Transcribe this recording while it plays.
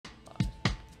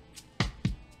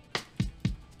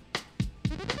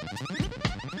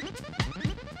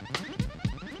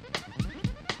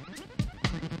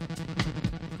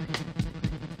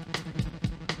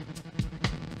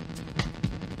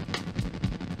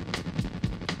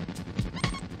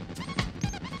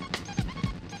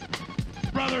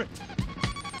Brother!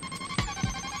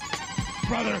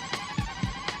 Brother!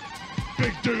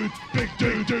 Big dude! Big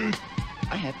dude!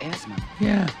 I have asthma.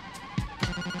 Yeah.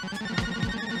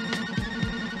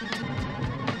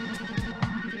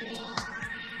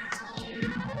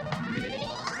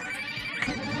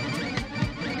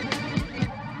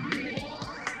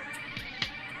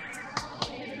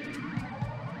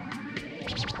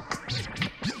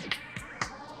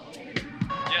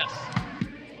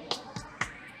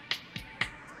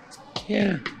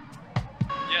 Yeah.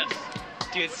 Yes.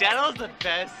 Dude, Seattle's the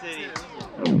best city.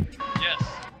 Yes.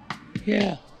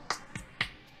 Yeah.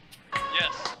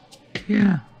 Yes.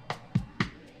 Yeah.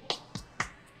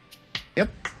 Yep.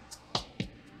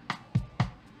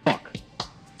 Fuck.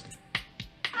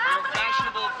 You're a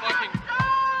fashionable fucking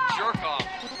jerk off.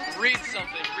 Read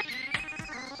something.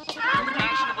 You're a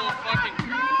fashionable fucking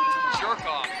jerk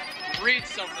off. Read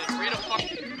something. Read a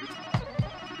fucking.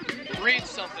 Read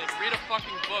something. Read a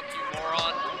fucking book, you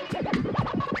moron.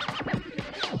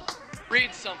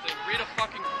 Read something. Read a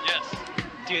fucking. Yes.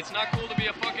 Dude, it's not cool to be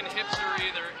a fucking hipster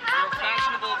either. You're a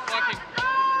fashionable fucking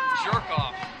jerk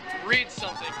off. Read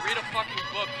something. Read a fucking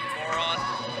book, you moron.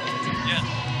 Yes.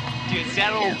 Dude,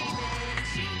 Seattle.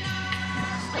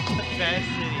 The best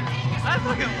city. I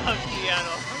fucking love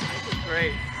Seattle. This is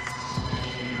great.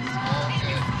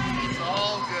 It's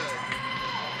all good.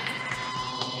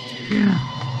 Yeah.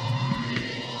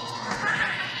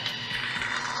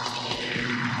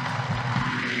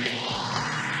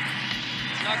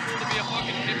 It's not cool to be a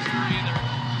fucking hipster either.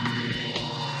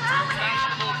 You're a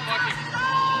fashionable fucking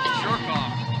jerk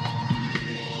off.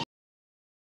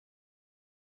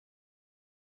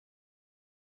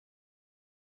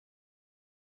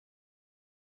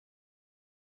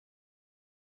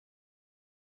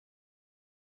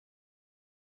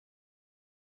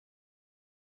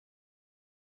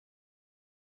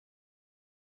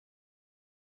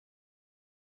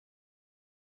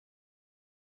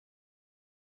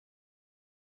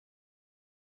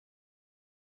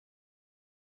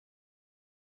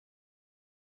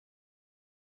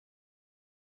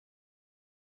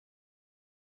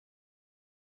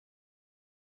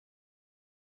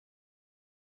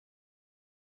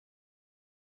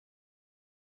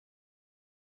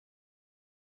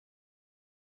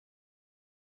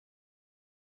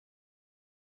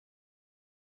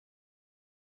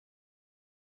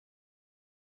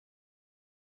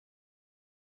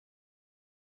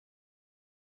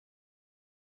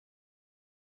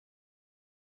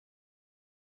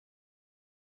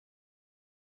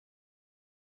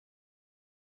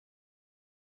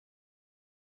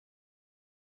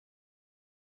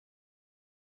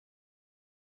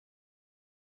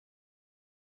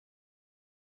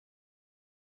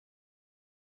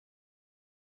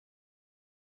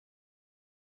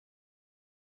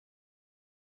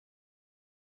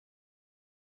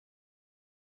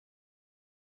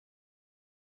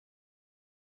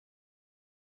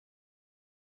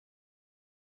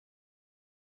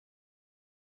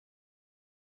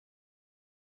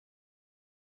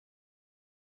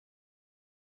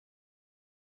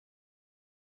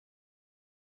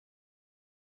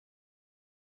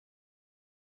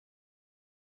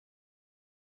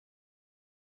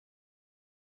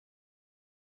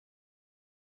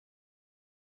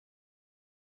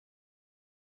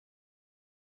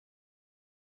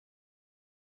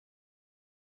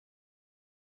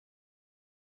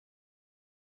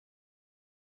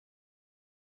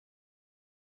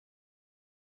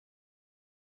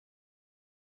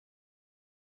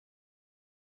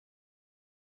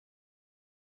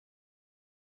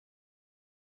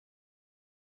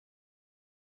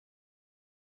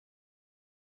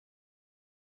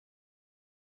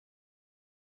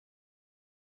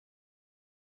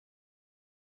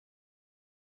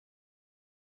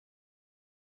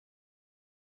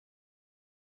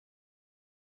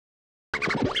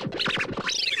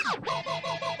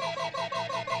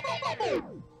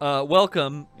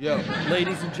 Welcome,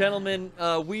 ladies and gentlemen.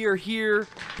 We are here.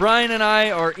 Brian and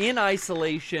I are in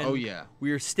isolation. Oh, yeah.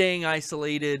 We are staying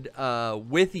isolated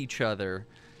with each other.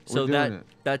 So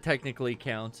that technically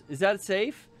counts. Is that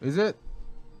safe? Is it?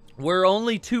 We're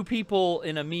only two people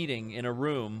in a meeting, in a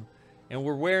room, and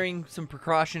we're wearing some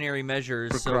precautionary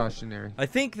measures. Precautionary. So I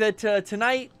think that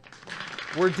tonight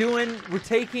we're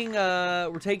taking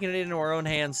it into our own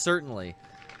hands, certainly.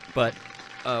 But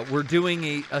we're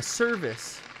doing a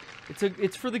service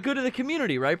It's for the good of the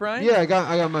community, right, Brian? Yeah, I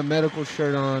got my medical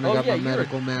shirt on. Oh, I got yeah, my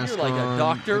medical mask you're like on. a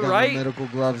doctor, I got right? my medical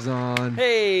gloves on.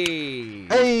 Hey.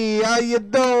 Hey, how you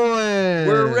doing?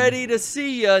 We're ready to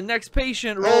see you. Next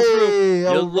patient, roll Hey, through.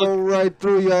 I'll roll right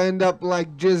through. You end up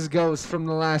like Jizz Ghost from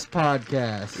the last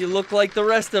podcast. You look like the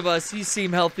rest of us. You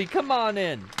seem healthy. Come on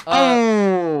in.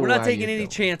 We're not how taking you any doing?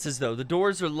 chances, though. The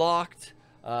doors are locked.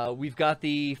 We've got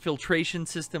the filtration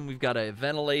system. We've got a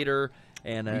ventilator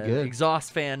and an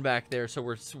exhaust fan back there, so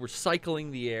we're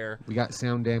cycling the air. We got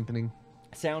sound dampening.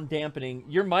 Sound dampening.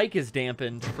 Your mic is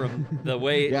dampened from the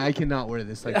way. Yeah, I cannot wear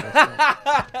this like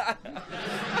this.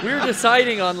 We were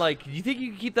deciding on, like, do you think you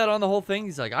can keep that on the whole thing?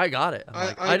 He's like, I got it. I'm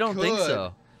like, I don't think could,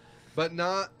 so. But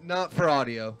not for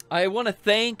audio. I want to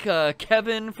thank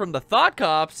Kevin from the Thought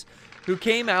Cops, who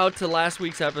came out to last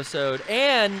week's episode,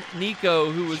 and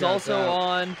Nico, who was Shout also out.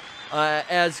 on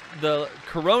as the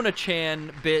Corona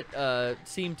Chan bit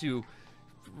seemed to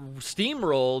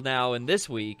steamroll now in this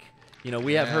week. You know,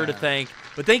 we have her to thank.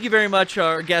 But thank you very much,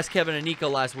 our guests, Kevin and Nico,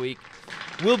 last week.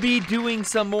 We'll be doing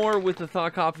some more with the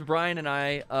Thought Cops, Brian and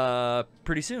I,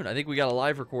 pretty soon. I think we got a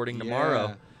live recording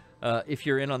tomorrow. If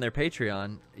you're in on their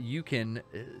Patreon, you can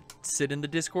sit in the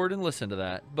Discord and listen to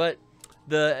that. But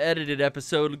the edited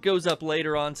episode goes up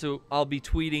later on, so I'll be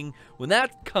tweeting when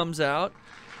that comes out.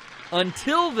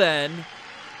 Until then,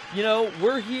 you know,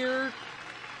 we're here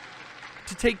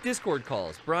to take Discord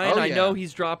calls. Brian, I know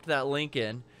he's dropped that link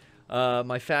in.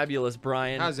 My fabulous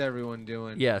Brian. How's everyone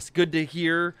doing? Yes, good to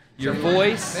hear your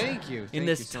voice. Thank you. In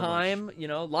this time, you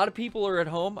know, a lot of people are at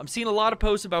home. I'm seeing a lot of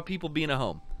posts about people being at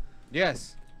home.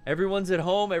 Yes. Everyone's at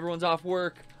home. Everyone's off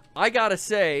work. I gotta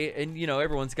say, and you know,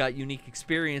 everyone's got unique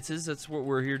experiences. That's what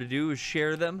we're here to do, is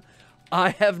share them. I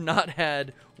have not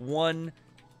had one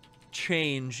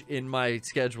change in my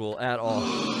schedule at all.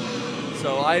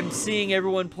 So I'm seeing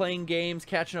everyone playing games,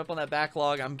 catching up on that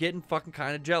backlog. I'm getting fucking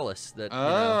kind of jealous that.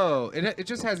 It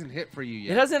just hasn't hit for you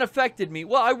yet. It hasn't affected me.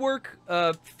 Well, I work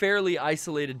fairly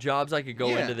isolated jobs. I could go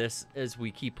into this as we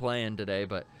keep playing today,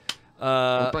 but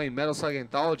we're playing Metal Slug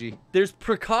Anthology. There's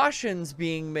precautions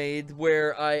being made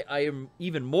where I am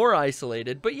even more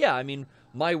isolated. But yeah, I mean,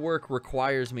 my work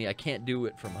requires me. I can't do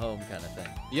it from home, kind of thing.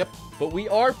 Yep. But we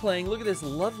are playing. Look at this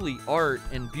lovely art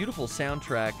and beautiful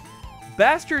soundtrack.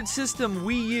 Bastard System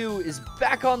Wii U is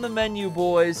back on the menu,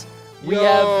 boys. We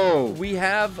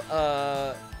have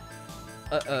a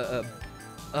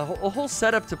whole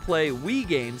setup to play Wii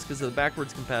games because of the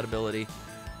backwards compatibility.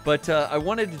 But I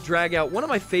wanted to drag out one of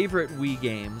my favorite Wii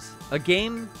games, a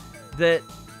game that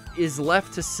is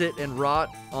left to sit and rot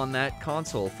on that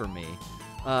console for me,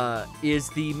 is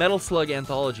the Metal Slug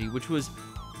Anthology, which was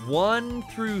 1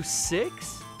 through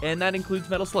 6, and that includes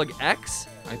Metal Slug X.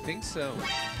 I think so.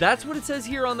 That's what it says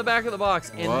here on the back of the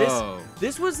box. And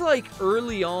this was like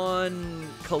early on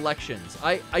collections.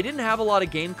 I didn't have a lot of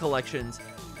game collections.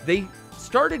 They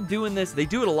started doing this. They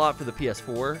do it a lot for the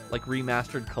PS4, like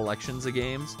remastered collections of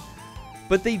games.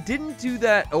 But they didn't do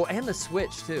that. Oh, and the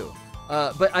Switch too.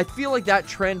 But I feel like that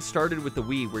trend started with the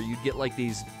Wii, where you'd get like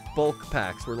these bulk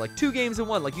packs where like 2 games in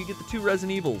one, like you get the 2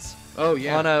 Resident Evils. Oh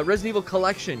yeah. On a Resident Evil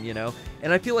collection, you know.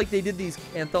 And I feel like they did these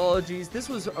anthologies. This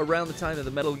was around the time of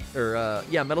the Metal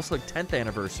Slug 10th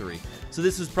anniversary. So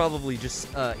this was probably just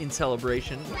in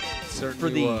celebration. Certainly for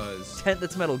the was. 10th.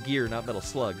 That's Metal Gear, not Metal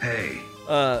Slug. Hey.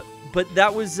 But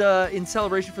that was in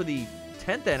celebration for the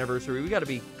 10th anniversary. We got to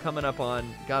be coming up on,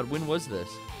 God, when was this?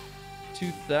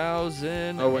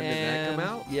 2000. Oh, when did that come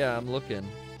out? Yeah, I'm looking.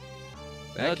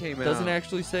 That came out. Doesn't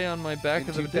actually say on my back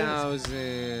of the disc.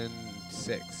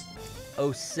 2006.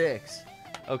 06.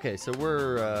 Okay, so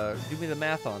we're do me the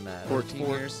math on that. 14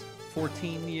 years.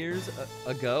 14 years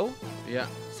ago. Yeah.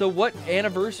 So what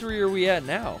anniversary are we at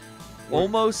now?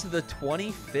 Almost the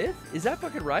 25th. Is that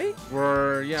fucking right?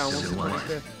 We're almost the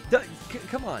 25th.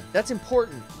 Come on, that's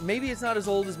important. Maybe it's not as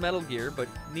old as Metal Gear, but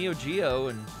Neo Geo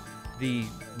and the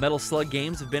Metal Slug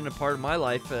games have been a part of my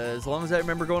life as long as I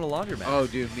remember going to laundromat. Oh,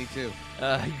 dude, me too.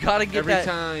 You gotta get every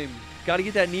time. Gotta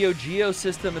get that Neo Geo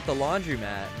system at the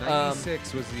laundromat.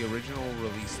 96 was the original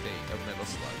release date of Metal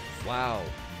Slug. Wow.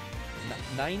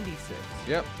 96.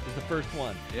 Yep. Was the first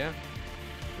one. Yeah.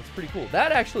 That's pretty cool.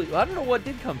 That actually, I don't know what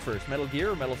did come first, Metal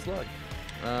Gear or Metal Slug.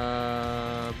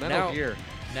 Metal Gear.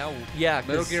 Now, yeah.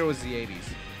 Metal Gear was the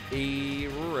 80s.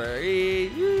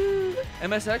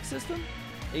 MSX system?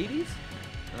 80s?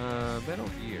 Metal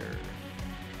Gear.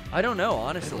 I don't know,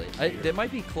 honestly. That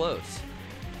might be close.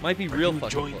 Might be real fucking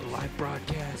close. The live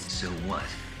broadcast. So what?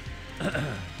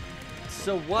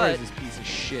 So What what? is this piece of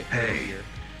shit? Hey.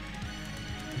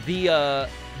 The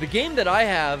game that I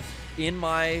have in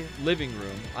my living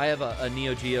room, I have a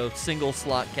Neo Geo single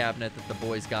slot cabinet that the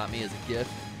boys got me as a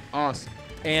gift. Awesome.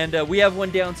 And we have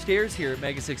one downstairs here at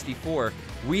Mega 64.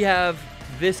 We have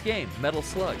this game, Metal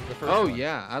Slug, the first one. Oh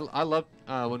yeah, I love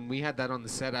when we had that on the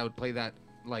set. I would play that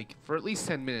like for at least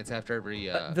 10 minutes after every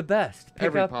the best.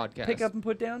 every podcast. Pick up and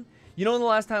put down. You know, when the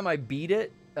last time I beat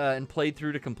it and played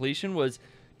through to completion was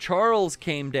Charles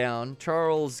came down.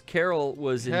 Charles Carroll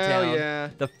was in Hell town. yeah.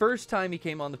 The first time he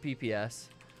came on the PPS,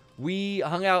 we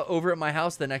hung out over at my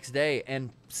house the next day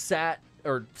and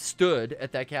stood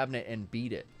at that cabinet and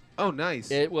beat it. Oh, nice.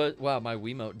 It was, wow, my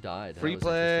Wiimote died. That Free was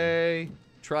play.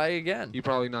 Try again. You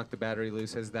probably knocked the battery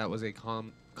loose, as that was a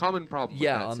common problem.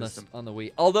 Yeah, with that system. on the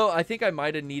Wii. Although I think I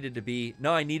might have needed to be.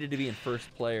 No, I needed to be in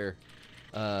first player.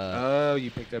 Oh,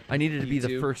 you picked up. I needed to be the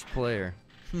P2? first player.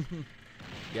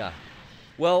 Yeah.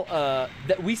 Well,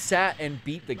 we sat and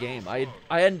beat the game. I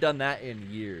hadn't done that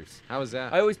in years. How was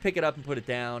that? I always pick it up and put it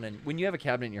down, and when you have a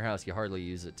cabinet in your house, you hardly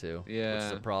use it too. Yeah. Which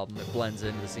is the problem. It blends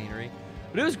into the scenery.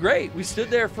 But it was great. We stood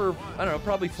there for, I don't know,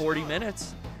 probably 40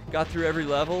 minutes. Got through every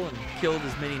level and killed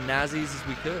as many Nazis as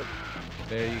we could.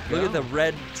 There you go. Look at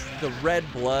the red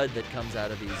blood that comes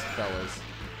out of these fellas.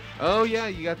 Oh yeah,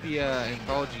 you got the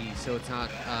anthology, so it's not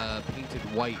painted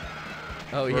white.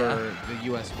 Oh for yeah. the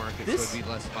U.S. market, This- so it'd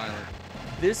be less violent.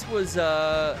 This was,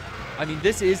 I mean,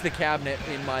 this is the cabinet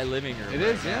in my living room. It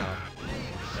right is, yeah.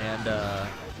 now.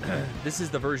 And this is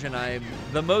the version I'm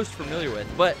the most familiar with.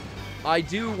 But I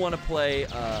do want to play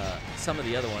some of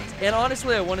the other ones. And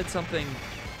honestly, I wanted something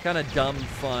kind of dumb,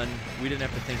 fun. We didn't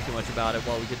have to think too much about it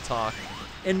while we could talk.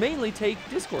 And mainly take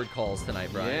Discord calls tonight,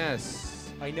 Brian.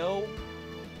 Yes. I know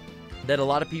that a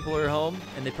lot of people are home,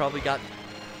 and they probably got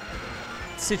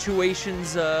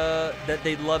situations that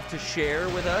they'd love to share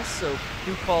with us. So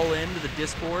do call in to the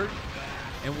Discord,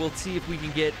 and we'll see if we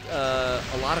can get a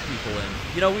lot of people in.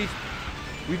 You know,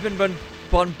 we've been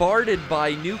bombarded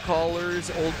by new callers,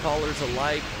 old callers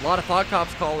alike. A lot of Thought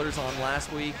Cops callers on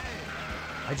last week.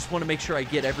 I just want to make sure I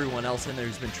get everyone else in there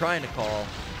who's been trying to call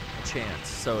a chance.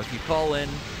 So if you call in,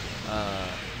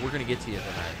 we're gonna get to you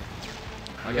tonight.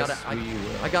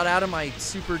 I got out of my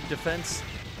super defense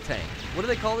tank. What do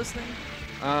they call this thing?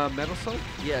 Metal Slug?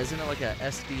 Yeah, isn't it like a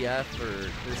SDF, or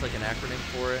there's like an acronym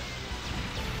for it?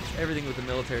 Everything with the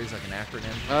military is like an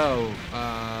acronym. Oh,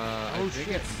 I think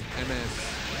shit. it's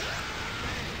MS.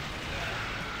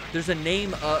 There's a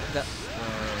name that,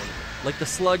 like the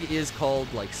slug is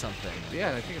called like something.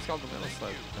 Yeah, I think it's called the Metal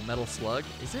Slug. The Metal Slug?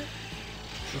 Is it?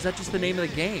 Or is that just the name of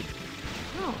the game?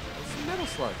 No, it's the Metal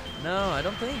Slug. No, I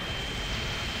don't think.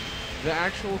 The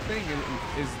actual thing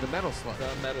is the Metal Slug. The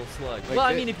Metal Slug. Like Well,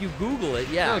 I the- mean, if you Google it,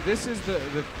 yeah. No, this is the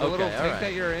Okay, little all tank right.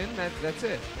 that you're in. That's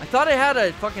it. I thought it had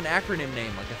a fucking acronym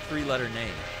name, like a 3-letter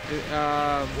name.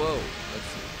 Whoa. Let's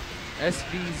see.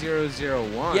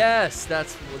 SV001. Yes,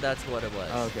 that's what it was.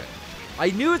 Oh, okay. I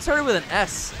knew it started with an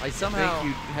S. I somehow.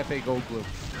 Thank you, Hefe Goldblum.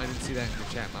 I didn't see that in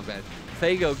the chat. My bad.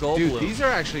 Fago Goldblum. Dude, these are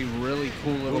actually really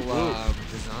cool little Ooh.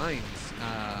 designs.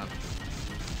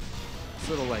 This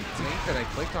little like tank that I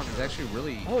clicked on is actually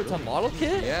really. Oh, it's a model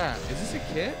kit? Yeah. Is this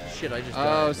a kit? Shit, I just.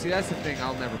 Oh, died. see, that's the thing.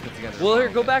 I'll never put together. a Well, here,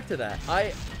 model go kit. back to that.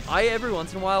 I every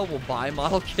once in a while will buy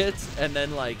model kits and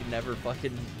then like never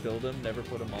fucking build them, never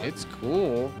put them on. It's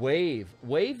cool. Wave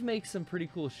makes some pretty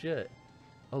cool shit.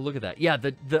 Oh, look at that. Yeah,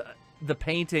 the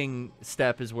painting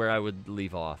step is where I would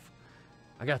leave off.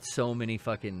 I got so many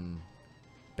fucking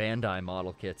Bandai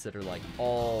model kits that are like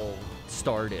all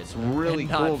started. It's really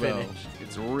and not cool though. finished.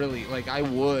 It's really like I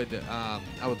would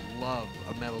love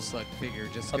a Metal Slug figure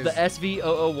just Of because. the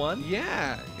SV001?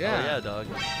 Yeah, Oh, yeah. yeah, dog.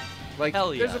 Like, Hell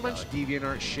there's yeah, a bunch dog. of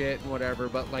DeviantArt shit and whatever,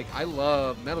 but like, I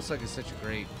love Metal Slug is such a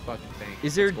great fucking thing.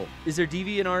 Is there It's cool.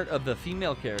 DeviantArt of the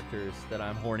female characters that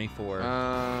I'm horny for?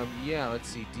 Yeah, let's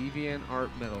see, DeviantArt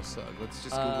Metal Slug. Let's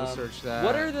just Google search that.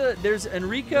 What are there's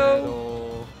Enrico.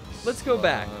 Metal Let's go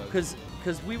back Slug.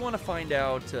 because we want to find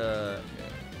out.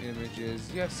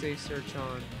 Images. You have safe search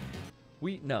on.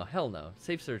 No, hell no.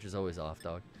 Safe search is always off,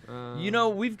 dog. Um, You know,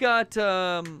 we've got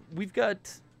yeah,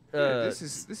 this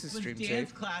is stream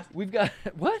safe. we've got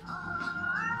what?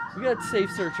 We got safe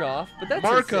search off, but that's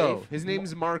Marco. safe. His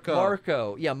name's Marco.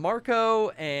 Marco. Yeah, Marco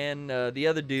and the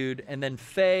other dude, and then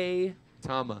Faye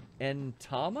Tama. and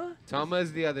Tama. Tama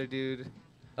is the other dude.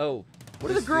 Oh,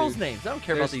 what are This the girls' dude. names? I don't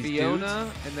care There's about these Fiona,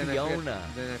 dudes. and then Fiona.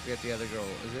 I forget the other girl.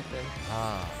 Is it Faye?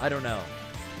 I don't know.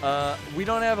 We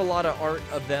don't have a lot of art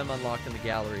of them unlocked in the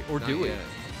gallery, or Not do we? yet.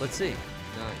 Let's see.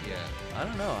 Not yet. I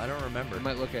don't know. I don't remember. I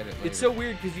might look at it later. It's so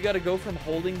weird because you got to go from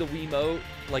holding the Wiimote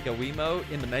like a Wiimote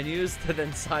in the menus to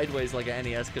then sideways like an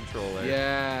NES controller.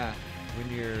 Yeah.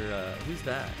 When you're, who's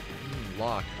that?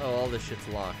 Locked. Oh, all this shit's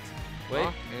locked. Wait.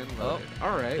 Lock and loaded.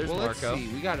 All right. there's Well, let's Marco. see.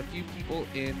 We got a few people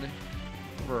in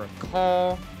for a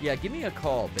call. Yeah, give me a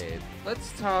call, babe.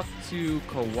 Let's talk to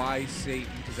Kawhi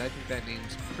Satan because I think that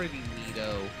name's pretty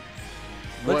neato.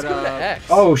 Let's go to X.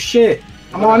 Oh shit!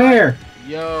 I'm What on up? air.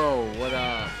 Yo, what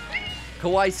up?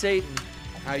 Kawhi Satan.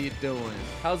 How you doing?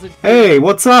 How's it? Hey,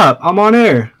 what's up? I'm on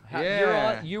air.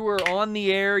 Yeah. You were on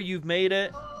the air. You've made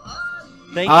it.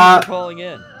 Thank you for calling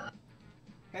in.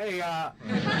 Hey,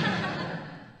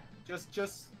 just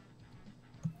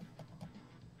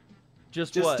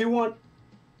what?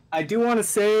 I do want to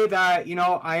say that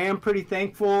I am pretty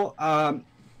thankful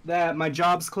that my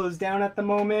job's closed down at the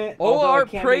moment. Oh, although I our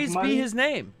can't praise make money. be his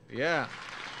name. Yeah.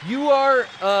 You are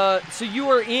so you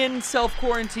are in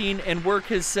self-quarantine and work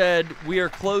has said we are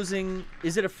closing.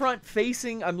 Is it a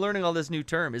front-facing? I'm learning all this new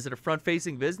term. Is it a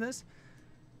front-facing business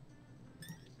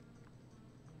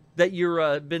that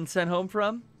you're been sent home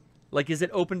from? Like, is it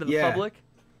open to the public?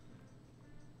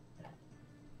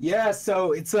 Yeah,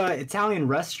 so it's a Italian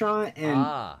restaurant, and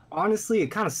honestly, it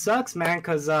kind of sucks, man,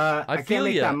 because I can't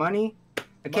make that money.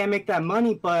 I can't make that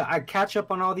money, but I catch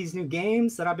up on all these new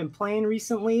games that I've been playing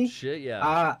recently. Shit, yeah.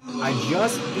 I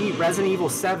just beat Resident Evil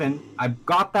 7. I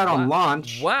got that on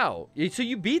launch. Wow. So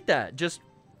you beat that just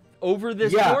over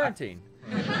this quarantine.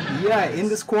 Yeah, in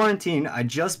this quarantine, I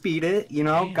just beat it.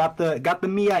 Got the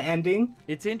Mia ending.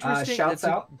 It's interesting. Shouts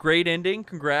out. A great ending.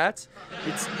 Congrats.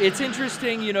 It's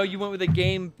interesting. You went with a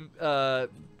game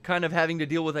kind of having to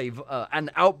deal with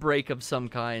an outbreak of some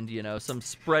kind. Some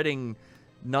spreading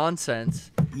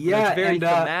nonsense. Yeah, it's very and,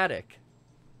 thematic.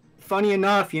 Funny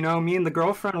enough, me and the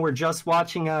girlfriend were just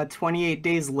watching 28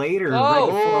 Days Later. Oh, right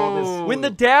before all this. When the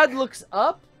dad looks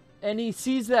up and he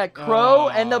sees that crow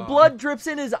and the blood drips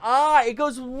in his eye. It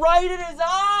goes right in his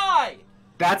eye.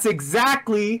 That's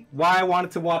exactly why I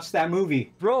wanted to watch that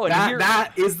movie. Bro,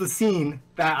 that is the scene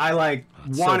that I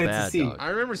wanted to see. I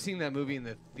remember seeing that movie in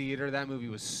the theater. That movie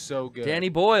was so good. Danny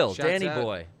Boyle. Shouts Danny out.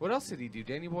 Boy. What else did he do?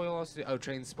 Danny Boyle also did,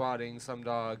 Train Spotting, Some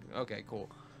Dog. Okay, cool.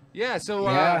 Yeah, so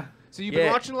so you've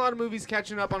been watching a lot of movies,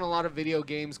 catching up on a lot of video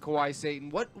games, Kawhi Satan.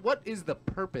 What is the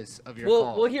purpose of your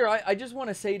call? Well, here, I just want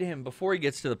to say to him before he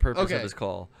gets to the purpose of his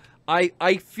call.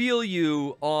 I feel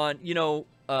you on,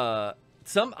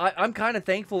 I'm kind of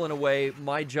thankful in a way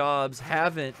my jobs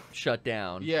haven't shut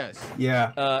down. Yes.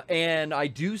 Yeah. And I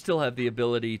do still have the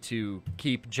ability to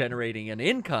keep generating an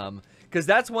income because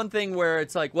that's one thing where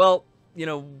it's like, well,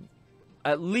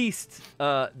 at least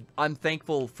I'm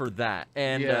thankful for that.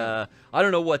 And I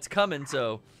don't know what's coming,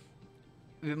 so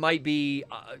it might be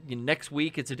next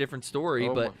week. It's a different story,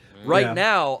 but right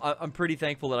now I'm pretty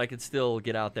thankful that I could still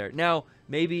get out there. Now,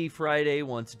 maybe Friday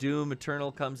once Doom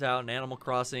Eternal comes out and Animal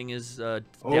Crossing is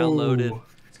downloaded.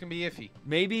 It's gonna be iffy.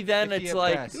 Maybe then Iffy it's at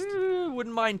like best.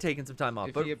 wouldn't mind taking some time off.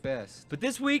 Iffy at best. But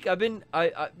this week I've been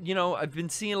I've been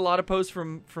seeing a lot of posts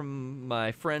from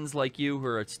my friends like you who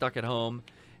are stuck at home.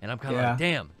 And I'm kind of like,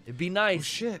 damn, it'd be nice. Oh,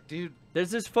 shit, dude.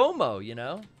 There's this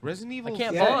FOMO, Resident Evil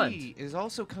 3 is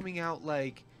also coming out,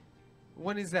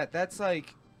 when is that? That's,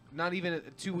 not even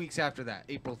 2 weeks after that,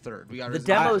 April 3rd. We got the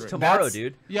demo's tomorrow,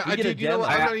 dude. Yeah, dude, you know what?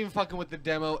 I'm not even fucking with the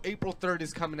demo. April 3rd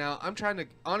is coming out. I'm trying to,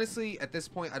 honestly, at this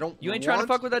point, I don't You ain't trying to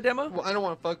fuck with that demo? Well, I don't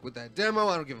want to fuck with that demo.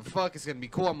 I don't give a fuck. It's going to be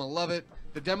cool. I'm going to love it.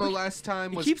 The demo last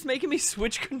time was... It keeps making me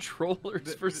switch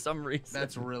controllers for some reason.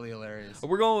 That's really hilarious.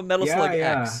 We're going with Metal Slug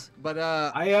X. But,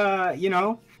 I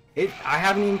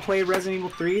haven't even played Resident Evil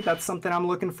 3. That's something I'm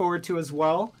looking forward to as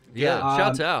well. Yeah,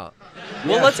 shouts out.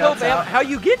 Well, let's hope. How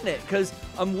you getting it? Because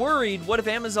I'm worried. What if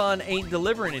Amazon ain't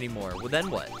delivering anymore? Well, then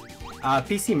what?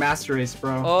 PC Master Race,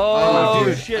 bro. Oh,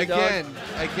 dude. shit, again,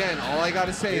 all I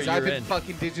gotta say is I've been in.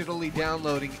 fucking digitally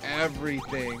downloading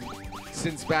everything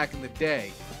since back in the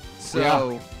day.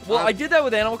 So, well, I did that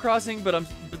with Animal Crossing, but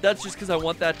that's just because I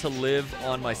want that to live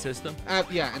on my system.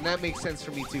 Yeah, and that makes sense for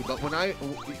me too. But when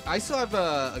I still have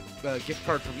a gift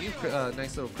card from you, a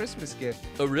nice little Christmas gift.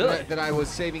 Oh, really? That I was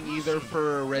saving either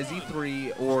for Resi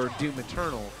 3 or Doom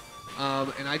Eternal.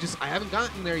 And I haven't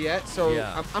gotten there yet, so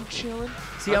I'm chilling.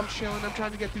 See, I'm chilling. I'm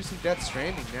trying to get through some Death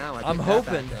Stranding now. I'm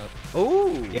hoping.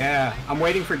 Oh. Yeah, I'm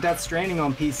waiting for Death Stranding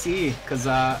on PC because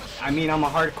I'm a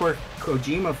hardcore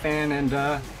Kojima fan, and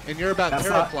you're about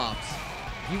teraflops.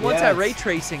 You want that ray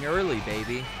tracing early,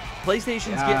 baby.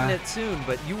 PlayStation's getting it soon,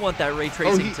 but you want that ray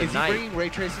tracing tonight. Is he bringing ray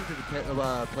tracing to the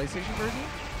PlayStation version?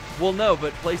 Well, no,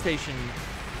 but PlayStation.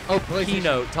 PlayStation.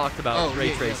 Keynote talked about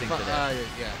ray tracing today.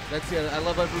 That's I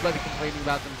love everybody complaining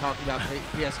about them talking about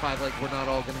PS5 like we're not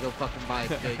all gonna go fucking buy it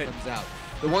the day it comes out.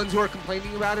 The ones who are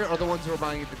complaining about it are the ones who are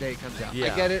buying it the day it comes out.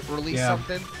 I get it. Release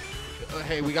something.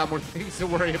 hey, we got more things to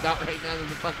worry about right now than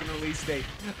the fucking release date.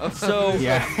 So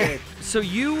yeah. So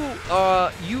you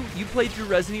played through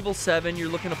Resident Evil 7. You're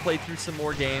looking to play through some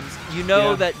more games. You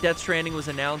know that Death Stranding was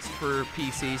announced for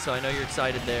PC, so I know you're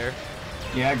excited there.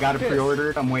 Yeah, I got it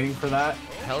pre-ordered. I'm waiting for that.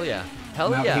 Hell yeah.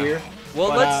 Hell I'm yeah. out here. Well,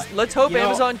 But, let's hope know,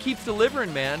 Amazon keeps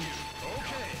delivering, man.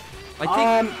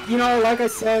 I think. You know, like I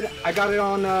said, I got it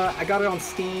on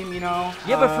Steam. You know.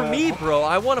 Yeah, but for me, bro,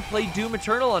 I want to play Doom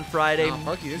Eternal on Friday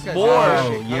Fuck you, this guy's more.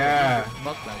 Oh, yeah.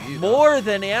 Fuck about you, More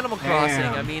than Animal Crossing.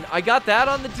 Damn. I mean, I got that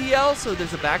on the DL, so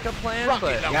there's a backup plan.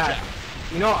 But Yeah.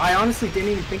 You know, I honestly didn't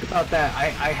even think about that.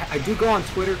 I do go on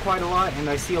Twitter quite a lot, and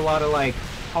I see a lot of like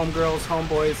homegirls,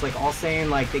 homeboys, like all saying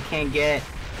like they can't get,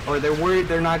 or they're worried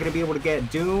they're not gonna be able to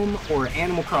get Doom or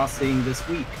Animal Crossing this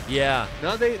week. yeah.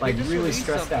 No, they Like just really released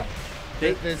stressed something. out.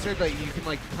 They said like you can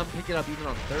like come pick it up even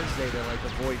on Thursday to like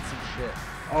avoid some shit.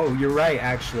 Oh, you're right.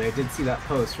 Actually, I did see that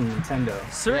post from Nintendo.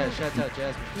 Certain, Yeah, shout out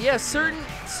Jasmine. yeah,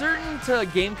 certain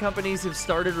game companies have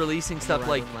started releasing stuff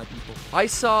like. My people. I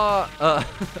saw.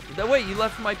 Wait, you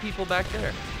left my people back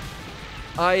there.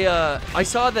 I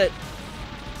saw that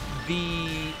the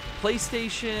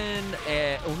PlayStation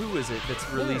who is it that's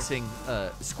releasing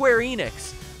Square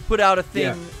Enix put out a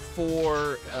thing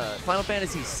for Final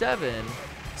Fantasy VII,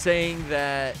 saying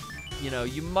that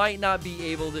you might not be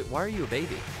able to. Why are you a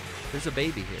baby? There's a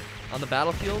baby here on the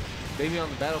battlefield. Baby on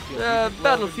the battlefield.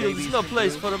 Battlefield is no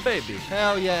place for a baby.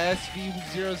 Hell yeah,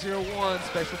 SV001,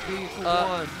 special vehicle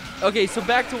 1. Okay, so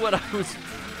back to what I was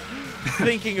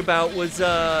thinking about was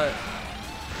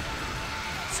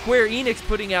Square Enix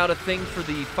putting out a thing for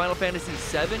the Final Fantasy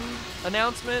VII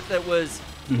announcement that was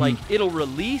like it'll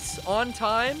release on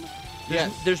time.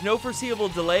 There's no foreseeable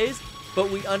delays, but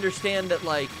we understand that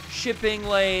like shipping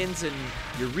lanes and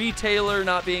your retailer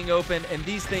not being open, and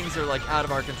these things are like out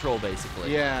of our control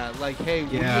basically. Yeah, like hey,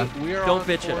 we are Don't on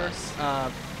bitch at course.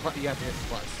 You have to hit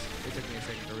plus. It took me a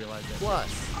second to realize that.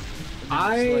 Plus,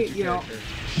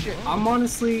 Shit. I'm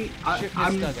honestly, Shit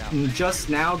I'm missed dugout. just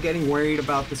now getting worried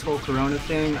about this whole Corona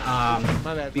thing. My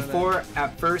bad. Before,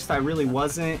 at first, I really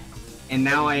wasn't, and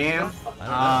now I am.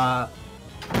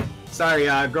 Sorry,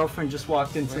 girlfriend just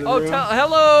walked into the room.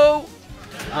 hello.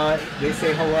 They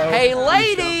say hello. Hey,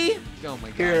 lady. Oh my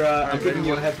god. Here, Alright, I'm giving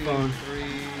you a 1, 2, headphone.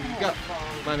 3, go.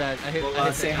 My bad. I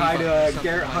hit Say the hi A to button or something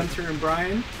Garrett, like- Hunter, and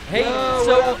Bryan. Hey, Yo,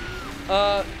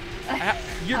 so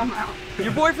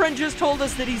your boyfriend just told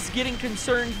us that he's getting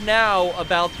concerned now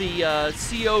about the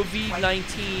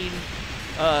COVID-19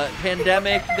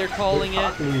 pandemic. They're calling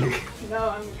it. No,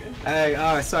 I'm good.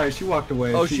 Hey, sorry, she walked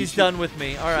away. Oh, she's done with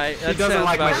me. All right, She that doesn't sounds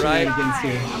like my about right. shenanigans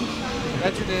here.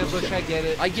 That's an ambush. I get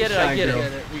it. I get it. Shy I get girl.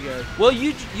 it. We good. Well,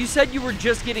 you said you were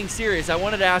just getting serious. I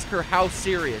wanted to ask her how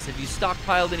serious. Have you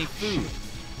stockpiled any food?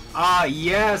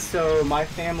 Yeah. So my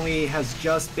family has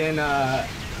just been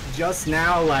just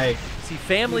now like. See,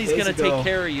 family's 2 days gonna ago. take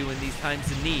care of you in these times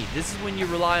of need. This is when you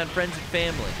rely on friends and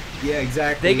family. Yeah,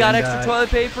 exactly. They got and, extra toilet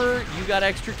paper. You got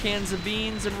extra cans of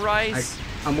beans and rice.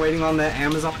 I'm waiting on the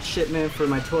Amazon shipment for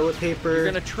my toilet paper. You're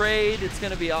gonna trade. It's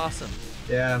gonna be awesome.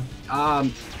 Yeah.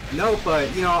 No, but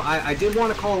I did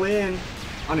want to call in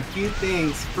on a few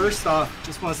things. First off,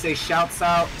 just want to say shouts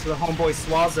out to the homeboy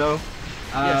Swazo.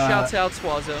 Yeah, shouts out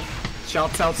Swazo.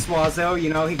 Shouts out Swazo.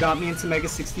 He got me into Mega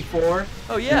 64.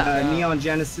 Oh yeah. And, Neon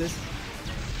Genesis.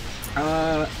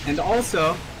 And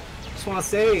also, just want to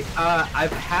say,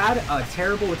 I've had a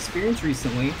terrible experience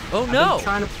recently. Oh I've no! been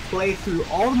trying to play through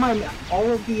all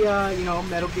of the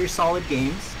Metal Gear Solid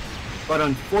games, but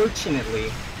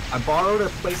unfortunately, I borrowed a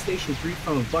PlayStation 3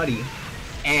 from a buddy,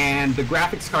 and the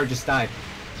graphics card just died.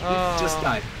 It just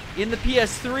died. In the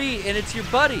PS3, and it's your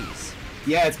buddies.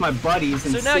 Yeah, it's my buddies.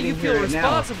 And So now you sitting feel here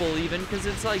responsible, even, because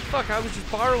it's like, fuck, I was just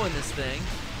borrowing this thing.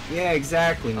 Yeah,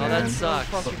 exactly, man. Oh, that sucks.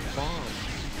 Fucking bomb.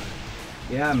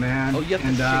 Yeah, man. Oh, you have to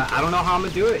and shake it. I don't know how I'm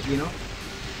gonna do it. We I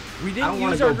didn't don't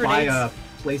want use to our go buy grenades.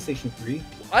 a PlayStation 3.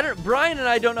 Brian and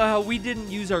I don't know how we didn't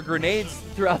use our grenades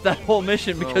throughout that whole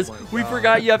mission because my we God.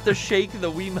 forgot you have to shake the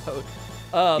Wiimote.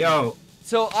 Yo,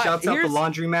 so shouts out the here's,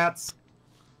 laundromats.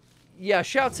 yeah,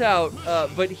 shouts out.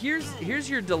 But here's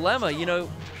your dilemma.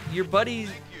 Your buddy,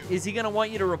 is he gonna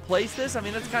want you to replace this? I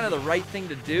mean, that's kind of the right thing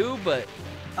to do, but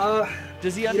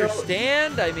does he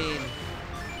understand? I mean,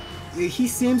 He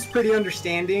seems pretty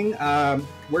understanding.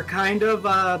 We're kind of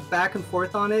back and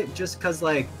forth on it, just because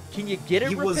like can you get it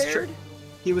he repaired?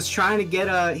 he was trying to get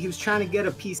a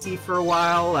PC for a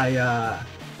while.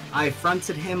 I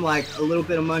fronted him like a little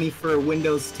bit of money for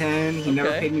Windows 10. He never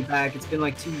Okay. paid me back. It's been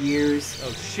like 2 years.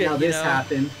 Oh shit! Now this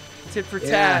happened. Tit for Yeah.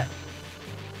 tat.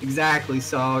 Exactly.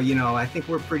 So, you know, I think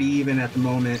we're pretty even at the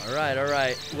moment. All right, all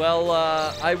right. Well,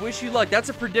 I wish you luck. That's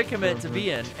a predicament to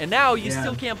be in. And now you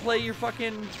still can't play your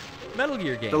fucking Metal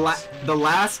Gear games. The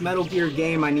last Metal Gear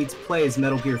game I need to play is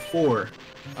Metal Gear 4.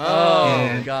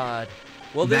 Oh, God.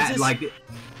 Well,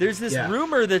 there's this Yeah.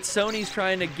 rumor that Sony's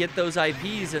trying to get those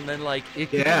IPs, and then, like,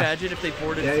 could you imagine if they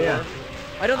ported 4? Yeah.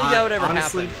 I don't think that would ever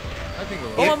honestly, happen. I think it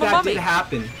will. Oh, If I'm a that mummy. did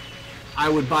happen, I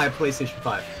would buy a PlayStation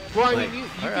 5. Well, I Like, mean,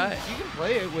 you alright. can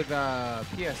play it with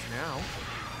PS Now.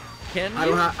 Can I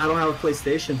you? don't have a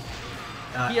PlayStation.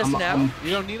 PS Now?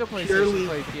 You don't need a PlayStation Purely- to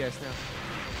play PS Now.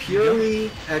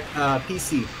 Purely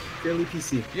PC. Purely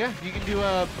PC. Yeah, you can do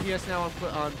a PS Now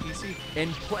on PC.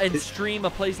 And stream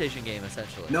a PlayStation game,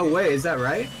 essentially. No way, is that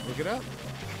right? Look it up.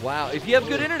 Wow. If you have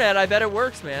good internet, I bet it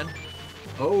works, man.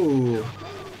 Oh.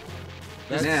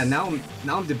 That's- Man, now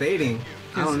I'm debating.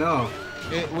 I don't know.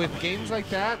 With games like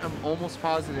that, I'm almost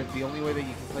positive the only way that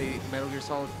you can play Metal Gear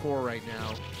Solid 4 right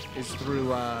now is through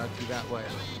that way.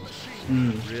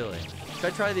 Really? Should I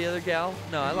try the other gal?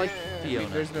 No, I like I Fiona.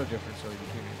 mean, there's no difference really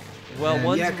between it. Well, Yeah,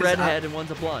 one's yeah, a 'cause redhead and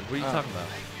one's a blonde. What are you talking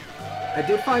about? I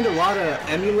did find a lot of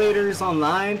emulators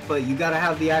online, but you gotta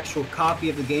have the actual copy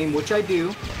of the game, which I do.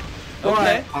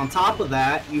 Okay. But on top of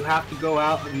that, you have to go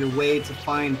out of your way to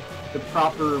find the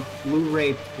proper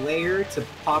Blu-ray player to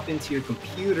pop into your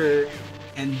computer,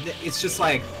 and it's just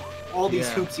like all these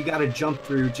hoops you gotta jump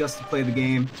through just to play the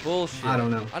game. Bullshit. I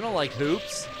don't know. I don't like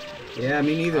hoops. Yeah,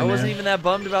 me neither. I wasn't man. even that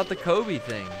bummed about the Kobe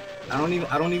thing. I don't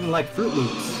even like Fruit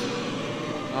Loops.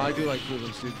 I do like Fruit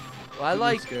Loops, dude. Well, I Fruit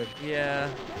like, Loops good. yeah,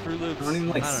 Fruit Loops. I don't even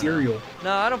like know. cereal.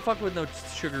 No, I don't fuck with no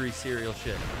sugary cereal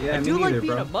shit. Yeah, I me do like neither,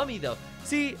 being bro. a mummy though.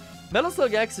 See, Metal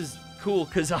Slug X is cool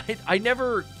because I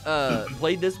never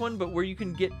played this one, but where you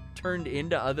can get turned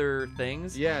into other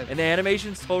things. Yeah. And the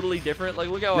animation's totally different. Like,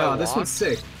 look how I No, this walk. one's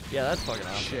sick. Yeah, that's fucking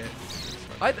awesome. Shit.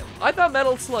 I thought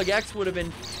Metal Slug X would have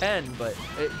been 10, but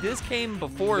this came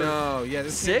before. No, yeah,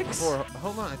 this came 6? before.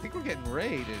 Hold on, I think we're getting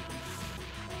raided.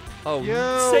 Oh,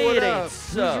 Yo, say what it up? ain't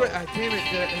so. Who's damn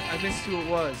it, I missed who it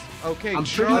was. Okay, I'm pretty-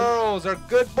 Charles, our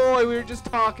good boy. We were just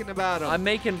talking about him. I'm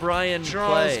making Brian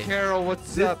Charles play. Carroll,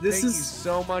 what's This- up? this Thank you is-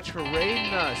 so much for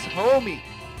raiding us, homie.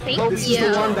 Thank This you.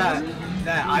 is the one that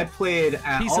I played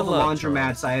at Peace all and the love,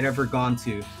 laundromats I had ever gone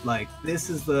to. Like, this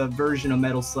is the version of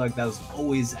Metal Slug that was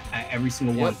always at every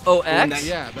single one. Oh, The one X? that-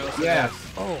 Yeah, Metal Slug Yeah. X.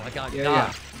 Oh, I got Yeah,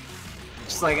 got.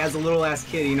 Just like as a little ass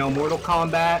kid, you know, Mortal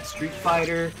Kombat, Street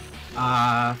Fighter,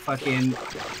 fucking,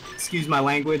 excuse my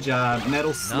language, Metal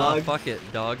Nah, Slug. fuck it,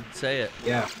 dog. Say it.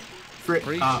 Yeah. Preach.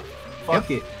 Fuck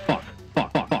it.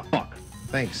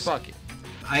 Thanks. Fuck it.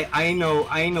 I ain't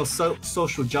no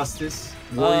social justice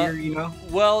warrior, you know.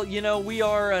 Well, you know, we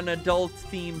are an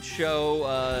adult-themed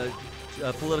show,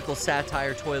 political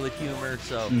satire, toilet humor,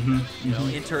 so, you know,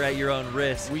 enter at your own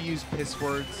risk. We use piss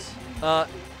words.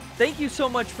 Thank you so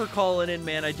much for calling in,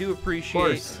 man. I do appreciate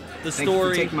course. the Thank you for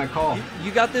story. taking my call.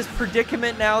 You got this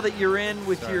predicament now that you're in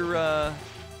with your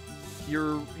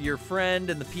friend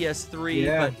and the PS3,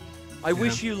 Yeah. but I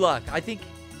wish you luck. I think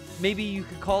maybe you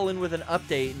could call in with an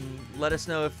update and let us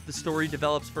know if the story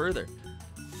develops further.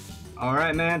 All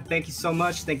right, man. Thank you so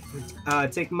much. Thank you for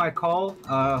taking my call.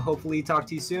 Hopefully talk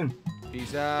to you soon.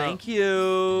 Peace out. Thank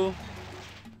you.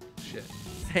 Shit.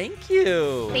 Thank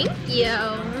you. Thank you.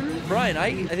 Brian,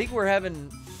 I think we're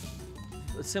having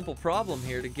a simple problem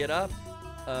here to get up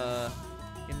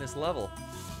in this level.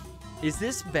 Is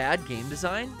this bad game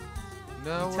design?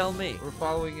 No. You tell me. We're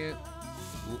following it.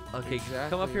 Okay,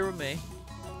 come up Exactly. here with me.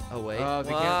 Oh, wait. The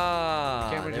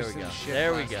camera there just we go. didn't shift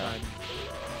There we last go. time.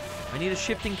 I need a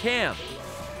shifting cam.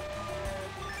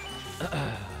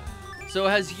 So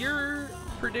has your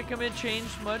predicament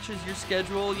changed much? Has your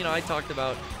schedule, you know, I talked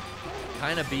about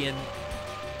kind of being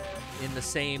in the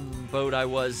same boat I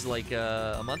was like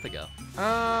a month ago.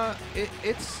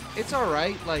 It's all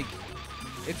right. Like,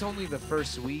 it's only the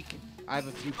first week. I have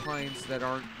a few clients that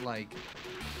aren't like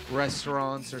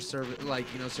restaurants or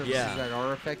services Yeah. that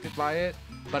are affected by it.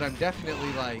 But I'm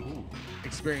definitely like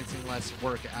experiencing less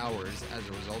work hours as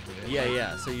a result of it. Yeah, Like,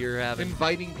 yeah. So you're having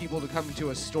inviting people to come into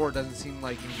a store doesn't seem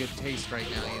like in good taste right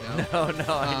now. You know.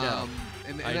 No, I know.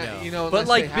 And I know. you know, but unless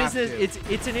like they have business,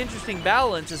 to. it's an interesting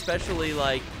balance, especially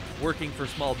like working for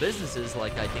small businesses,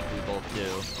 like I think we both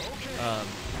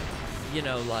do. You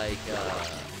know, like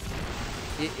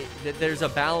there's a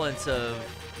balance of,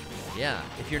 yeah,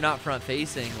 if you're not front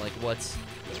facing, like what's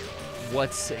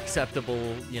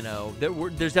acceptable. You know,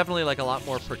 there's definitely like a lot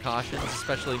more precautions,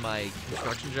 especially my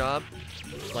construction job.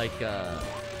 Like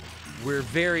we're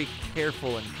very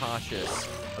careful and cautious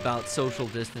about social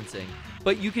distancing.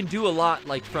 But you can do a lot,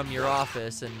 like, from your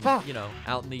office and, you know,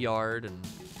 out in the yard and,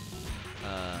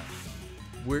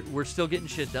 we're still getting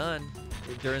shit done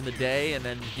during the day, and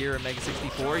then here at Mega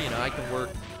 64, you know, I can work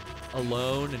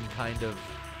alone and kind of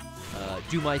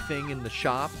do my thing in the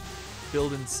shop,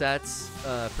 building sets,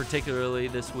 particularly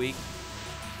this week,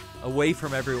 away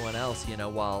from everyone else, you know,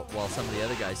 while some of the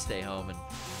other guys stay home. And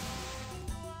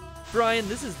Brian,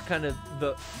 this is kind of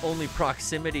the only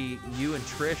proximity. You and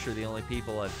Trish are the only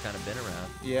people I've kind of been around.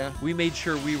 Yeah. We made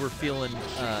sure we were feeling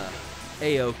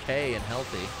A-okay and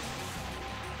healthy.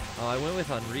 Oh, I went with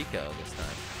Enrico this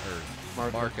time,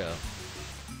 or Marco.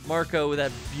 Marco with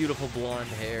that beautiful blonde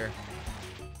hair.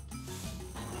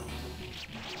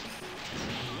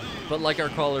 But like our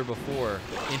caller before,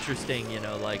 interesting, you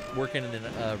know, like working in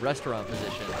a restaurant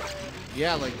position.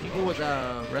 Yeah, like people with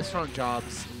restaurant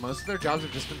jobs, most of their jobs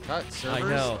have just been cut. Servers, I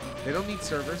know. They don't need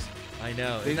servers. I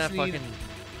know. They Isn't that just need- fucking...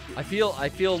 I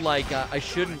feel like I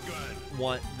shouldn't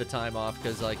want the time off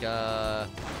because, like, I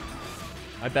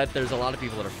bet there's a lot of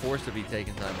people that are forced to be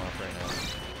taking time off right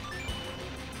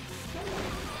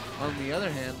now. On the other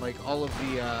hand, like all of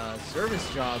the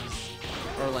service jobs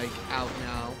are like out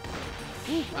now.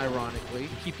 Ironically. You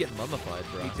keep getting mummified,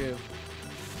 bro. Me too.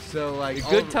 So like A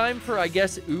good time for, I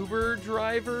guess, Uber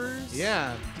drivers.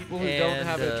 Yeah, people who don't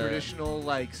have a traditional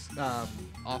like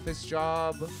office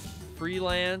job.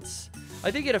 Freelance.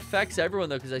 I think it affects everyone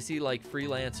though, because I see like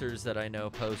freelancers that I know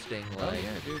posting like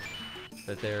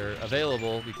that they're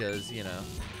available because, you know,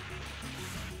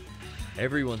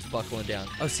 everyone's buckling down.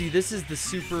 Oh, see, this is the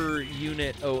Super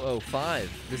Unit 005.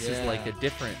 This is like a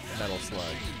different Metal Slug.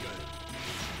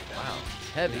 Wow.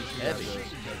 Heavy, heavy.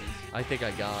 I think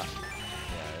I got.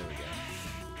 Yeah, there we go.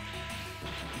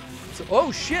 So,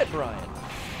 oh shit, Brian.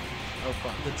 Oh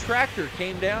fuck. The tractor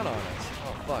came down on us.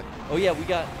 Oh fuck. Oh yeah, we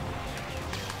got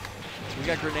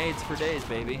grenades for days,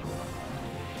 baby.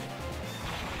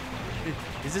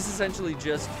 Is this essentially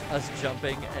just us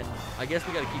jumping, and I guess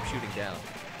we gotta keep shooting down.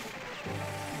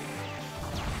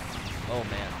 Oh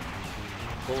man.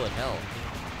 Bullet hell.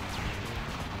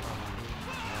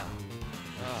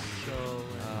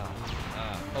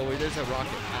 Oh wait, there's a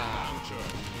rocket.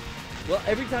 Well,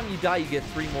 every time you die, you get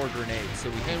 3 more grenades, so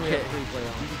we can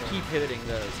keep hitting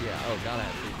those. Yeah. Oh, gotta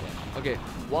have free play. Okay.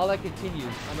 While that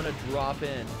continues, I'm gonna drop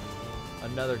in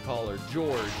another caller,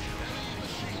 George.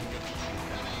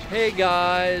 Hey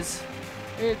guys.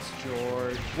 It's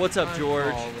George. What's up,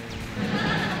 George? Calling.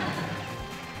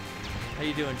 How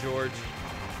you doing, George?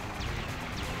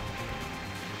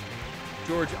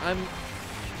 George, I'm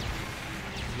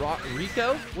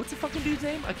Rico? What's the fucking dude's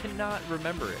name? I cannot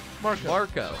remember it.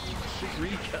 Marco.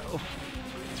 Rico.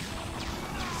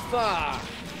 Fuck.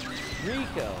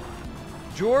 Rico.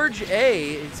 George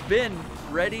A. has been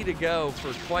ready to go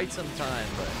for quite some time,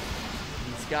 but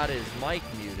he's got his mic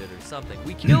muted or something.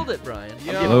 We killed it, Brian.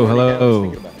 Hello,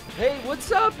 hello. Hey,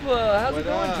 what's up? How's it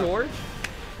going, George?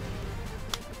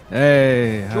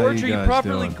 Hey, how George, you are you guys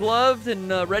properly doing? gloved and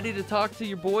ready to talk to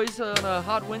your boys on a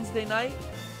hot Wednesday night?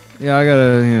 Yeah, I got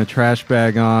a trash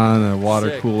bag on, a water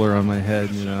Sick. cooler on my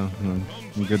head, you know. I'm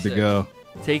good Sick. to go.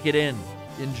 Take it in.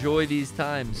 Enjoy these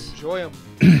times. Enjoy them.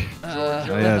 Oh,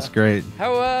 yeah, it's great.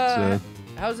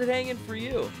 How's it hanging for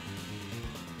you?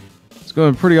 It's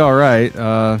going pretty all right.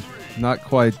 Not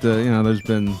quite, you know, there's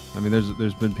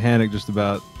been panic just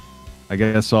about, I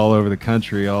guess, all over the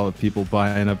country. All the people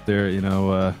buying up there, you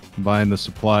know, buying the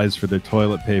supplies for their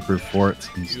toilet paper forts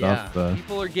and stuff. Yeah,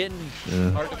 people are getting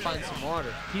hard to find some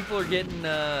water. People are getting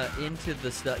into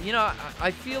the stuff. You know,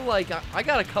 I feel like I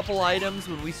got a couple items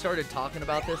when we started talking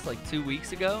about this like 2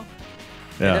 weeks ago.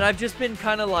 Yeah. And then I've just been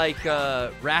kind of like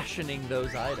rationing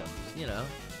those items, you know.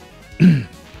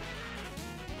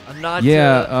 I'm not.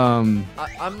 Yeah.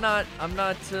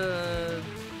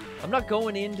 I'm not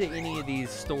going into any of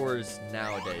these stores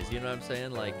nowadays. You know what I'm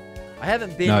saying? Like, I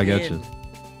haven't been I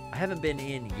haven't been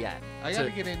in yet. I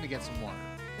gotta get in to get some water.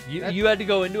 You had to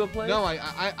go into a place? No,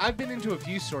 I've been into a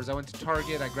few stores. I went to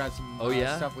Target. I grabbed some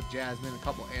stuff with Jasmine, a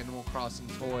couple Animal Crossing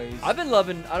toys. I've been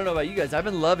loving, I don't know about you guys, I've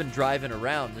been loving driving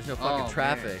around. There's no fucking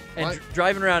traffic. Man. And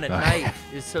driving around at night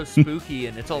is so spooky,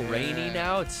 and it's all rainy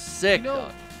now. It's sick, You know,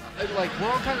 dog. like, we're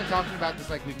all kind of talking about this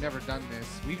like we've never done this.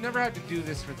 We've never had to do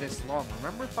this for this long.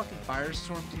 Remember fucking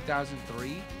Firestorm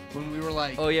 2003? When we were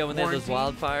like, oh yeah, when they had those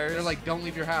wildfires? They're like, don't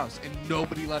leave your house. And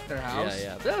nobody left their house.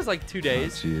 Yeah. That was like 2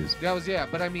 days. Jeez. That was,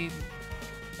 but I mean.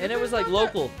 And it was like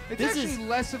local. It's actually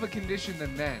less of a condition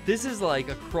than then. This is like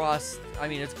across, I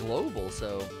mean, it's global,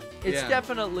 so it's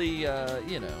definitely,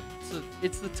 you know,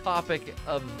 it's the topic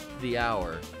of the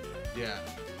hour. Yeah.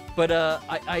 But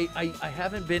I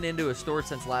haven't been into a store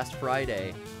since last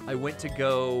Friday. I went to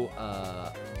go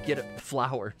get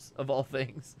flowers, of all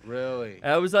things. Really?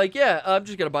 And I was like, yeah, I'm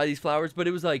just going to buy these flowers. But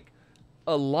it was like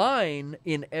a line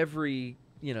in every,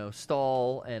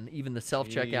 stall, and even the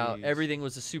self-checkout. Jeez. Everything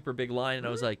was a super big line, and I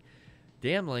was like,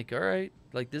 damn, like, all right.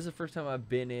 Like, this is the first time I've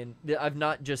been in. I've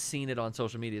not just seen it on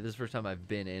social media. This is the first time I've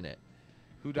been in it.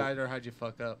 Who died or how'd you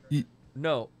fuck up?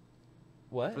 No.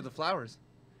 What? For the flowers.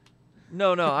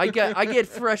 No. I get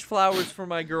fresh flowers for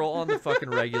my girl on the fucking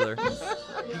regular.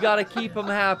 You gotta keep them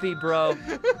happy, bro.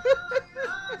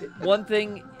 One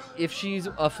thing, if she's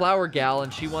a flower gal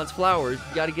and she wants flowers,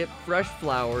 you gotta get fresh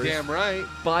flowers. Damn right.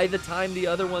 By the time the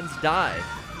other ones die.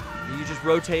 You just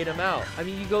rotate them out. I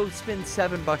mean, you go spend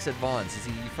 $7 at Vaughn's. It's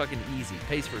fucking easy.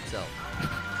 Pays for itself.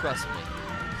 Trust me.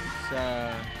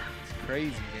 It's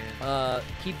crazy, man.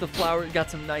 Keep the flower.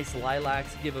 Got some nice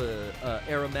lilacs. Give a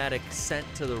aromatic scent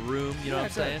to the room. You know what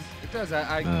I'm saying? It does.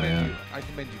 I commend you. I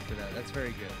commend you for that. That's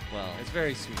very good. Well, it's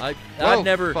very sweet.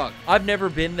 I've never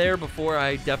been there before.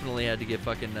 I definitely had to get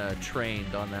fucking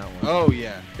trained on that one. Oh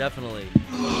yeah, definitely.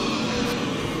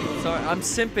 Sorry, I'm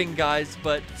simping, guys,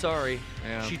 but sorry.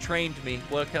 Yeah. She trained me.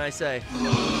 What can I say?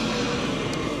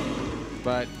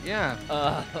 But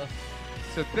yeah.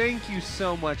 So thank you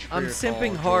so much for I'm your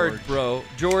simping call, hard, George. bro.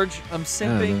 George, I'm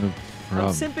simping. no problem.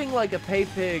 I'm simping like a pay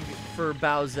pig for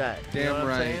Bowsette. Damn you know what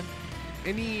right. I'm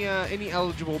saying? Any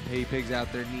eligible pay pigs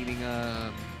out there needing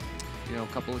a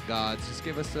couple of gods, just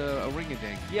give us a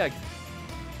ring-a-ding. Yeah.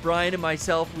 Brian and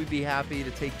myself, we'd be happy to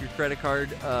take your credit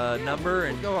card number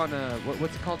and we'll go on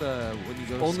what's it called when you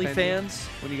go OnlyFans.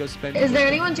 When you go spend. Is there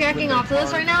anyone jacking off to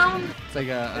this right now? It's like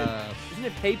isn't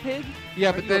it PayPig? Yeah,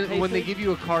 Aren't but you a then when they PayPig? give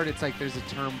you a card, it's like there's a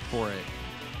term for it.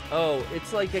 Oh,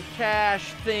 it's like a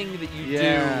cash thing that you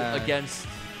do against.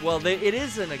 Well, it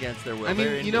isn't against their will. I They're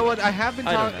mean, you into know it. what? I have been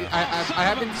I don't talking. know. I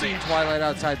have been seeing Twilight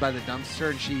outside by the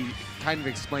dumpster, and she kind of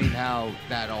explained how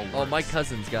that all works. Oh, my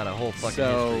cousin's got a whole fucking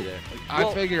So history there. I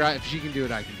Well, figure if she can do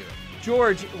it, I can do it.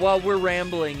 George, while we're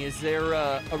rambling, is there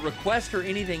a request or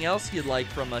anything else you'd like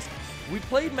from us? We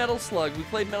played Metal Slug. We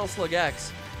played Metal Slug X.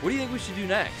 What do you think we should do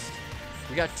next?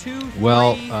 We got 2, 3,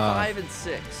 Well, 5, and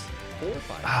 6. 4,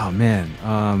 5. Oh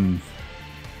man,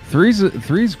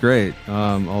 three's great.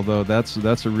 Although that's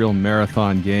a real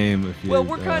marathon game. If you, Well,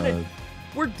 we're kind of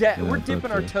we're dipping but,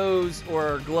 our toes or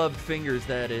our gloved fingers,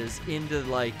 that is, into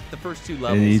like the first 2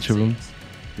 levels. in each it of them. seems.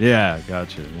 Yeah,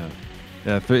 gotcha.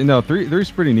 Yeah, three's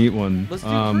a pretty neat one. Let's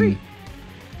do 3.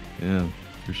 Yeah,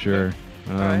 for sure.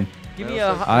 All right. Give me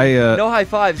no high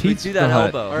fives. We do that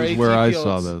elbow. Is where I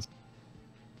saw those.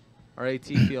 Our AT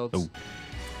fields.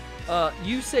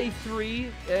 You say 3.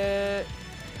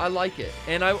 I like it,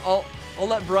 and I'll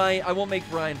let Brian. I won't make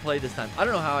Brian play this time. I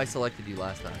don't know how I selected you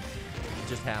last time. It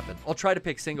just happened. I'll try to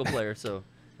pick single player, so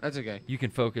That's okay. you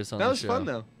can focus on. That the was show. fun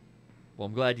though. Well,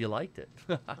 I'm glad you liked it.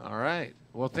 All right.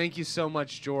 Well, thank you so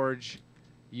much, George.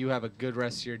 You have a good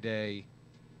rest of your day.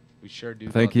 We sure do.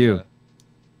 Thank you.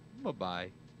 Bye-bye.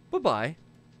 Bye-bye.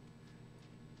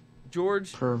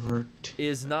 George Pervert.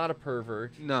 is not a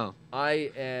pervert. No.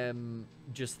 I am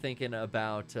just thinking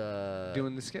about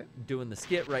Doing the skit? Doing the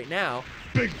skit right now.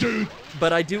 Big dude.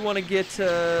 But I do want to get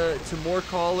to more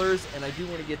callers, and I do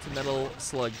want to get to Metal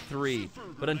Slug 3.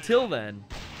 But until then,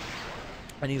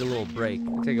 I need a little break.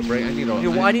 Take a break. I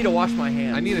need to wash my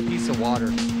hands. I need a piece of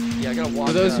water. Yeah, I gotta wash.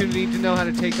 For those up. who need to know how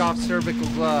to take off cervical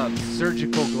gloves,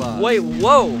 surgical gloves. Wait,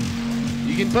 whoa!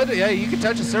 You can put it. Yeah, you can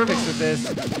touch a cervix with this.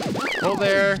 Hold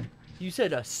there. You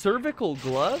said a cervical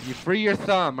glove? You free your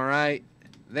thumb, all right?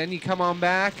 Then you come on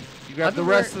back. You grab the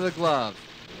rest of the glove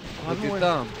with your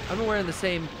thumb. I've been wearing the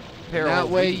same pair. That all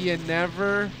way week. you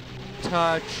never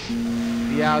touch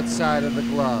the outside of the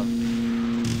glove.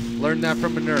 Learn that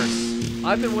from a nurse.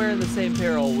 I've been wearing the same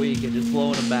pair all week and just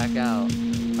blowing them back out.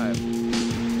 All right.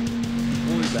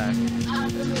 We'll be back.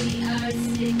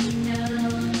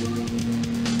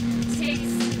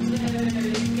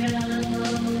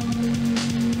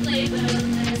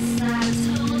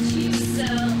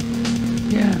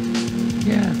 Yeah,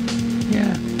 yeah,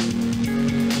 yeah.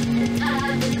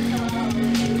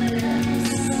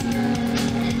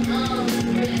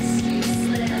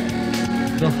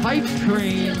 The hype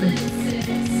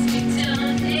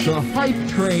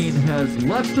train has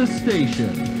left the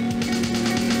station.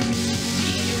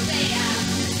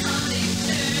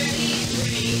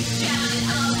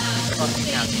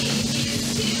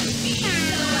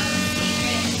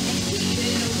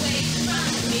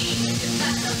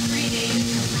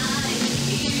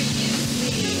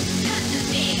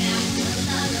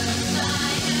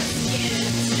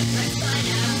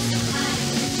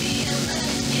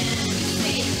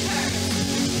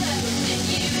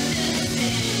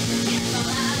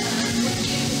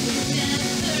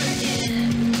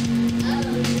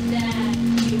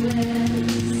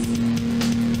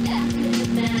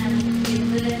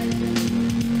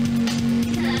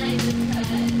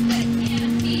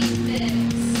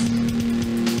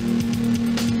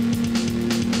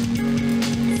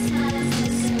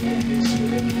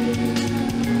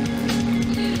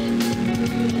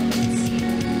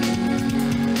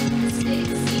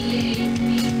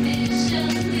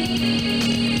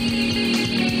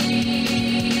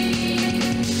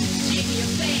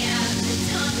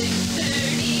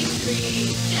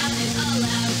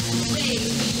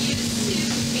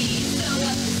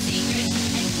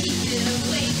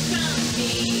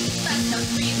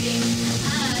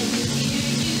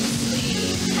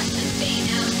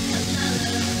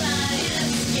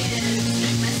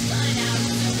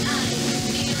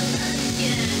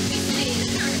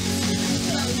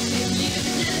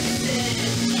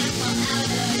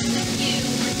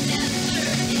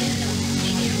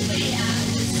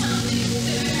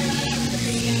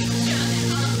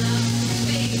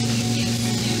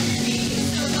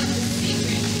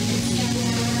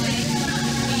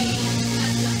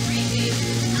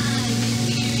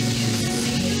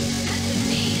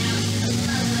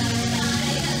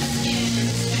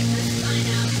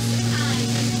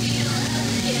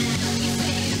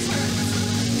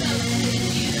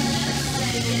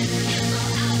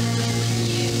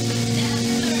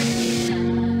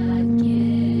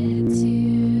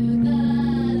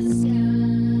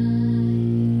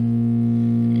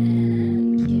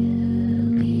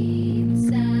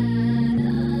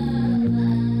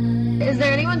 Is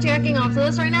there anyone jacking off to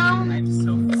this right now? I'm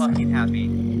so fucking happy.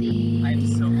 I'm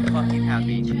so fucking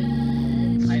happy.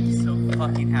 I'm so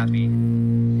fucking happy.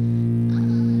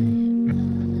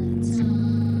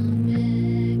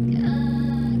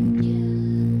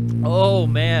 Oh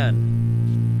man.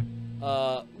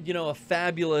 You know, a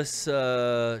fabulous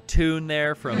tune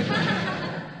there from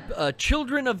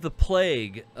Children of the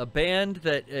Plague, a band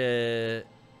that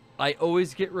I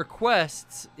always get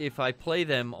requests if I play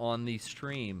them on the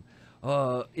stream.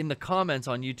 In the comments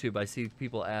on YouTube, I see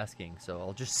people asking, so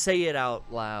I'll just say it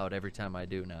out loud every time I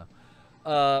do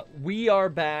now. We are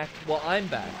back. Well, I'm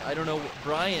back. I don't know.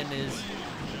 Brian is,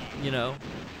 you know,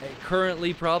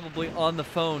 currently probably on the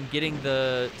phone getting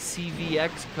the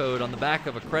CVX code on the back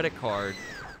of a credit card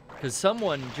because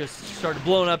someone just started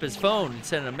blowing up his phone and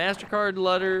sending a MasterCard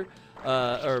letter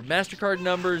or MasterCard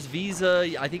numbers,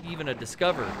 Visa, I think even a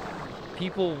Discover.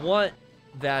 People want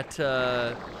that...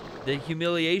 the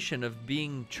humiliation of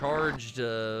being charged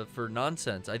for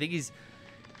nonsense. I think he's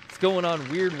going on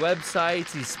weird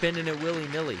websites. He's spending it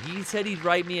willy-nilly. He said he'd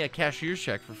write me a cashier's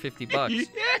check for $50. Yeah.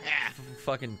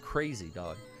 Fucking crazy,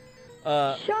 dog.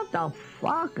 Shut the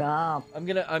fuck up. I'm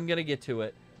gonna get to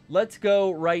it. Let's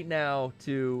go right now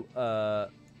to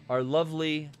our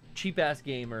lovely cheap-ass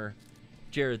gamer,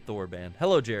 Jared Thorban.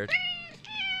 Hello, Jared.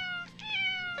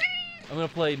 I'm gonna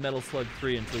play Metal Slug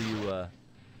 3 until you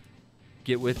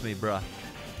get with me, bruh.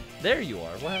 There you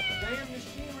are. What happened? Damn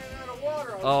machine ran out of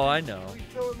water. Oh, I know.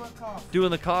 Refilling my coffee. Doing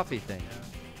the coffee thing.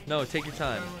 No, take your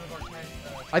time.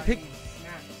 I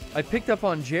picked up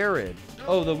on Jared. No.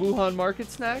 Oh, the Wuhan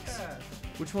Market snacks? Yeah.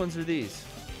 Which ones are these?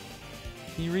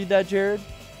 Can you read that, Jared?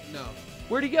 No.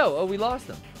 Where'd he go? Oh, we lost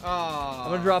him. Oh. I'm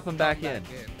gonna drop him back in.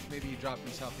 Maybe he dropped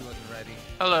himself. He wasn't ready.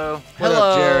 Hello. What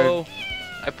up, Jared?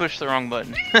 I pushed the wrong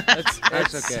button.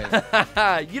 That's okay.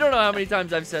 You don't know how many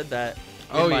times I've said that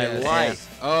in my yes.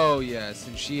 life. Oh, yes.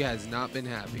 And she has not been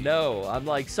happy. No. I'm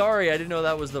like, sorry, I didn't know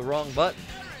that was the wrong button.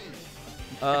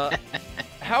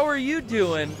 How are you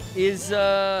doing? Is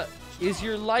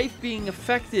your life being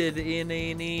affected in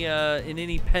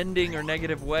any pending or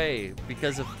negative way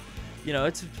because of, you know,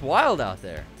 it's wild out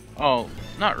there? Oh,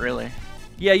 not really.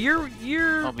 Yeah, you're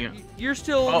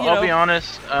still. I'll be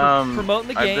honest. Promoting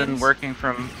the games. I've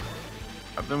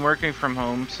been working from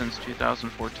home since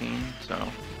 2014.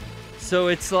 So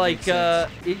it's like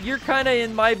you're kind of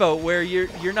in my boat where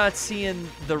you're not seeing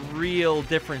the real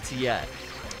difference yet.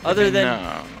 Other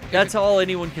than that's all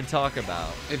anyone can talk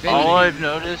about. All I've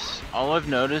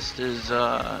noticed is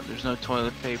there's no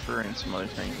toilet paper and some other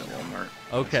things at Walmart.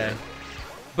 Okay.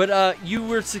 But you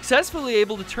were successfully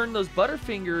able to turn those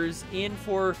Butterfingers in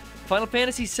for Final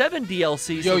Fantasy VII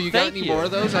DLC. Yo, so you got any more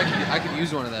of those? I could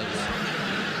use one of those.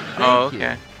 Oh,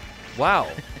 okay. Wow.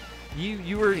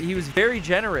 He was very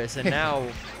generous, and now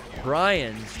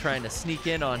Brian's trying to sneak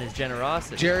in on his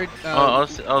generosity. Jared, I'll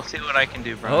see what I can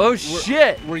do, Brian. Oh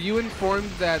shit! Were you informed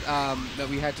that that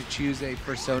we had to choose a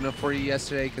persona for you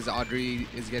yesterday because Audrey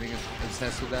is getting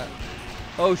obsessed with that?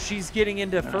 Oh, she's getting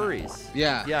into furries.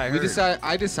 Yeah. Yeah, I heard.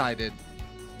 I decided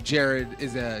Jared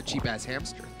is a cheap ass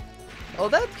hamster. Oh,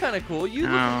 that's kind of cool. You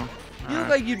look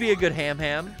like you'd be a good ham.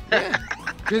 Yeah.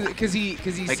 Because he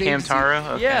like saves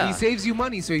Hamtaro? Okay. Yeah. He saves you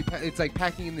money, so it's like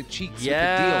packing in the cheeks with the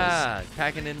Yeah,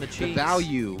 packing in the cheeks. deals. The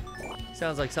value.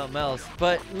 Sounds like something else.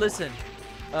 But listen,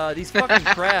 these fucking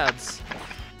crabs.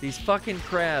 These fucking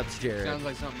crabs, Jared. Sounds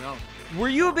like something else. Were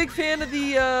you a big fan of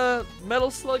the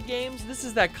Metal Slug games? This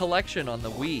is that collection on the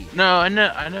Wii. No, I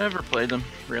never played them,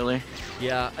 really.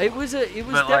 Yeah, it was but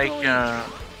definitely... like,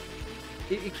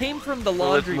 it came from the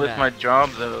laundry with my job,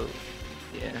 though,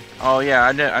 Yeah. Oh yeah,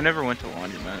 I never went to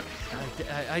laundromat.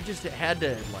 I just had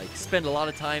to like spend a lot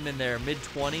of time in their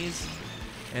mid-20s,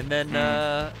 and then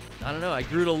I don't know. I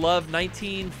grew to love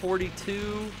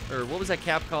 1942, or what was that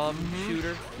Capcom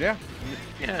shooter? Yeah.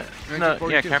 Yeah. No,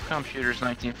 yeah, Capcom shooters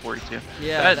 1942.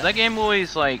 Yeah. That game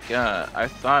always like I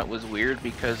thought was weird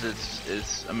because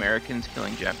it's Americans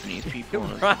killing Japanese people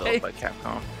and it was developed by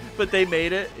Capcom. But they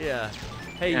made it. Yeah.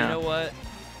 Hey, Yeah. you know what?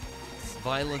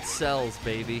 Violence sells,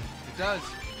 baby. It does.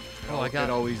 Oh, It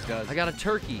always does. I got a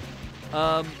turkey.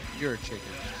 You're a chicken.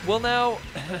 Well, now,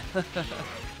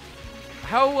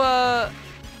 how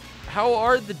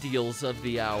are the deals of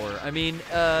the hour? I mean,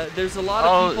 there's a lot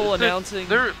of people announcing.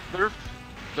 They're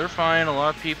fine. A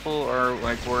lot of people are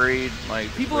like worried.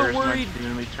 Like, people are worried. Where's my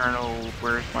Doom Eternal?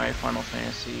 Where's my Final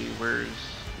Fantasy? Where's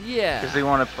Yeah. Because they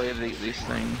want to play these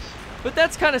things. But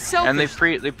that's kind of selfish. And they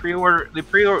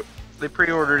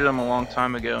pre-ordered them a long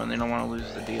time ago, and they don't want to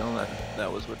lose the deal.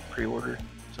 That was what pre-ordered.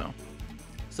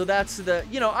 So that's the,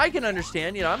 I can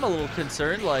understand. I'm a little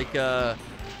concerned. Like, I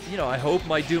hope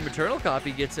my Doom Eternal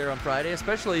copy gets there on Friday,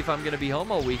 especially if I'm going to be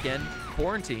home all weekend,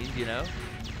 quarantined. Yeah,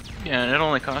 and it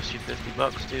only costs you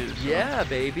 $50 too. So. Yeah,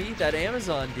 baby, that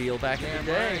Amazon deal back in the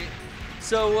day. Right.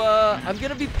 So I'm going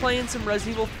to be playing some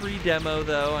Resident Evil 3 demo,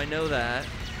 though. I know that.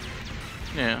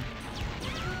 Yeah.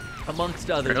 Amongst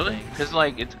other things. Because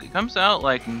like it comes out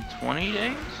like in 20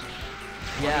 days.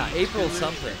 Yeah, April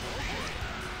something.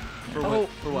 For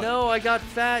what? No, I got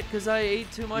fat because I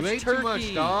ate too much turkey. You ate turkey. too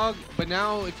much, dog. But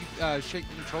now, if you shake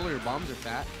the controller, your bombs are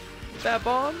fat. Fat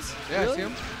bombs? Yeah, really? see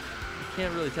 'em? I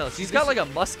can't really tell. She's got like a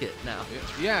musket now.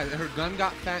 Yeah, her gun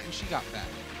got fat and she got fat.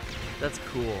 That's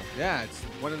cool. Yeah, it's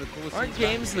one of the coolest. Aren't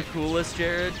games the coolest,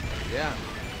 Jared? Yeah.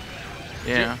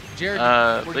 Yeah. Jared,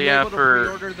 were you able to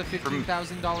pre-order the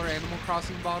 $15,000 Animal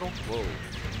Crossing bottle? Whoa.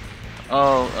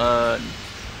 Oh,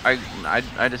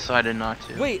 I decided not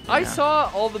to. Wait, yeah. I saw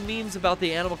all the memes about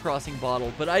the Animal Crossing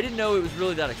bottle, but I didn't know it was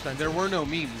really that expensive. There were no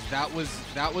memes. That was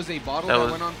a bottle that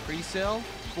went on pre-sale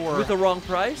for with the wrong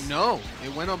price? No,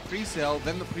 it went on pre-sale.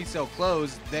 Then the pre-sale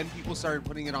closed. Then people started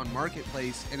putting it on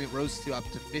Marketplace, and it rose to up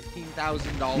to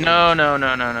 $15,000.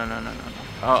 No.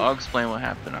 I'll explain what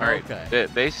happened. All right. Okay.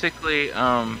 Basically,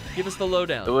 give us the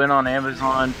lowdown. It went on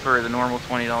Amazon for the normal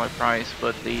 $20 price,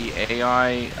 but the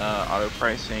AI auto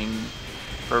pricing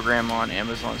program on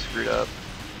Amazon screwed up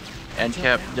and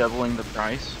kept doubling the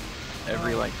price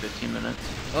every like 15 minutes.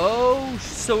 Oh,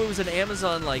 so it was an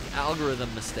Amazon like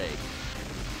algorithm mistake.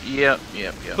 Yep.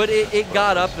 But it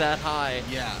got up that high.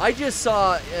 Yeah. I just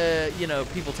saw,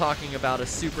 people talking about a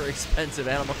super expensive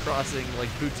Animal Crossing like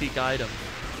boutique item.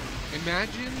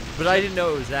 Imagine. But I didn't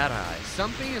know it was that high.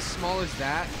 Something as small as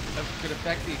that could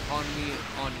affect the economy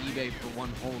on eBay for one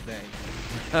whole day.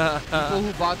 People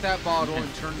who bought that bottle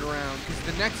and turned around, because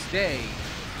the next day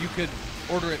you could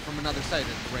order it from another site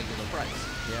at the regular price.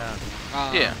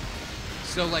 Yeah. Yeah.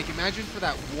 So like, imagine for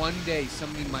that one day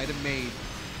somebody might have made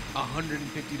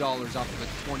 $150 off of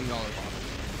a $20 bottle.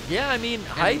 Yeah, I mean,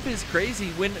 hype is crazy.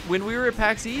 When we were at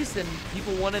PAX East and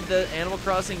people wanted the Animal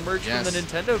Crossing merch from the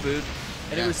Nintendo booth,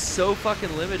 and it was so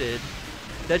fucking limited.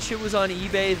 That shit was on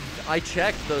eBay. I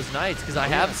checked those nights because I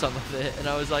have some of it, and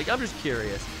I was like, I'm just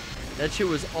curious. That shit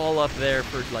was all up there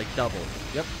for like double.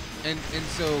 Yep. And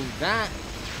so that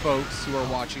folks who are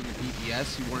watching the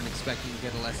PPS who weren't expecting to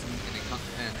get a lesson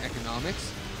in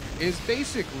economics is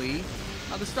basically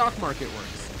how the stock market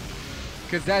works.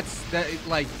 Because that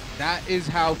is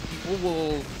how people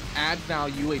will add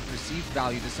value, a perceived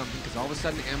value to something. Because all of a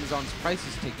sudden Amazon's price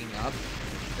is ticking up.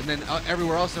 And then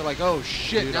everywhere else they're like, oh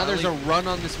shit, dude, now there's a run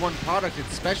on this one product.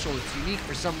 It's special. It's unique.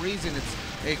 For some reason,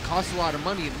 it costs a lot of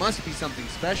money. It must be something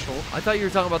special. I thought you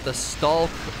were talking about the stalk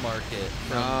market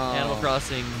from Animal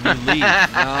Crossing New Leaf.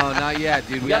 No, not yet,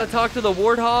 dude. You got to talk to the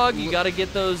warthog. You got to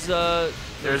get those.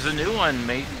 There's a new one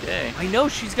made today. I know.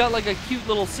 She's got like a cute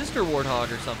little sister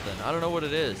warthog or something. I don't know what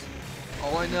it is.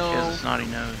 All I know she has a snotty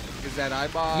nose. Is that I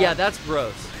bought... Yeah, that's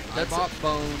gross. I bought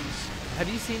Bones. Have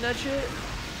you seen that shit?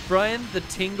 Brian, the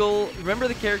Tingle, remember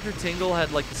the character Tingle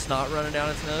had like the snot running down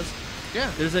its nose? Yeah.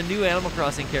 There's a new Animal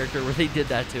Crossing character where they did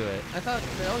that to it. I thought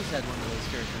they always had one of those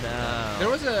characters. No. There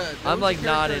was a I'm like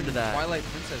not into that. Twilight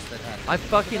Princess that had it. I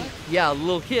fucking, yeah,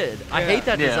 little kid. Yeah. I hate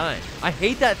that design. I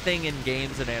hate that thing in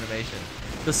games and animation.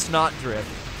 The snot drip.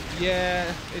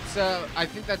 Yeah, it's I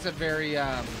think that's a very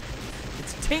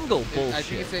it's Tingle bullshit.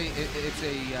 I think it's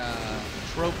a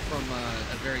trope from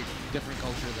a very different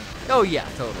culture than ours. Oh yeah,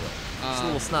 totally. It's a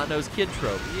little snot-nosed kid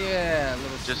trope. Yeah, a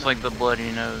little. Just like the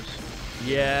bloody nose.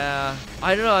 Yeah,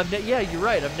 I don't know. Yeah, you're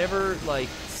right. I've never like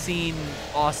seen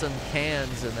awesome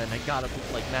cans and then I got a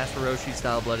like Master Roshi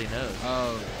style bloody nose.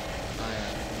 Oh,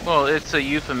 Well, it's a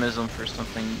euphemism for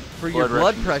something. For your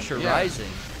blood rushing pressure something.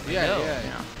 rising. Yeah.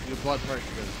 Your blood pressure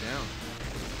goes down.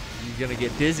 You're gonna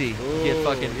get dizzy. Ooh, Get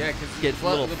fucking. yeah, because get a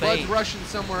little the faint. blood's rushing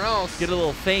somewhere else. Get a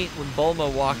little faint when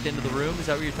Bulma walked into the room. Is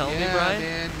that what you're telling me, Brian?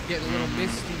 Yeah, man. Get a little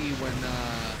misty when.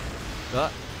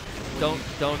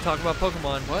 Don't talk about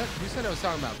Pokemon. What? Who said I was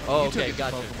talking about Pokemon? Oh, You took okay, it to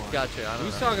gotcha. Pokemon. Gotcha. I don't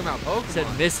Who's know. talking about Pokemon?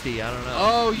 Said misty. I don't know.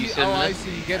 Oh, I misty.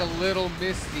 see. You get a little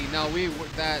misty. No, we're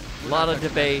A lot of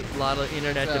debate. A lot of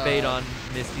internet debate on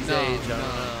Misty's age. I don't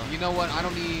know. You know what? I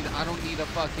don't need a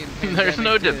fucking. There's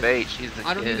no to- debate. She's the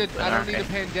I don't kid. need a. I don't need a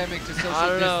pandemic to social I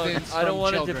don't know. distance. I don't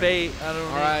want to children. debate. I don't.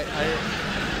 All right.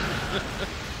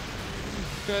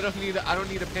 I don't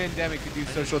need a pandemic to do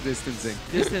social distancing.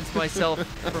 Distance myself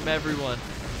from everyone.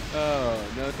 Oh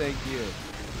no, thank you.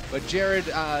 But Jared,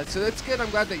 so that's good. I'm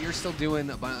glad that you're still doing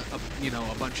a bunch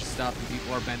of stuff and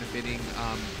people are benefiting.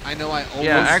 I know I almost.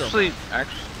 Yeah,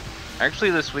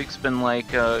 actually, this week's been like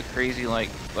crazy. Like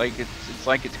it's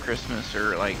like it's Christmas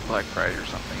or like Black Friday or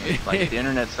something. It's like the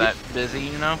internet's that busy,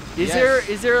 you know. Is there?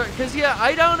 Because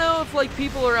I don't know if like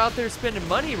people are out there spending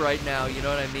money right now. You know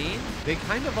what I mean? They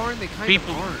kind of are, and they kind of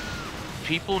aren't.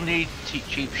 People need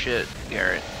cheap shit,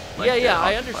 Garrett. Like, yeah,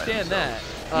 I understand that.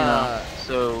 You know,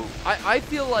 so I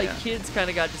feel like kids kind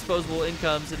of got disposable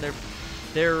incomes and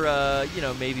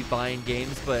they're maybe buying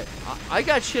games, but I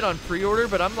got shit on pre-order,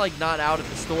 but I'm like not out at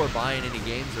the store buying any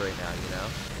games right now, you know.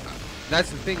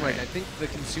 That's the thing. Like I think the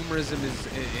consumerism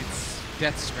it's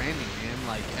Death Stranding, man.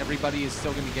 Like everybody is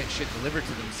still going to get shit delivered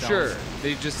to themselves.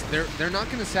 Sure. They're not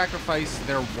going to sacrifice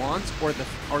their wants or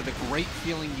the great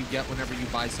feeling you get whenever you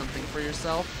buy something for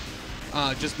yourself.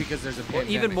 Just because there's a pandemic.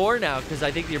 Well, even more now, because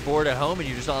I think you're bored at home and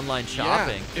you're just online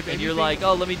shopping. If and you're anything, like,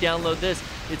 oh, let me download this.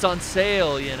 It's on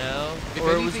sale, you know?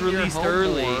 Or it was released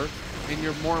early. And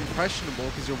you're more impressionable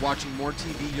because you're watching more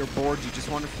TV, you're bored, you just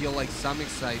want to feel like some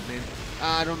excitement.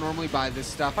 I don't normally buy this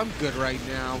stuff. I'm good right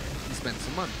now. You spend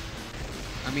some money.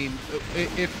 I mean,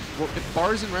 if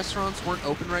bars and restaurants weren't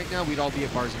open right now, we'd all be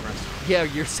at bars and restaurants. Yeah,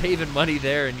 you're saving money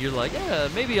there, and you're like, yeah,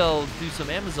 maybe I'll do some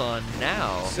Amazon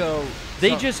now. So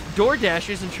just DoorDash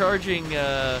isn't charging,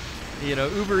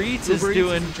 Uber Eats is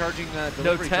doing charging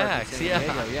no tax.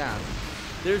 Yeah.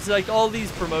 There's like all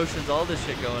these promotions, all this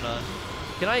shit going on.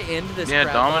 Can I end this? Yeah,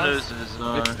 crap Domino's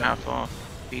box? is half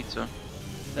off pizza.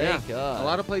 Thank God. A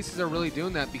lot of places are really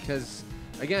doing that because.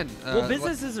 Again, well,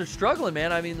 businesses are struggling,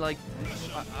 man. I mean, like,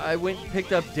 I went and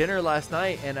picked up dinner last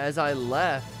night, and as I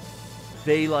left,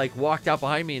 they, like, walked out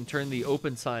behind me and turned the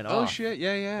open sign off. Oh, shit,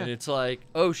 yeah. And it's like,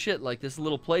 oh, shit, like, this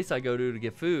little place I go to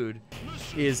get food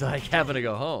is, like, having to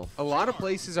go home. A lot of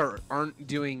places aren't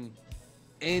doing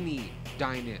any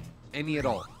dine-in, any at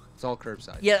all. It's all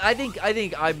curbside. Yeah, I think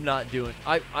I'm not doing.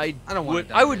 I don't want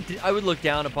to. I would look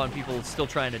down upon people still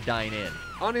trying to dine in.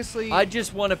 Honestly, I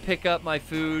just want to pick up my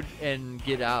food and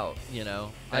get out. You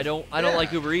know, I don't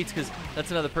like Uber Eats because that's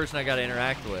another person I got to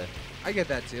interact with. I get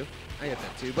that too.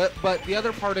 But the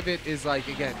other part of it is like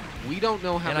again, we don't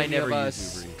know how many of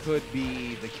us could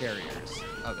be the carriers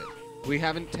of it. We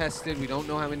haven't tested. We don't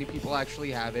know how many people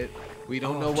actually have it. We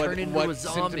don't know what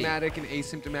symptomatic and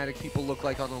asymptomatic people look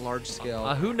like on a large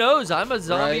scale. Who knows? I'm a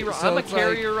zombie. Right? So I'm a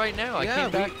carrier right now. I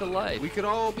came back to life. We could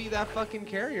all be that fucking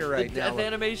carrier right now. The death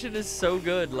animation is so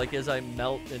good. Like as I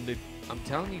melt into. I'm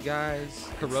telling you guys,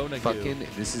 Corona fucking.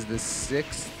 This is the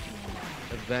 6th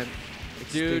event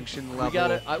extinction Dude,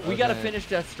 level. We gotta finish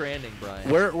Death Stranding, Brian.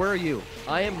 Where are you?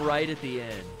 I am right at the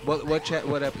end.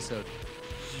 What episode?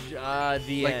 The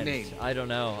like end. Name. I don't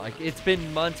know. It's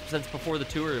been months since before the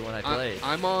tour when I played.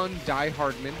 I'm on Die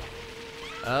Hardman.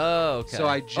 Oh, okay. So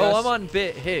I'm on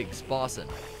Higgs, Boston.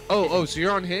 Oh, so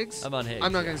you're on Higgs? I'm on Higgs.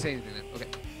 I'm not gonna say anything then. Okay.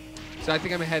 So I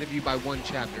think I'm ahead of you by 1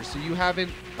 chapter. So you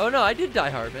haven't. Oh no, I did Die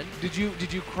Hardman. Did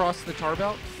you cross the tar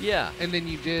belt? Yeah. And then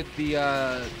you did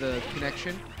the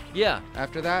connection. Yeah.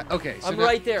 After that, okay. So I'm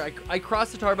right there. I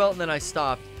crossed the tar belt and then I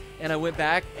stopped and I went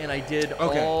back and I did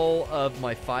all of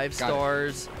my 5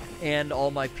 stars and all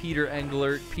my Peter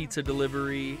Englert pizza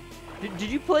delivery.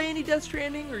 Did you play any Death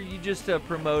Stranding or you just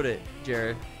promote it,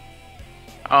 Jared?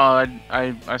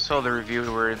 I saw the review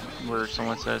where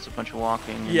someone said it's a bunch of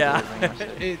walking. And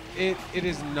it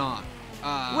is not.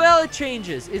 Well, it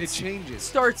changes. It changes. It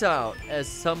starts out as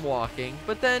some walking,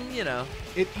 but then,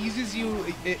 it eases you.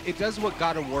 It does what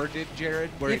God of War did, Jared,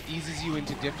 where it eases you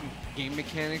into different game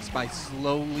mechanics by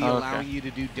slowly allowing you to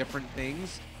do different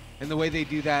things. And the way they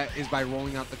do that is by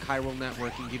rolling out the chiral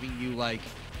network and giving you, like,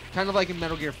 kind of like in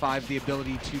Metal Gear 5, the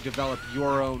ability to develop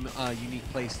your own unique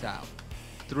playstyle.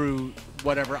 through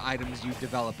whatever items you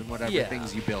develop and whatever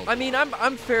things you build. I mean,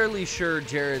 I'm fairly sure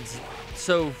Jared's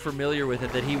so familiar with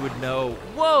it that he would know.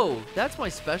 Whoa, that's my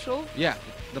special. Yeah,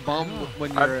 the bomb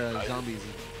when you're zombies.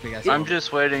 Big ass. I'm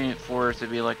just waiting for it to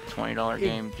be like a $20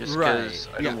 game, just because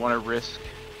I don't want to risk.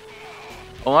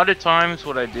 A lot of times,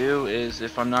 what I do is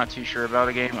if I'm not too sure about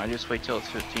a game, I just wait till it's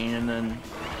 15, and then.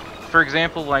 For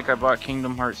example, like I bought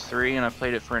Kingdom Hearts 3 and I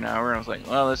played it for an hour and I was like,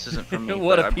 well, this isn't for me.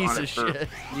 What a piece of shit.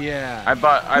 Yeah. I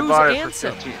bought it for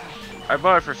 15. I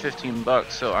bought it for $15,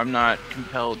 so I'm not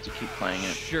compelled to keep playing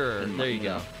it. Sure. There you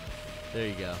go. There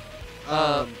you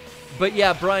go. But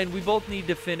yeah, Brian, we both need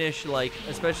to finish, like,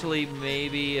 especially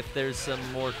maybe if there's some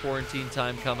more quarantine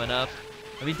time coming up.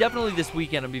 I mean, definitely this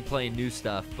weekend I'll be playing new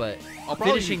stuff, but I'll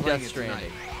probably finishing be playing Death it Stranding.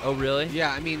 tonight. Oh, really?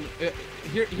 Yeah, I mean,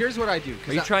 here's what I do.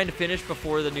 Are you trying to finish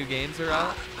before the new games are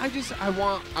out? I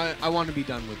want to be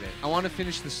done with it. I want to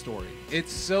finish the story.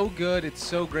 It's so good. It's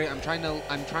so great. I'm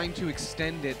trying to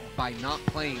extend it by not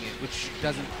playing it, which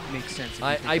doesn't make sense.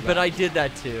 But I did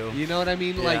that too. You know what I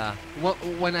mean? Yeah. Like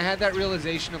when I had that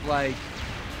realization of like,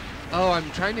 oh,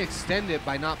 I'm trying to extend it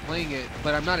by not playing it,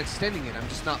 but I'm not extending it. I'm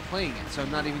just not playing it, so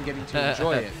I'm not even getting to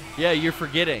enjoy it. Yeah, you're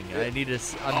forgetting. I need to.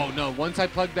 Oh no! Once I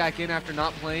plugged back in after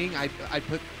not playing, I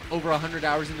put over 100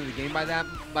 hours into the game. By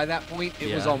that point,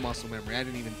 it was all muscle memory. I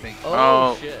didn't even think.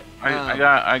 Oh shit!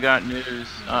 I got news.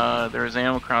 There was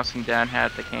Animal Crossing Dad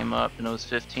Hat that came up, and it was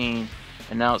 15,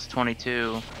 and now it's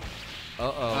 22.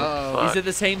 Is it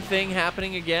the same thing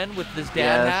happening again with this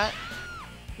Dad Hat?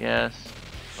 Yes.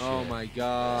 Oh my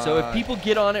god. So if people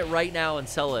get on it right now and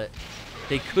sell it,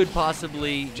 they could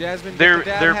possibly. Jasmine, they're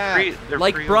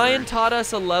like Brian taught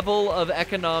us a level of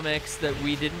economics that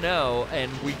we didn't know,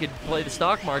 and we could play the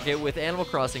stock market with Animal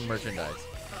Crossing merchandise.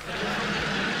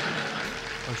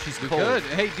 Oh, she's cold. Good.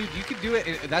 Hey, dude, you could do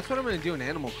it. That's what I'm gonna do in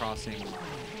Animal Crossing.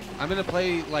 I'm gonna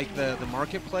play like the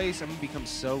marketplace. I'm gonna become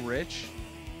so rich,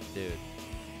 dude.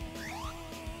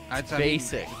 It's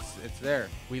basic. It's there.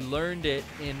 We learned it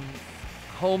in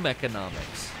home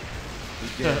economics.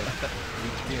 We did.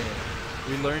 We did.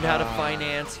 We learned how to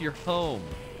finance your home.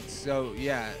 So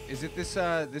yeah, is it this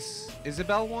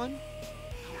Isabel one?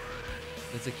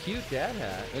 It's a cute Dad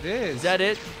Hat. It is. Is that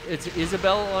it? It's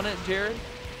Isabel on it, Jared?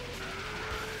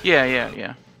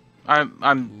 Yeah.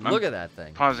 I'm look at that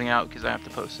thing. Pausing out because I have to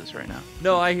post this right now.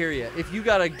 No, I hear you. If you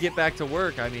gotta get back to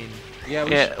work, I mean.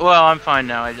 Yeah. Well, I'm fine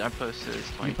now. I posted.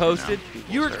 You posted?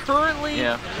 You are currently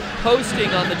posting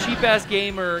on the Cheap Ass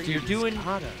Gamer. Dude, you're doing.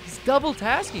 He's double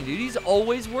tasking, dude. He's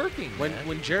always working.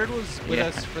 When Jared was with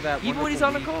us for that, even when he's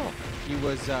on the call, he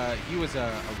was a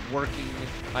working.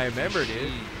 I remember,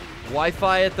 dude.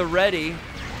 Wi-Fi at the ready.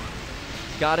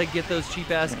 Gotta get those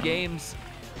cheap ass games.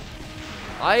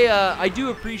 I do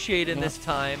appreciate in this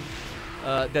time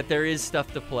that there is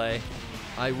stuff to play.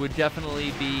 I would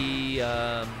definitely be.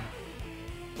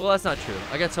 Well, that's not true.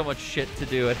 I got so much shit to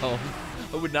do at home.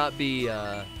 I would not be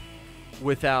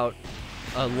without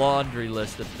a laundry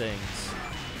list of things.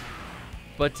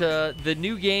 But the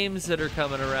new games that are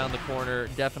coming around the corner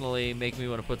definitely make me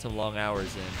want to put some long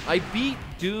hours in. I beat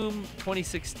Doom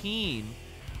 2016.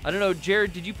 I don't know,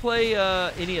 Jared, did you play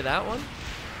any of that one?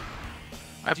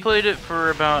 I played it for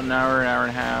about an hour and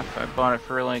a half. I bought it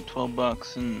for like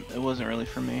 $12, and it wasn't really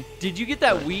for me. Did you get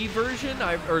that Wii version,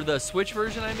 or the Switch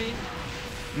version, I mean?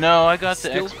 No, I got the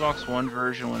Xbox One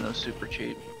version when it was super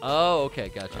cheap. Oh, okay,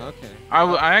 gotcha. Okay.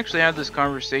 I actually had this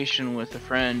conversation with a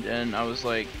friend, and I was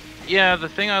like, yeah, the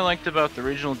thing I liked about the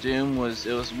original Doom was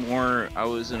it was more, I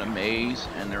was in a maze,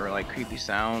 and there were like creepy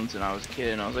sounds, and I was a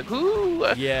kid, and I was like, ooh,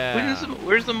 yeah,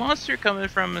 where's the monster coming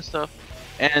from and stuff?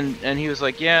 And he was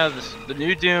like, yeah, the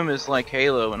new Doom is like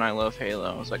Halo, and I love Halo.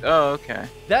 I was like, oh, okay.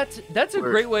 That's a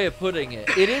great way of putting it.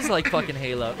 It is like fucking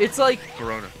Halo. It's like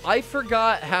Corona. I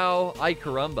forgot how I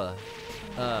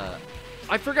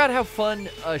forgot how fun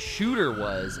a shooter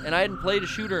was, and I hadn't played a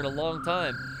shooter in a long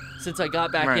time since I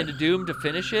got back into Doom to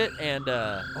finish it. And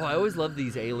I always love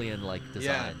these alien-like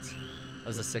designs. That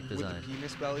was a sick design. With the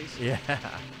penis bellies. Yeah,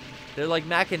 they're like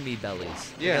Mac and Me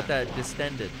bellies. Yeah, they got that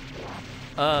distended.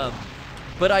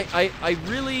 But I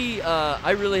really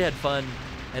had fun,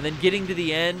 and then getting to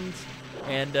the end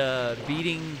and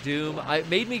beating Doom, it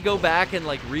made me go back and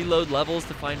like reload levels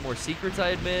to find more secrets I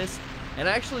had missed. And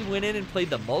I actually went in and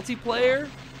played the multiplayer.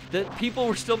 That people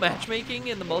were still matchmaking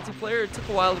in the multiplayer. It took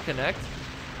a while to connect,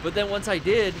 but then once I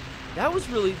did, that was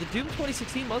really the Doom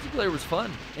 2016 multiplayer was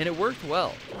fun, and it worked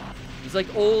well. It was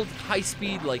like old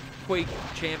high-speed like Quake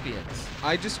champions.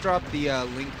 I just dropped the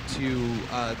link to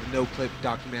the No Clip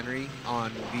documentary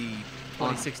on the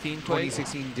 2016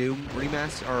 Doom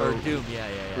remaster or Doom, yeah.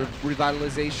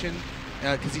 Revitalization.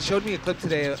 because he showed me a clip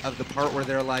today of the part where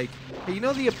they're like, hey, you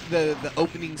know the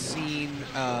opening scene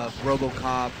of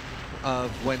RoboCop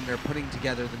of when they're putting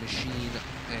together the machine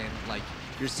and like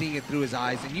you're seeing it through his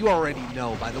eyes, and you already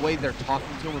know by the way they're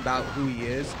talking to him about who he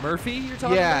is. Murphy, you're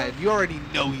talking about? Yeah, you already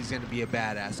know he's going to be a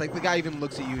badass. Like, the guy even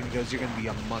looks at you and he goes, you're going to be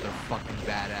a motherfucking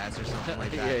badass or something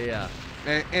like that. Yeah.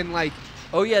 And like...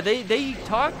 Oh, yeah, they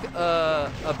talk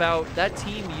about that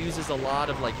team uses a lot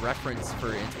of, like, reference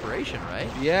for inspiration, right?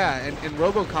 Yeah, and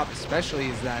RoboCop especially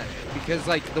is that because,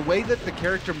 like, the way that the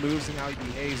character moves and how he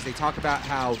behaves, they talk about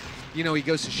how, you know, he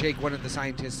goes to shake one of the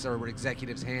scientists or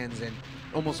executives' hands and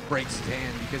almost breaks his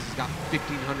hand because he's got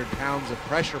 1,500 pounds of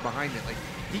pressure behind it. Like,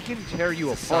 he can tear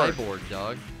you apart. Cyborg,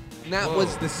 dog. And that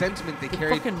was the sentiment they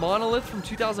carried. Fucking Monolith from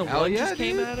 2001 just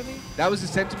came out of me? That was the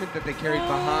sentiment that they carried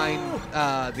behind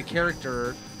the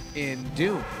character in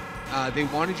Doom. They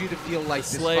wanted you to feel like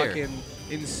this fucking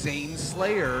insane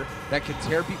Slayer that could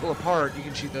tear people apart. You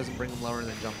can shoot those and bring them lower and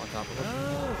then jump on top of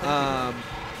them.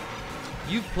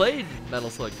 You've played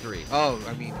Metal Slug 3. Oh,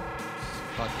 I mean,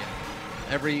 fuck yeah.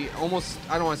 I don't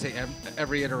want to say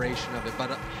every iteration of it,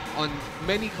 but on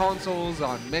many consoles,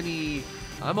 on many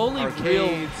I'm only arcades.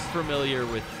 real familiar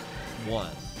with one.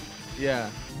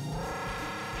 Yeah.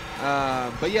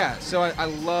 But yeah, so I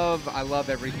love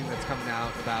everything that's coming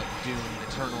out about Doom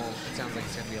Eternal. It sounds like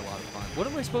it's gonna be a lot of fun. What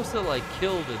am I supposed to like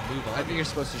kill to move on? I think you're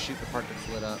supposed to shoot the part that's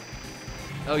lit up.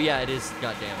 Oh yeah, it is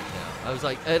got damage now. I was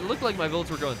like, it looked like my bullets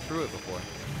were going through it before.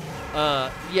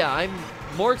 Yeah, I'm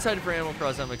more excited for Animal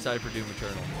Crossing. I'm excited for Doom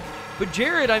Eternal. But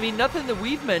Jared, I mean, nothing that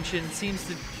we've mentioned seems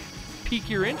to pique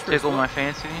your interest. Tickle my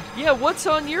fancy. Yeah, what's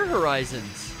on your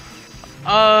horizons?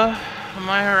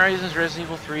 My horizons, Resident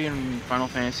Evil 3 and Final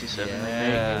Fantasy 7.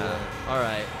 Yeah. All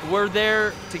right, we're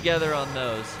there together on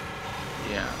those.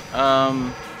 Yeah.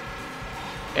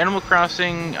 Animal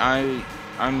Crossing,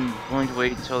 I'm going to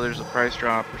wait until there's a price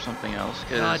drop or something else.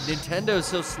 God, Nintendo's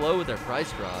so slow with their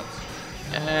price drops.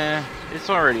 It's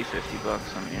already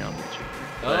 $50. I mean, it'll be cheaper.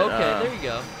 Oh, okay, there you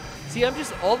go. See, I'm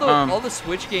just all the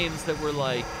Switch games that were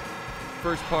like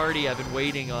first party. I've been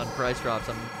waiting on price drops.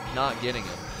 I'm not getting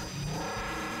them.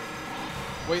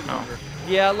 Wait longer.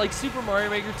 Yeah, like Super Mario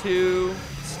Maker 2,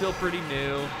 still pretty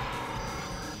new.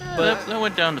 But that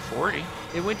went down to 40.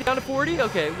 It went down to 40?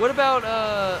 Okay. What about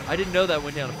I didn't know that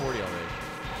went down to 40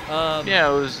 already. Yeah,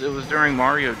 it was during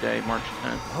Mario Day, March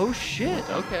 10th. Oh shit.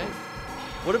 Okay.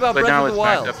 What about But Breath now of the it's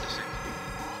Wild? back up to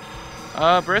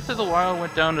 60. Breath of the Wild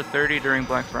went down to 30 during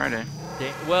Black Friday.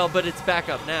 Well, but it's back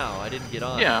up now. I didn't get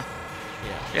on. Yeah.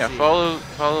 Yeah, see.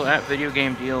 follow at Video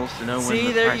Game Deals to know when the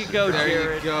See, there price you is go, dropping. Jared.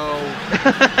 There you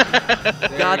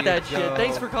go. Got that shit.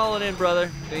 Thanks for calling in, brother.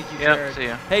 Thank you, Yep, Jared. see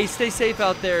ya. Hey, stay safe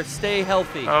out there. Stay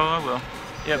healthy. Oh, I will.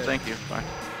 Yep, Good. thank you. Bye.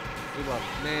 We love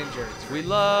it. Man, Jared's We great.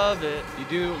 love it.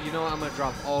 You know I'm gonna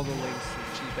drop all the links to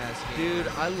the cheap ass game. Dude,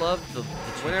 I love the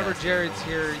Whenever cheap-ass Jared's games.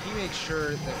 here, he makes sure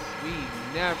that we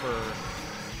never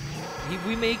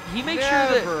He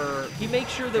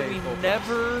makes sure that pay we full price.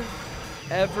 never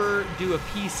ever do a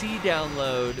PC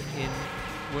download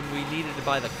when we needed to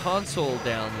buy the console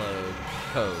download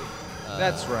code.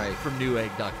 That's right. From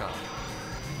Newegg.com.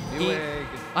 Newegg.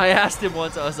 I asked him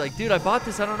once, I was like, dude, I bought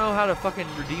this, I don't know how to fucking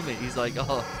redeem it. He's like,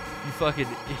 oh, you fucking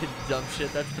dumb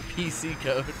shit, that's the PC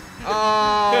code.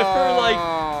 Oh.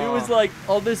 Like, it was like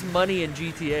all this money in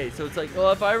GTA. So it's like,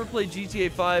 well, if I ever play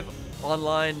GTA 5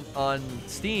 online on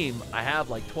Steam, I have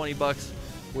like $20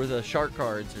 worth of shark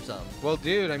cards or something. Well,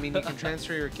 dude, I mean, you can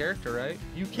transfer your character, right?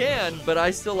 You can, but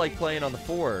I still like playing on the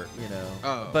 4, you know.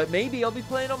 Oh. But maybe I'll be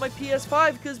playing on my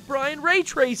PS5 because Brian ray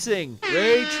tracing.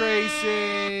 Ray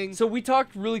tracing. So we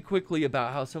talked really quickly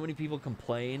about how so many people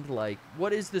complained, like,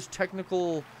 what is this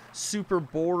technical, super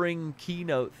boring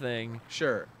keynote thing?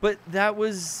 Sure. But that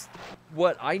was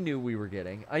what I knew we were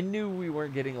getting. I knew we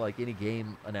weren't getting like any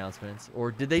game announcements. Or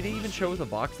did they even show what the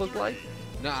box looked like?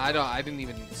 No, I didn't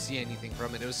even see anything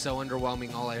from it. It was so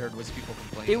underwhelming. All I heard was people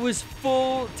complaining. It was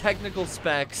full technical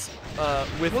specs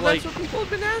with well, like... that's what people have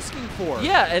been asking for.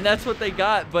 Yeah, and that's what they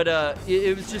got. But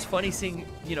it was just funny seeing,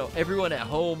 you know, everyone at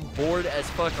home bored as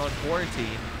fuck on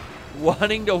quarantine,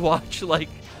 wanting to watch like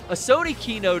a Sony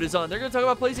keynote is on. They're gonna talk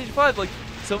about PlayStation 5. Like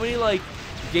so many like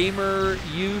gamer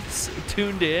youths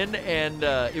tuned in, and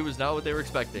it was not what they were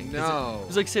expecting. No. It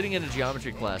was like sitting in a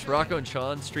geometry class. Rocco and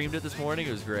Sean streamed it this morning.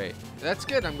 It was great. That's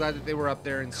good. I'm glad that they were up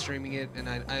there and streaming it, and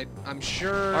I'm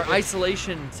sure Our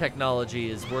isolation technology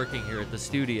is working here at the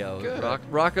studio. Good.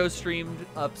 Rocco streamed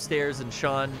upstairs, and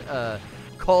Sean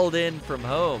called in from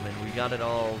home, and we got it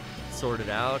all sorted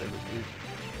out.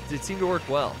 It seemed to work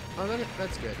well. Oh,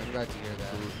 that's good. I'm glad to hear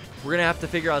that. We're gonna have to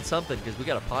figure out something because we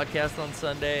got a podcast on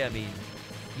Sunday. I mean,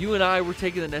 You and I were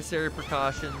taking the necessary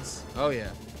precautions. Oh yeah.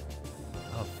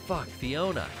 Oh fuck,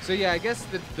 Fiona. So yeah, I guess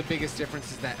the biggest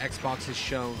difference is that Xbox has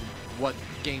shown what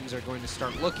games are going to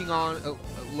start looking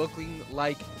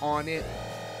like on it.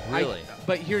 Really?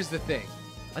 But here's the thing.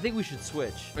 I think we should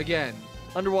switch. Again,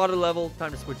 underwater level,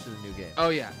 time to switch to the new game. Oh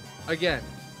yeah. Again,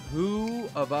 who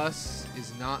of us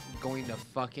is not going to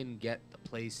fucking get the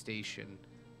PlayStation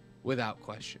without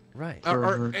question? Right.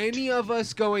 Are any of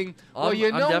us going, well,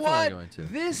 you know what? Going to.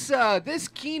 This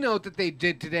keynote that they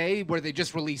did today, where they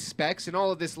just released specs and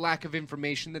all of this lack of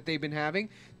information that they've been having,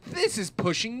 this is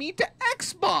pushing me to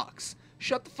Xbox.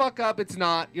 Shut the fuck up. It's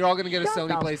not. You're all going to get a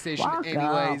Sony PlayStation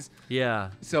anyways. Yeah.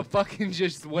 So fucking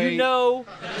just wait. You know.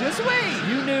 Just wait.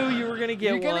 You knew you were going to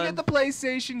get one. You're going to get the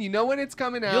PlayStation. You know when it's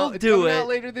coming out. You'll it's do coming it. out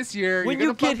later this year. When You're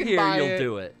you gonna get here, buy you'll it.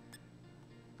 do it.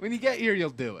 When you get here,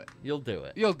 you'll do it. You'll do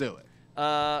it. You'll do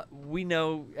it. We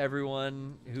know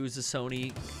everyone who's a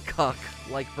Sony cuck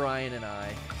like Brian and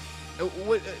I.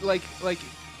 Like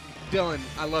Dylan,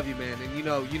 I love you, man, and you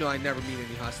know I never mean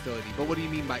any hostility. But what do you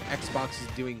mean by Xbox is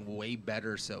doing way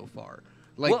better so far?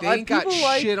 Like, well, they ain't got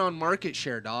like, shit on market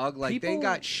share, dog. Like, they ain't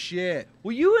got shit.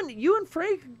 Well, you and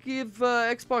Frank give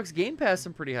Xbox Game Pass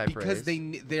some pretty high praise. Because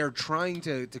they are trying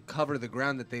to cover the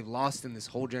ground that they've lost in this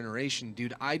whole generation,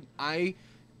 dude.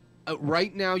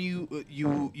 Right now you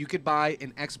could buy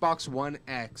an Xbox One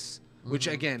X, which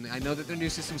again, I know that their new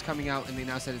system's coming out, and they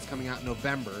now said it's coming out in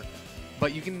November.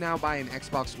 But you can now buy an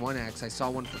Xbox One X. I saw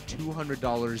one for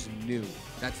 $200 new.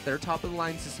 That's their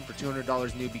top-of-the-line system for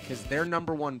 $200 new because their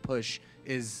number one push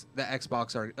is the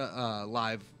Xbox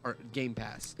Live or Game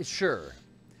Pass. Sure.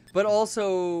 But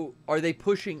also, are they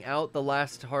pushing out the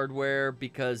last hardware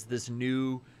because this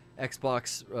new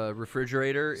Xbox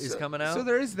refrigerator is coming out? So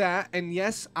there is that. And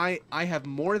yes, I have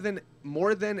more than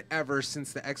ever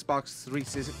since the Xbox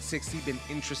 360 been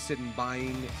interested in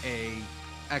buying a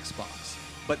Xbox.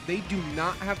 But they do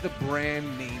not have the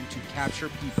brand name to capture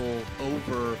people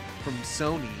over from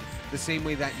Sony the same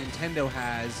way that Nintendo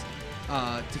has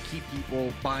to keep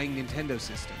people buying Nintendo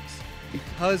systems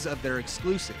because of their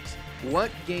exclusives.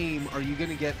 What game are you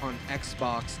going to get on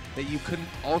Xbox that you couldn't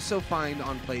also find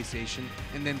on PlayStation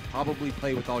and then probably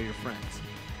play with all your friends?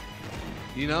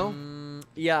 You know?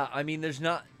 Yeah, I mean, there's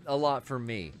not a lot for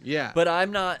me. Yeah. But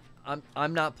I'm not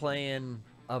playing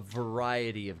a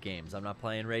variety of games. I'm not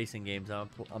playing racing games.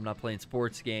 I'm not playing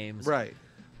sports games. Right.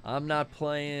 I'm not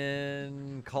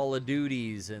playing Call of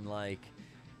Duties and like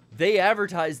they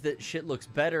advertise that shit looks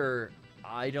better.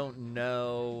 I don't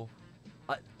know.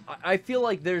 I feel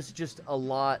like there's just a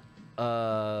lot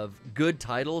of good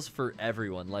titles for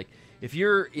everyone. Like if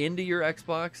you're into your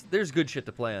Xbox, there's good shit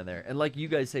to play on there. And like you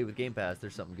guys say with Game Pass,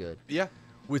 there's something good. Yeah.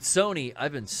 With Sony,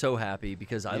 I've been so happy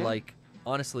because I like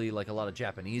honestly like a lot of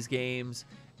Japanese games.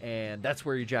 And that's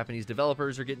where your Japanese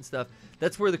developers are getting stuff.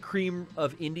 That's where the cream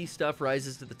of indie stuff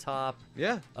rises to the top.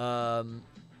 Yeah.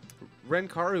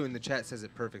 Renkaru in the chat says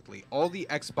it perfectly. All the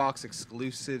Xbox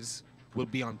exclusives will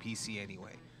be on PC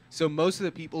anyway. So most of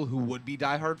the people who would be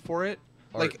diehard for it,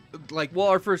 well,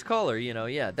 our first caller,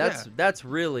 that's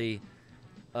really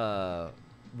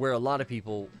where a lot of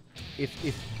people,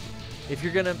 if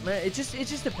you're gonna, it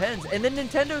just depends. And then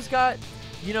Nintendo's got,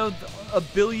 a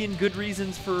billion good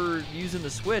reasons for using the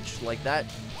Switch. Like that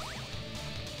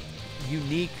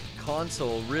unique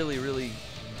console really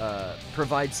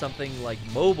provides something like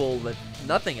mobile that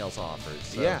nothing else offers.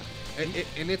 So. Yeah,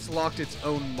 and it's locked its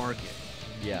own market.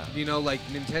 Yeah. Like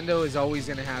Nintendo is always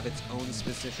going to have its own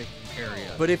specific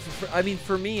area. But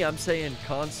for me, I'm saying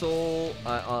console,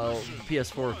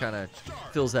 PS4 kind of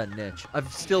fills that niche.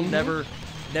 I've still never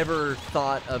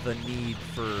thought of a need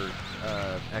for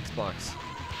Xbox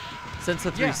since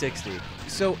the 360. Yeah.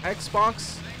 So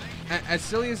Xbox, as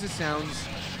silly as it sounds,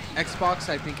 Xbox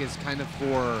I think is kind of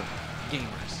for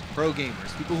gamers, pro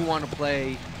gamers, people who want to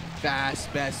play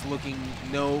fast, best looking,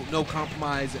 no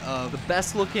compromise of the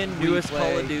best looking, newest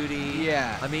Call of Duty.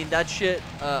 Yeah, I mean that shit.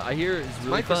 I hear is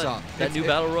really Microsoft. Fun. That new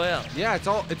Battle Royale. Yeah, it's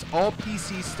all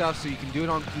PC stuff, so you can do it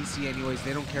on PC anyways.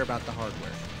 They don't care about the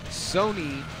hardware.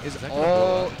 Sony is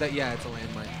all that. Yeah, it's a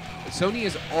landmine. Sony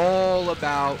is all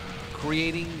about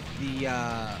creating the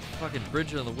fucking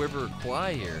bridge on the River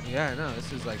Kwai here. Yeah, I know.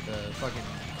 This is like the fucking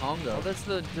Congo. Oh, that's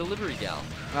the delivery gal.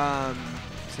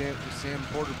 Sam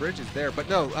Porter Bridge is there, but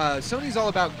no. Sony's all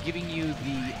about giving you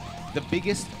the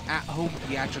biggest at-home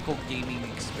theatrical gaming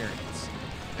experience,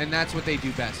 and that's what they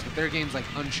do best with their games like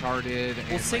Uncharted.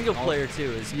 Well, single player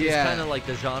too is kind of like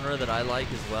the genre that I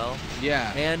like as well.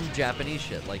 Yeah, and Japanese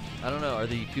shit. Like I don't know, are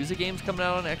the Yakuza games coming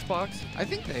out on Xbox? I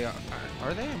think they are.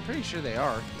 Are they? I'm pretty sure they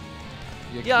are.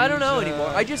 Yeah, I don't know anymore.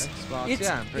 I just Xbox. it's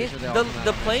Yeah, I'm pretty sure they all the come out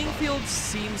the on playing Xbox. field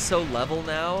seems so level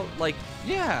now. Like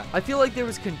Yeah. I feel like there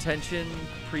was contention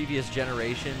previous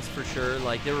generations for sure.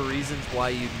 Like there were reasons why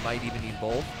you might even need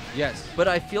both. Yes. But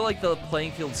I feel like the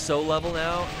playing field's so level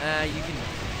now. You can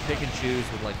pick and choose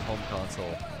with like home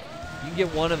console. You can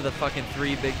get one of the fucking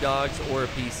 3 big dogs or a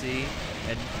PC,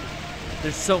 and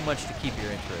there's so much to keep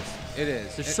your interest. It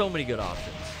is. There's so many good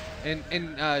options. And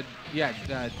Killer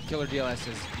DLS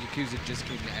says Yakuza just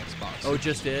came to Xbox. Oh, it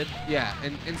just did? Yeah,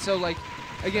 and so like,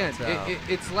 again, So-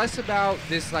 it's less about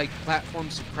this like platform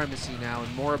supremacy now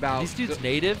and more about These dudes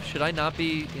native? Should I not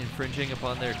be infringing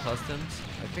upon their customs?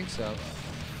 I think so.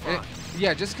 Fuck.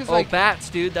 Yeah, just because Oh, like bats,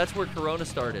 dude. That's where Corona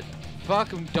started. fuck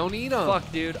them, don't eat them.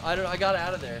 Fuck, dude. I got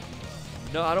out of there.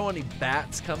 No, I don't want any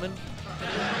bats coming.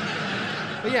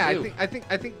 But yeah, Ew. I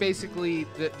think basically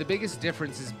the biggest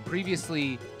difference is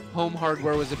previously home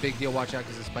hardware was a big deal. Watch out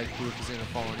because the spike proof is gonna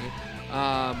fall on you.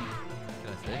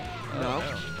 Can I say? No.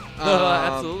 No,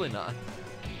 absolutely not.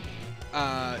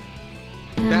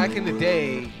 Back in the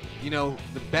day, you know,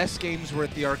 the best games were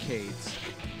at the arcades,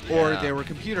 or Yeah. they were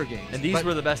computer games. And these But-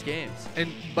 were the best games.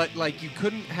 But like you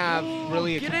couldn't have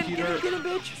really a Get in, computer get in,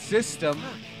 bitch. system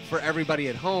for everybody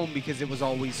at home because it was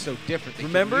always so different. They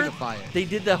couldn't Remember? unify it. They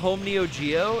did the home Neo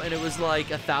Geo, and it was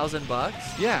like $1,000.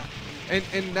 Yeah, and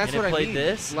that's And it what I played mean.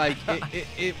 this? Like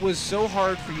it was so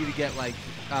hard for you to get like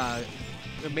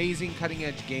amazing cutting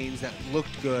edge games that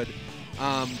looked good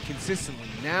consistently.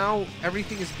 Now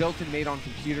everything is built and made on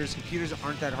computers. Computers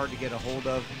aren't that hard to get a hold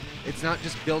of. It's not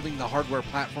just building the hardware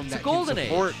platform It's that a golden can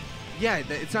support. age. Yeah,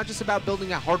 it's not just about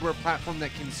building a hardware platform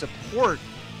that can support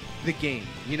the game.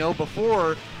 You know,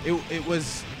 before it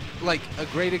was like a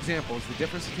great example is the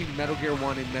difference between Metal Gear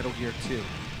 1 and Metal Gear 2.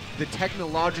 The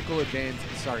technological Metal Gear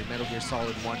Solid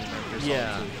 1 and Metal Gear Solid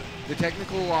Yeah. 2. The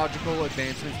technological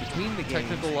advancements between the games.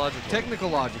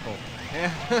 Technological.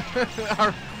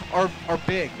 are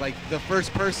big. Like the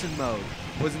first person mode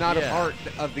was not a Yeah. part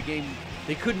of the game.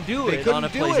 They couldn't do They it couldn't on a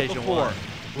do it PlayStation before, 1.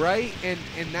 right? And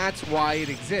that's why it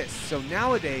exists. So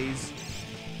nowadays,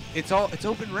 it's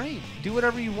open reign. Do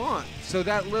whatever you want. So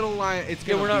that little line, it's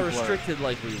Yeah, gonna we're not be blurred. restricted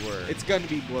like we were. It's gonna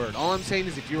be blurred. All I'm saying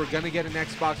is, if you were gonna get an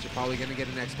Xbox, you're probably gonna get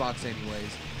an Xbox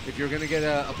anyways. If you're gonna get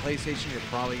a PlayStation, you're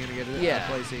probably gonna get a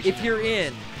PlayStation. If you're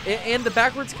anyways. and the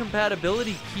backwards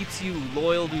compatibility keeps you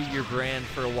loyal to your brand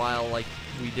for a while, like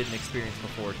we didn't experience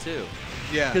before too.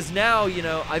 Yeah. Because now, you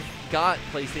know, I've got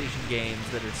PlayStation games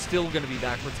that are still going to be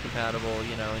backwards compatible,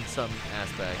 you know, in some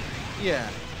aspect. Yeah.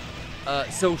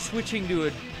 So switching to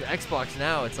an Xbox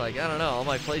now, it's like, I don't know, all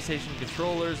my PlayStation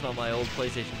controllers and all my old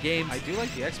PlayStation games. I do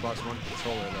like the Xbox One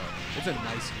controller though. It's a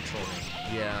nice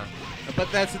controller. Yeah.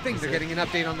 But that's the thing. Is They're it? getting an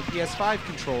update on the PS5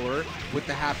 controller with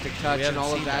the haptic touch and haven't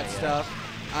all of seen that that yet.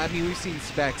 stuff. I mean, we've seen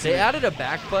specs. They and added a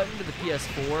back button to the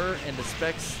PS4, and the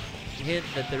specs hint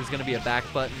that there's going to be a back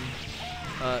button.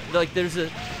 Like there's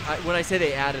when I say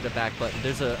they added a back button,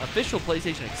 there's an official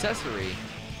PlayStation accessory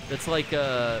that's like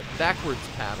backwards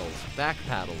paddles, back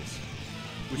paddles,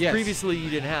 which Yes. previously you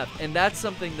didn't have, and that's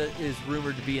something that is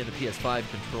rumored to be in the PS5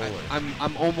 controller.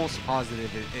 I'm almost positive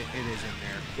it is in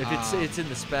there. If it's in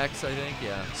the specs, I think,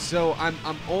 yeah. So I'm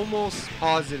almost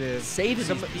positive. Saving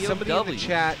somebody these in the POWs.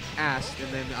 chat asked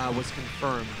and then was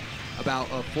confirmed about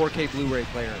a 4K Blu-ray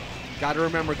player. Got to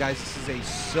remember, guys, this is a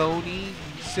Sony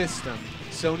system.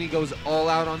 Sony goes all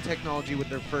out on technology with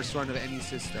their first run of any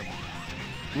system.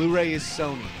 Blu-ray is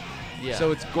Sony. Yeah.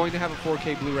 So it's going to have a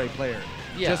 4K Blu-ray player.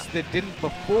 Yeah. Just that didn't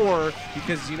before,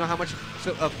 because you know how much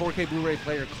a 4K Bluray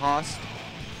player cost?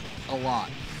 A lot.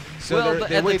 So well,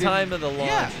 they at the waited- time of the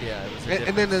launch, yeah, it was a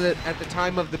and then difference. at the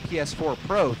time of the PS4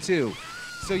 Pro too.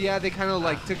 So yeah, they kind of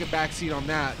like took a backseat on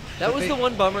that. That But was they- the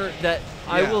one bummer that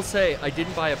I Yeah. will say I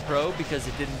didn't buy a Pro because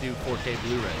it didn't do 4K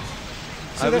Blu-rays.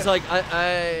 So I was that- like,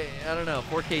 I don't know,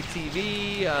 4K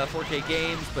TV, 4K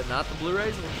games, but not the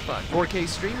Blu-rays. What the fuck? 4K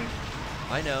streaming.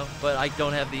 I know, but I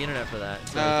don't have the internet for that,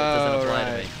 so it doesn't apply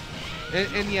to me.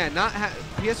 And yeah,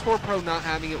 PS4 Pro not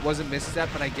having it was a misstep,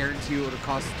 but I guarantee you it would have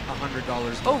cost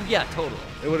 $100 more. Oh yeah, totally.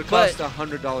 It would have But cost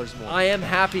 $100 more. I am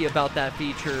happy about that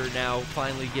feature now,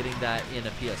 finally getting that in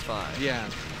a PS5. Yeah,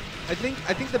 I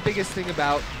think the biggest thing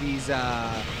about these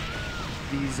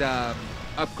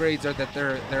upgrades are that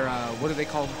they're what do they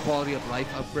call them? Quality of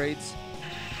life upgrades.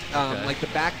 Okay. Like the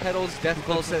back pedals, Death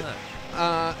Glow said.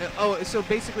 So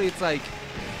basically it's like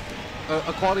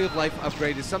a quality of life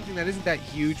upgrade is something that isn't that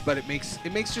huge, but it makes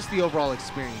just the overall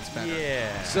experience better.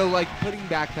 Yeah. So like putting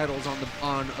back pedals on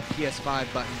a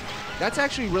PS5 button, that's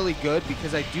actually really good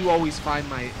because I do always find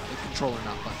my controller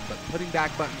not button, but putting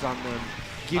back buttons on them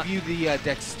give you the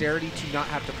dexterity to not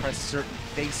have to press certain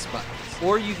face buttons.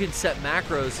 Or you can set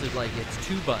macros so like it's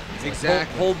 2 buttons. Like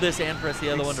Exactly. hold this and press the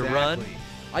other one to run.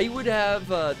 I would have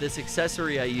this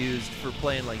accessory I used for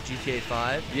playing like GTA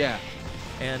 5. Yeah.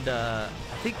 And I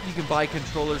think you can buy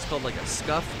controllers called like a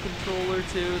Scuff controller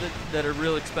too that are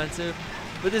real expensive.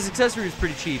 But this accessory is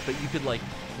pretty cheap, but you could like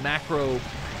macro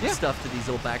stuff to these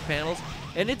little back panels.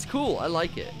 And it's cool. I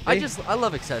like it. I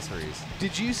love accessories.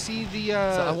 Did you see the?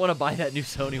 So I want to buy that new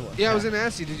Sony one. Yeah, I was gonna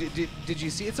ask you. Did you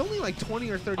see? It's only like 20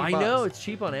 or 30 bucks. I know it's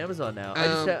cheap on Amazon now.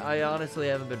 I honestly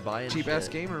haven't been buying cheap shit. ass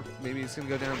game, or maybe it's gonna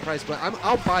go down in price. But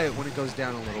I'll buy it when it goes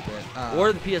down a little bit.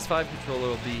 Or the PS5 controller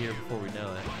will be here before we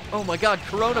know it. Oh my God,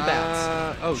 Corona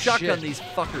bats! Shotgun shit. these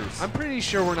fuckers. I'm pretty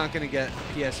sure we're not gonna get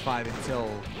PS5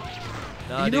 until.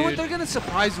 Nah, you know what? dude. They're gonna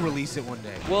surprise release it one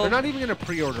day. Well, they're not even gonna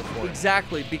pre-order for it.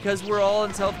 Exactly, because we're all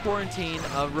in self-quarantine.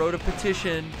 I wrote a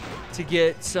petition to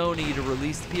get Sony to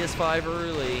release the PS5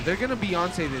 early. They're gonna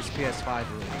Beyonce this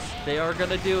PS5 release. They are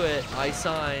gonna do it. I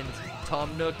signed.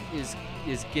 Tom Nook is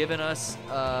giving us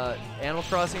Animal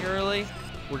Crossing early.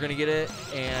 We're gonna get it,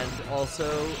 and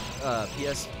also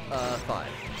PS5.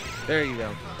 There you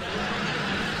go.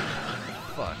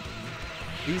 Fuck.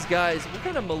 These guys, what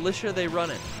kind of militia are they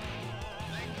running?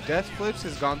 Death Flips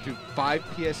has gone through 5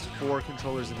 PS4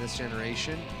 controllers in this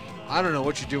generation. I don't know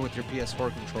what you're doing with your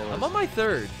PS4 controllers. I'm on my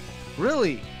 3rd.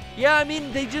 Really? Yeah, I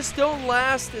mean, they just don't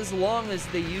last as long as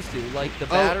they used to. Like, the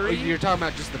battery... Oh, you're talking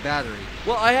about just the battery.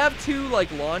 Well, I have 2,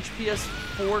 like, launch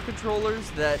PS4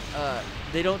 controllers that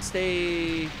they don't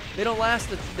stay... They don't last...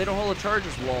 They don't hold a charge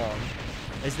as long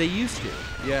as they used to.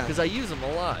 Yeah. Because I use them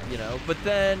a lot, you know? But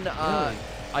then Really?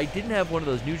 I didn't have one of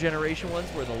those new generation ones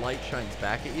where the light shines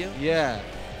back at you. Yeah.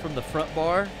 From the front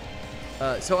bar.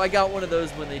 So I got one of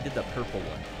those when they did the purple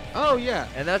one. Oh, yeah.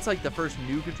 And that's like the first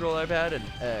new controller I've had, and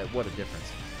what a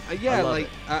difference. Yeah, like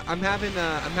I'm having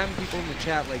people in the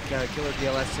chat like Killer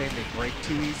DLS saying they break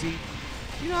too easy.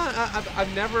 You know,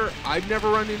 I've never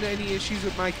run into any issues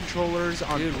with my controllers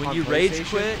on. Dude, when on you rage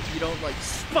quit, you don't like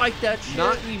spike that shit.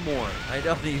 Not anymore. I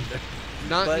don't either.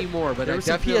 Not anymore, but there I were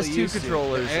some definitely PS2 used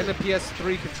controllers to. And a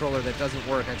PS3 controller that doesn't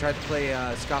work. I tried to play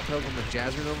Scott Pilgrim with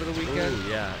Jasmine over the weekend. Ooh,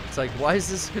 yeah. It's like, why is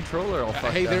this controller all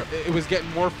fucked up? It was getting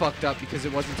more fucked up because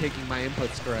it wasn't taking my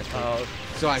inputs correctly. Oh,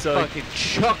 so I fucking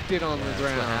chucked it on the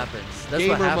ground. That's what happens. That's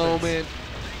Gamer what happens. moment.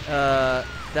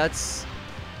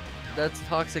 That's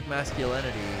toxic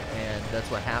masculinity, and that's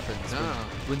what happens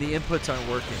when the inputs aren't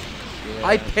working. Yeah.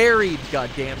 I parried,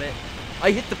 goddammit.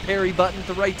 I hit the parry button at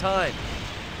the right time.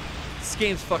 This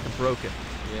game's fucking broken.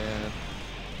 Yeah.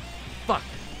 Fuck.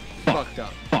 Fucked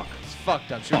up. Fuck. It's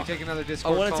fucked up. Should we take another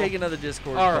Discord I want call? to take another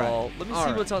Discord All call. right. Let me All see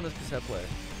right. what's on this cassette player.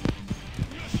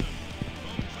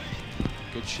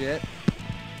 Good shit.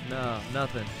 No,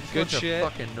 nothing. Just a Good bunch of shit.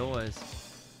 fucking noise.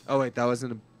 Oh wait, that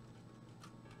wasn't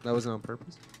on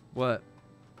purpose? What?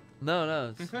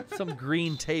 No, it's some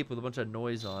green tape with a bunch of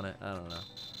noise on it. I don't know.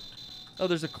 Oh,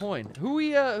 there's a coin. Who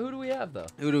do we have though?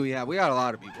 Who do we have? We got a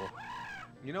lot of people.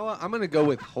 You know what? I'm gonna go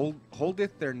with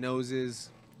holdeth their noses.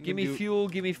 Give me fuel.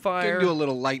 Give me fire. Gonna do a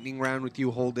little lightning round with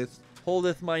you, holdeth.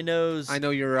 Holdeth my nose. I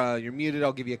know you're muted.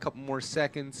 I'll give you a couple more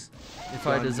seconds if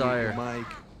I desire. Mike.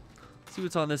 See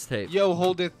what's on this tape. Yo,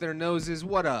 holdeth their noses.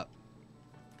 What up?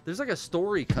 There's like a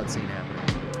story cutscene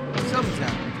happening. Something's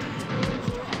happening.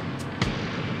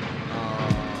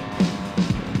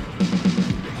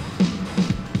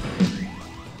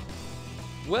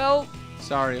 Well.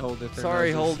 Sorry, Holdeth.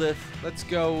 Sorry, Holdeth. Let's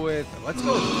go with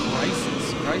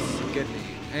Crisis. Crisis is a good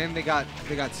name. And they got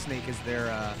Snake as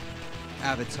their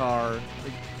avatar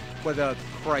with a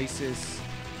Crisis.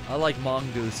 I like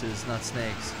mongooses, not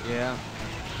snakes. Yeah.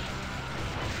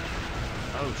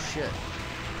 Oh shit.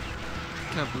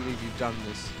 Can't believe you've done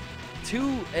this.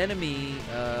 2 enemy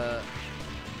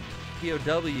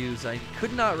POWs I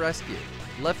could not rescue.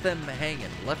 Left them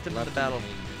hanging. Left them in the battle.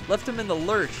 Left them in the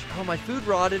lurch. Oh, my food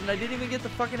rotted and I didn't even get the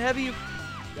fucking heavy.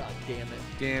 God damn it.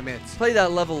 Damn it. Play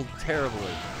that level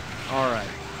terribly. All right.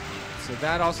 So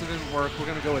that also didn't work. We're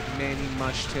going to go with Manny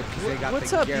Mush Tip because they got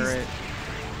the Garrett.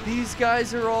 These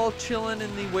guys are all chilling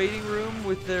in the waiting room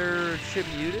with their shit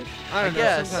muted? I don't know.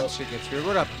 Guess. Sometimes shit gets weird.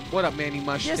 What up, Manny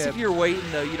Mush Tip? I guess if you're waiting,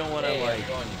 though, you don't want to, like... How's it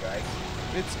going, you guys?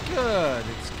 It's good.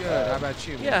 It's good. How about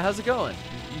you, man? Yeah, how's it going?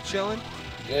 You chilling?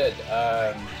 Good.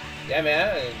 Yeah,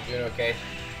 man. I'm doing okay.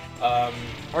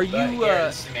 Are you, here,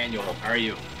 this is Emmanuel. How are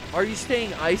you? Are you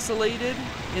staying isolated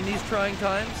in these trying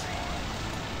times?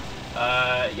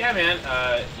 Yeah, man.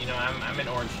 You know, I'm in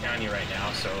Orange County right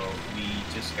now, so we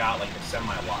just got like a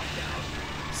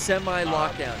semi-lockdown.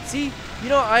 Semi-lockdown. See, you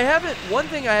know, one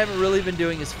thing I haven't really been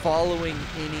doing is following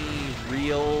any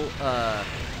real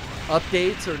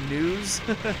updates or news.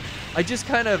 I just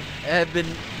kind of have been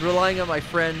relying on my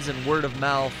friends and word of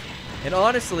mouth, and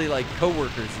honestly, like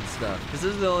coworkers and stuff, because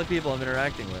those are the only people I'm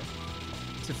interacting with,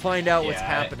 to find out what's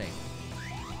happening.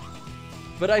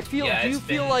 But I feel, do you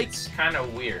feel like it's kind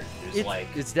of weird?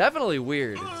 It's definitely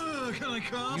weird. You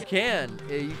can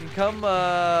come.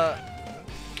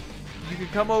 You can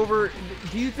come over.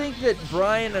 Do you think that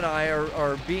Brian and I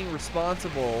are being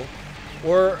responsible,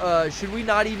 or should we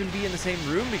not even be in the same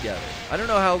room together? I don't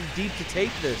know how deep to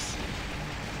take this.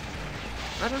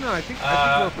 I don't know. I think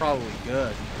we're probably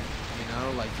good. You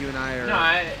know, like you and I are. No,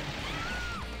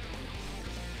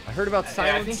 I heard about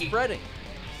silent spreading.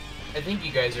 I think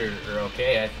you guys are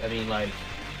okay. I mean, like,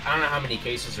 I don't know how many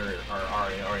cases are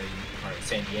in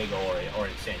San Diego or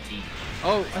in Santee.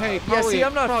 Oh, hey, probably,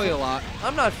 I'm not probably a lot.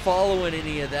 I'm not following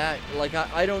any of that. Like,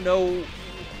 I don't know.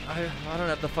 I don't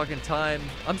have the fucking time.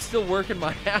 I'm still working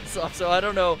my ass off, so I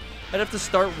don't know. I'd have to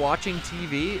start watching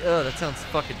TV. Ugh, that sounds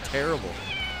fucking terrible.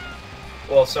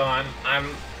 Well, so I'm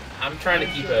trying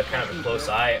to keep a kind of a close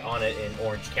eye on it in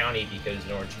Orange County, because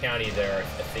in Orange County I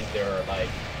think there are like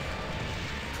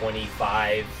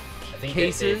 25. I think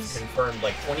cases? they've confirmed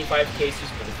like 25 cases,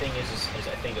 but the thing is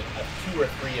I think 2 or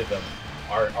 3 of them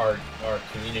are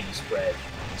community spread.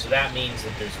 So that means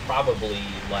that there's probably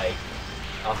like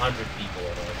 100 people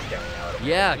in Orange County out of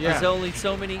Yeah, because only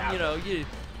so many, you know,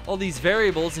 all these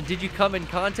variables. And did you come in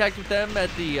contact with them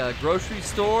at the grocery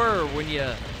store, or when you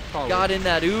got in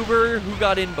that Uber? Who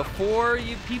got in before?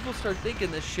 People start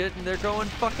thinking this shit, and they're going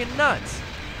fucking nuts.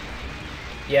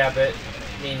 Yeah, but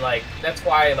I mean, like, that's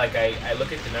why, like, I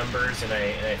look at the numbers and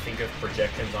I think of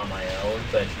projections on my own,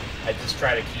 but I just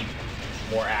try to keep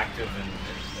more active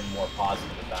and more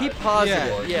positive about it. Keep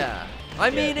positive, yeah. I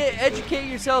mean, educate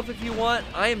yourself if you want.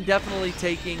 I am definitely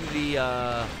taking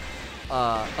the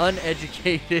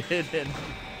uneducated and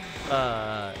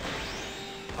I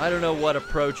don't know what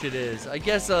approach it is. I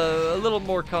guess a little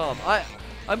more calm.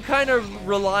 I'm kind of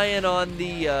relying on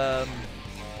the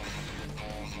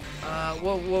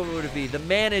what would it be? The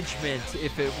management,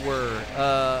 if it were,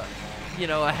 you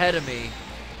know, ahead of me.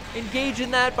 Engage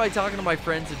in that by talking to my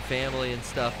friends and family and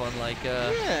stuff on like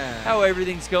how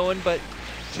everything's going, but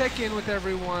check in with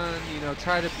everyone, you know,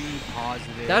 try to be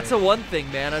positive. that's the one thing,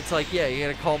 man. It's like, yeah, you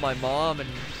gotta call my mom and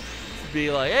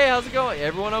be like, hey, how's it going?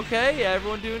 Everyone okay? Yeah,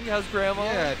 everyone doing? How's grandma?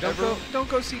 Yeah, don't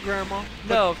go see grandma.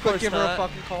 No, of course give not. her a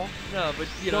fucking call. No, but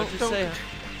you know, just say.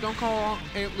 Don't call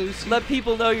Aunt Lucy. Let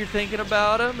people know you're thinking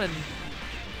about them and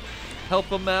help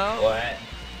them out. Well,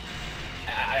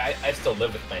 I still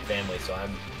live with my family, so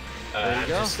I'm. There you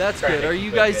go. Just That's trying good. to Are keep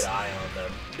you a guys? good eye on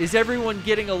them. Is everyone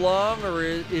getting along, or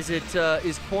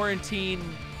is quarantine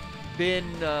been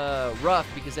rough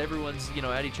because everyone's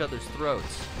at each other's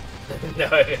throats? no,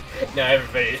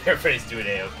 everybody's doing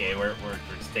okay. We're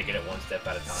just taking it one step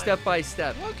at a time. Step by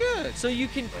step. Oh, good. So you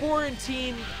can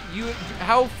quarantine.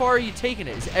 How far are you taking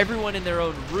it? Is everyone in their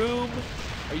own room?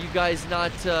 Are you guys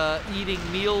not eating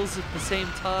meals at the same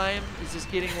time? Is this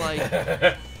getting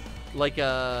like like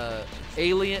a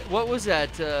Alien? What was that?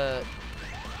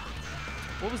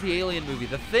 What was the Alien movie?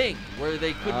 The Thing, where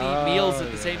they couldn't eat meals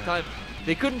at the same time.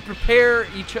 They couldn't prepare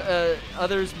each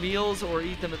other's meals or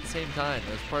eat them at the same time.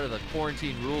 That's part of the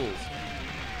quarantine rules.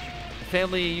 The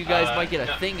family, you guys might get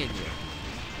a thing in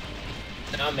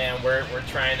you. No, man, we're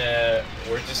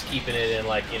just keeping it in,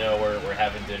 like, we're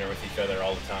having dinner with each other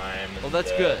all the time. Well,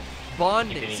 that's good.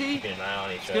 Bonding. Keeping an eye on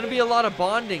each it's other. going to be a lot of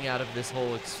bonding out of this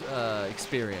whole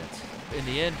experience in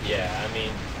the end. Yeah,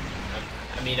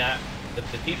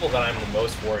 the people that I'm the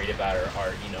most worried about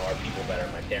are people that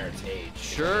are my parents' age.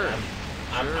 Sure.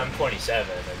 I'm 27.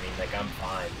 I mean, like, I'm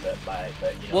fine, but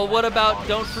well, what about? my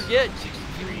Don't forget.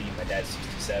 63. My dad's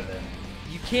 67.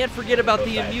 You can't forget about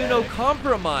the Both diabetic.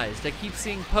 immunocompromised. I keep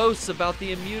seeing posts about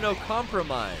the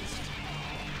immunocompromised.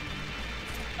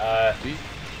 I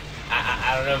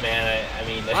don't know, man. I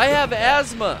mean, I have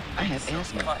asthma. I have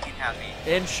asthma. Fucking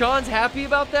happy. And Sean's happy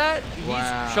about that?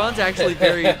 Wow. Sean's actually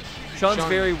very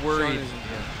very worried.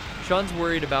 Sean Sean's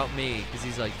worried about me because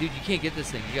he's like, dude, you can't get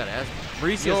this thing. You got asthma.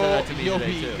 Mauricio said that to me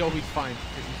today, too. You'll be fine if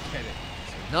you get it.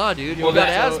 Nah, dude, you Well, got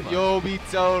so asthma. You'll be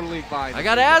totally fine. I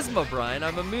got asthma, Brian.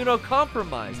 I'm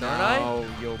immunocompromised, aren't I? No,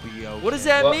 you'll be okay. What does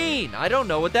that mean? I don't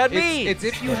know what that means. It's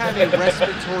if you have a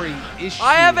respiratory issue.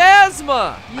 I have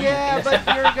asthma. Yeah, but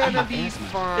you're gonna be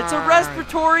fine. It's a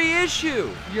respiratory issue.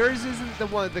 Yours isn't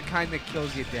the kind that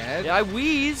kills you dead. Yeah, I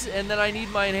wheeze, and then I need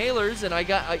my inhalers, and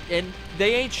and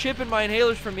they ain't shipping my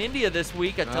inhalers from India this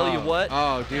week. I tell you what.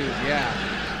 Oh, dude,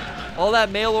 yeah. All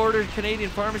that mail-order Canadian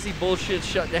pharmacy bullshit's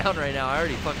shut down right now. I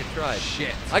already fucking tried.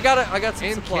 Shit. I got some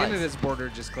and supplies. Canada's border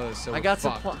just closed, so I got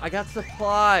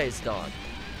supplies, dog.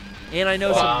 And I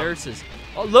know some nurses.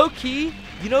 Low key,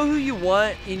 you know who you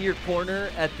want in your corner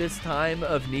at this time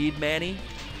of need, Manny?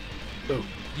 Who?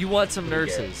 You want some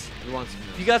nurses. You want some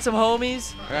nurses. If you got some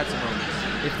homies, I got some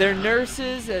homies. If they're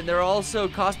nurses and they're also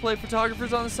cosplay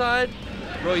photographers on the side,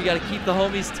 bro, you got to keep the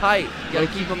homies tight. You got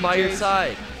to keep them by your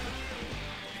side.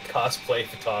 Cosplay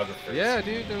photographers. Yeah,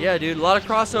 dude. Yeah, dude. A lot of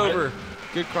crossover.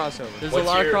 Good crossover. There's a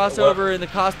lot of crossover in the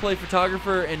cosplay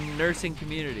photographer and nursing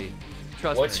community.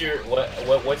 Trust me.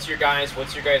 What's your guys'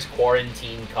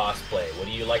 quarantine cosplay? What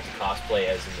do you like to cosplay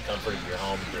as in the comfort of your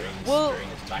home during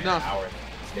this time hour?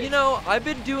 You know, I've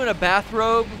been doing a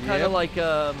bathrobe, kind of like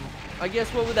I guess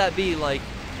what would that be like?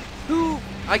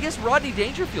 I guess Rodney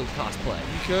Dangerfield cosplay.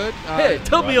 You could. Hey,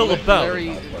 tell me all about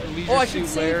Larry, it. I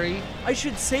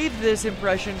should save this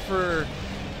impression for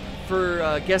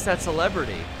Guess That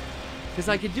Celebrity, because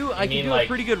I could do a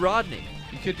pretty good Rodney.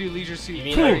 You could do Leisure Suit. You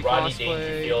mean like Rodney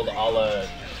Dangerfield, all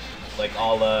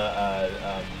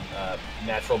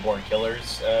Natural Born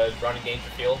Killers, Rodney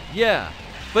Dangerfield? Yeah.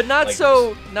 But not like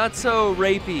so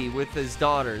rapey with his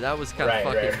daughter. That was kind of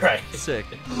fucking sick.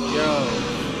 Yo.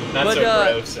 Not so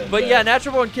gross. But yeah,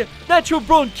 natural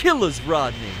born killers,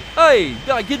 Rodney. Hey,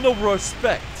 I get no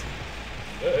respect.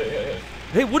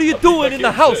 Hey, what are you doing in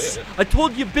the house? I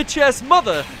told your bitch ass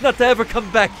mother not to ever come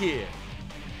back here.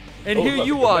 And here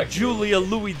you are, Julia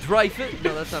Louis-Dreyfus.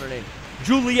 No, that's not her name.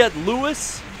 Juliette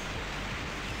Lewis.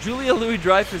 Julia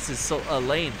Louis-Dreyfus is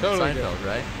Elaine from Seinfeld,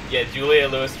 right? Yeah, Julia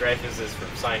Louis-Dreyfus is from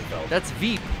Seinfeld. That's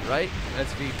Veep, right?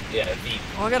 That's Veep. Yeah, Veep.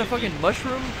 Oh, I got a fucking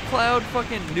mushroom cloud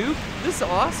fucking nuke. This is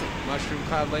awesome. Mushroom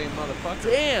cloud laying motherfucker.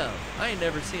 Damn, I ain't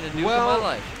never seen a nuke in my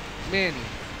life. Manny,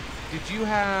 did you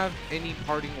have any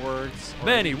parting words?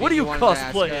 Manny, what are you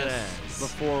cosplaying as?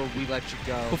 Before we let you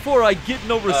go. Before I get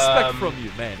no respect from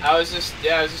you, Manny. I was just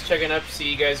checking up to see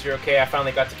you guys are okay. I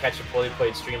finally got to catch a fully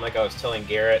played stream, like I was telling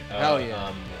Garrett. Hell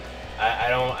yeah.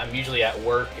 I'm usually at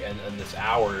work and this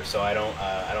hour, so I don't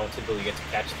typically get to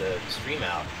catch the stream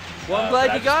out. Well, I'm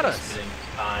glad you got us. Spending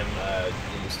time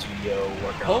in the studio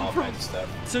working on all kinds of stuff.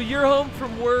 So you're home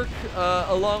from work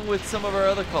along with some of our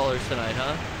other callers tonight,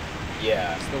 huh?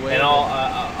 Yeah. And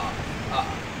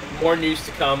more news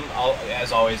to come.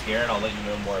 As always, Garrett, I'll let you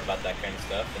know more about that kind of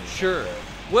stuff. And, sure.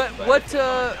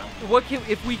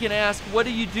 If we can ask, what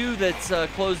do you do that's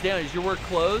closed down? Is your work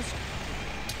closed?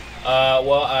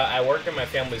 Well, I work in my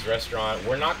family's restaurant.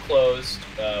 We're not closed.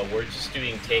 We're just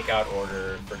doing takeout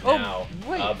order for now.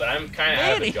 But I'm kind of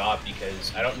out of a job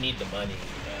because I don't need the money.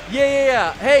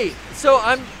 Yeah. Hey, so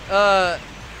I'm,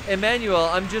 Emmanuel,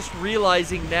 I'm just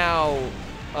realizing now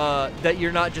that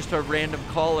you're not just a random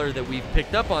caller that we've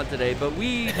picked up on today, but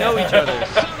we know each other.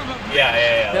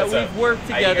 Yeah. That we've worked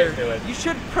together. You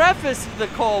should preface the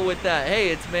call with that. Hey,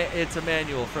 it's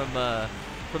Emmanuel from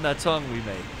that song we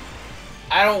made.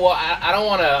 I don't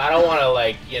want to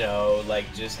like, you know,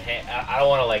 like just I don't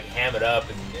want to like ham it up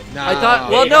and I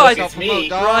thought it's me.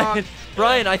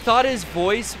 Brian, I thought his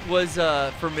voice was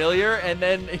familiar, and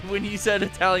then when he said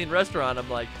Italian restaurant, I'm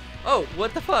like, oh,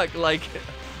 what the fuck? Like,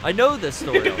 I know this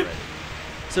story already.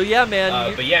 So yeah,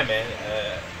 man. But yeah, man.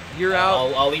 You're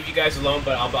out. I'll leave you guys alone,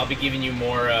 but I'll be giving you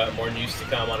more news to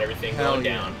come on everything going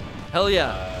down. Hell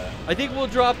yeah. I think we'll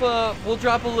drop a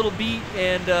little beat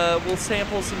and we'll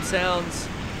sample some sounds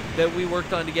that we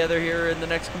worked on together here in the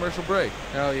next commercial break.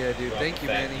 Hell yeah, dude. Thank you,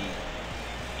 Manny.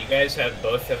 You guys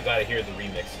both have got to hear the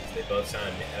remixes. They both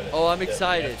sound. Oh, I'm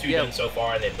excited. Two done so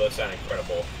far, and they both sound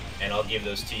incredible. And I'll give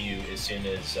those to you as soon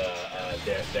as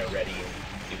they're ready.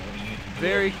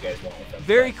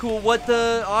 Very cool. What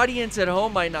the audience at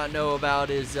home might not know about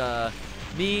is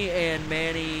me and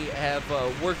Manny have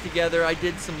worked together. I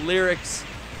did some lyrics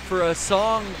for a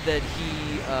song that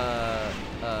he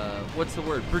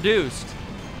produced,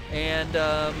 and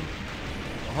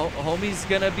homie's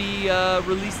gonna be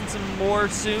releasing some more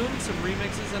soon, some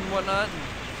remixes and whatnot.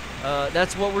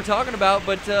 That's what we're talking about,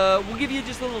 but we'll give you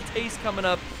just a little taste coming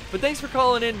up. But thanks for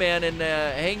calling in, man, and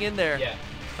hang in there. Yeah.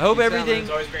 I hope everything.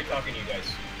 It's always great talking to you guys.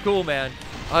 Cool, man.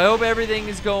 I hope everything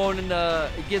is going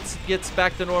and gets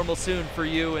back to normal soon for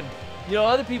you and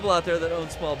other people out there that own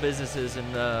small businesses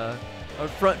and are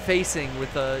front facing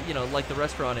with like the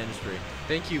restaurant industry.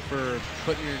 Thank you for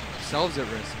putting yourselves at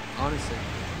risk. Honestly,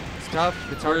 it's tough.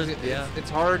 It's hard. It's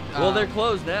hard. Well, they're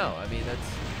closed now. I mean,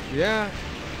 that's. Yeah.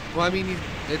 Well, I mean,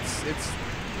 it's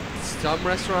some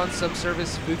restaurants, some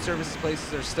food services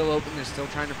places are still open. They're still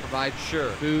trying to provide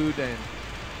food and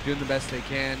doing the best they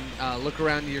can. Look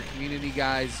around to your community,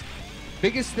 guys.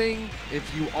 Biggest thing,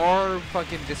 if you are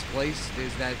fucking displaced,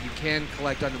 is that you can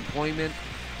collect unemployment.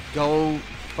 Go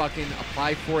fucking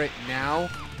apply for it now.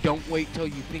 Don't wait till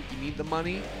you think you need the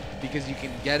money, because you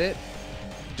can get it.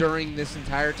 during this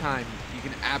entire time, you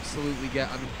can absolutely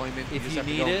get unemployment if just you have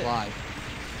to need go it. apply.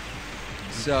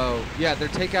 So yeah, they're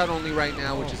takeout only right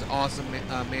now, which is awesome,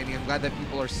 Manny. I'm glad that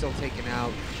people are still taking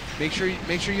out. Make sure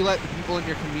you let the people in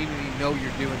your community know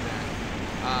you're doing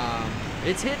that.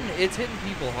 It's hitting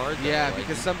people hard. Though, yeah, like,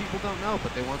 because some people don't know,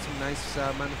 but they want some nice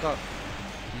manukau.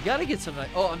 You gotta get some.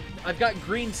 Oh, I've got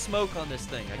green smoke on this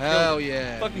thing. Hell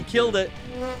yeah! Fucking killed it.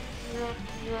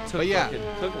 But yeah,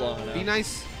 took long enough. Be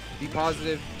nice, be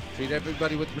positive, treat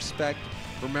everybody with respect.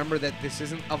 Remember that this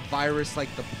isn't a virus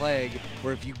like the plague,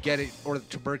 where if you get it, or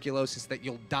tuberculosis, that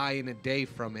you'll die in a day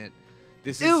from it.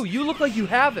 This Ew, you look like you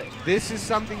have it. This is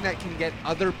something that can get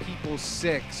other people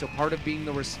sick. So part of being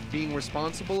being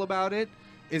responsible about it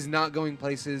is not going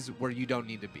places where you don't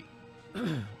need to be.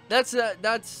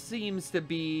 That seems to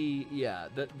be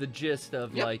the gist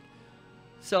of like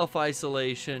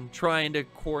self-isolation, trying to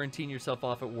quarantine yourself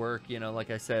off at work. You know,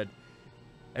 like I said,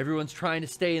 everyone's trying to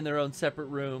stay in their own separate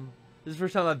room. This is the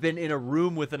first time I've been in a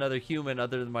room with another human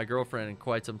other than my girlfriend in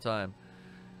quite some time.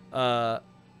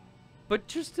 But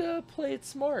just play it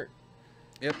smart.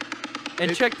 Yep.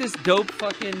 And check this dope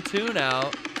fucking tune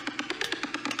out.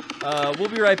 We'll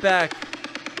be right back.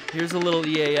 Here's a little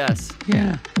EAS.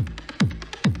 Yeah.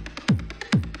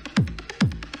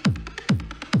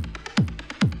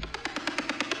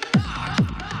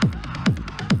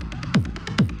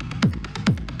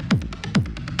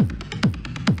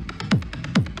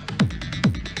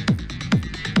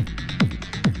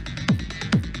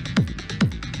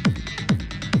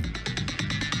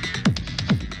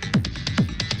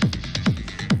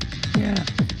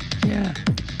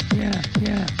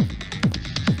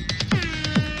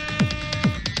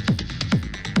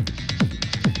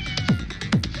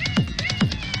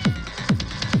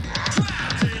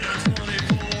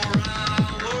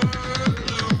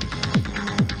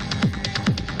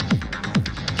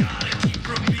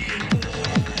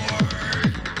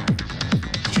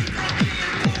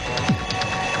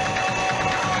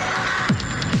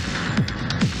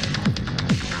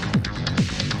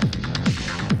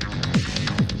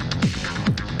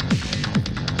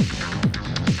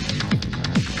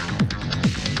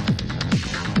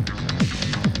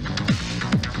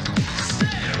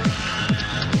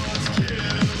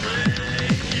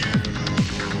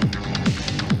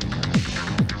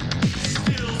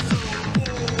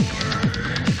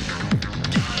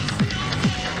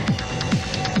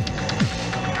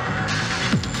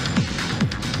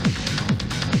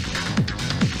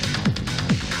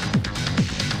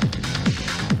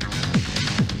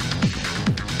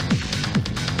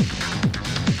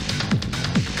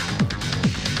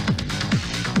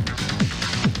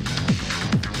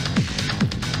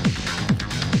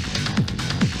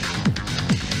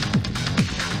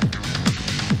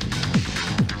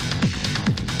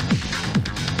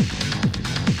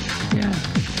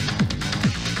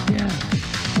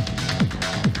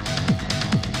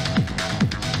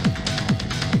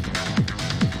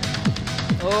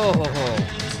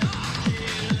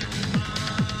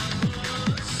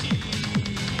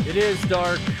 It is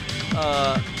dark.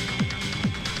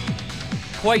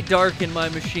 Quite dark in my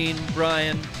machine,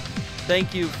 Brian.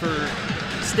 Thank you for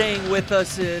staying with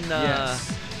us in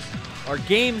our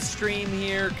game stream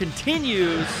here.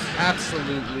 Continues.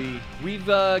 Absolutely. We've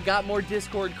got more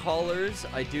Discord callers.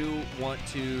 I do want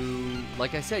to,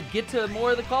 like I said, get to more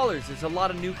of the callers. There's a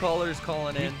lot of new callers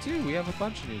calling in. We do. We have a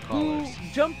bunch of new callers.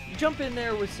 Jump in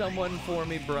there with someone for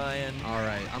me, Brian. All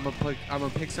right. I'm gonna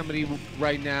pick somebody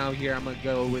right now here. I'm gonna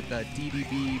go with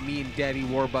DDB. Me and Daddy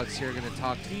Warbucks here are gonna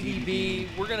talk to DDB.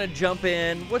 We're gonna jump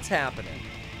in. What's happening?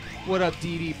 What up,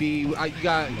 DDB? You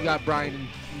got Brian and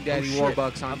Daddy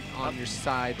Warbucks on your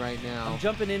side right now. I'm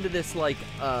jumping into this like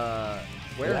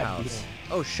warehouse.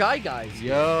 Oh, Shy Guys.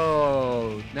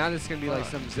 Yo, now this is gonna be like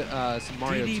some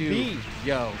Mario DDB. 2.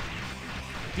 Yo,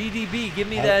 DDB, give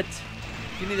me that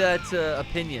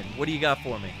opinion. What do you got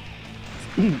for me?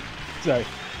 Sorry.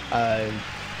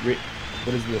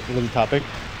 What is the topic?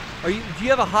 Do you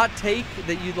have a hot take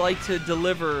that you'd like to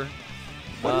deliver?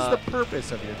 What is the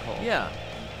purpose of your call? Yeah.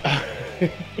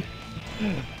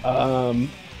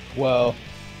 Well,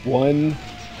 one,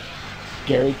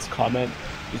 Garrett's comment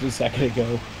just a second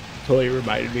ago totally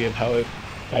reminded me of how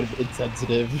kind of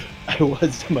insensitive I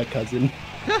was to my cousin.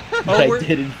 I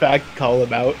did in fact call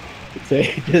him out and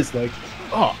say just like,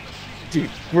 oh, dude,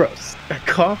 gross. That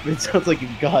cough, it sounds like you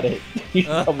got it. You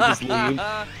should probably just leave. And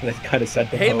I kind of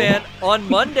said to Hey man, on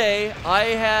Monday I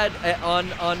had on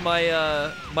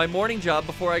my my morning job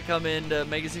before I come into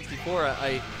Mega 64,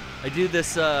 I do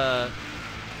this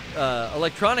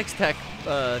electronics tech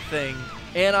thing,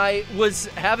 and I was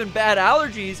having bad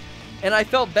allergies, and I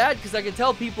felt bad because I could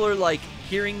tell people are like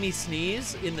hearing me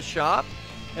sneeze in the shop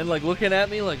and like looking at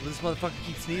me like this motherfucker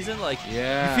keeps sneezing. Like,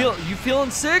 yeah, you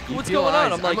feeling sick? What's going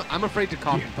on? I'm like, I'm afraid to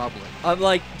cough in public. I'm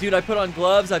like, dude, I put on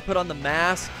gloves, I put on the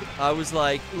mask. I was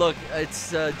like, look,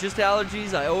 it's just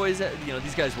allergies. I always,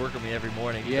 these guys work with me every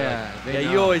morning. Yeah, like,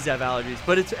 you always have allergies,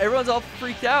 but everyone's all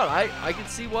freaked out. I can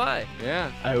see why. Yeah.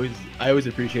 I always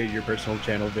appreciated your personal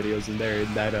channel videos in there,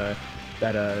 and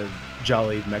that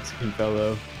jolly Mexican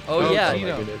fellow. Oh yeah,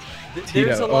 Tito.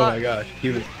 There's a lot. Oh my gosh,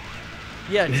 he was.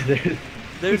 Yeah.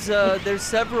 There's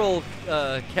several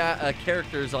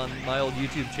characters on my old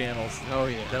YouTube channels. Oh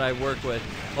yeah. That I work with.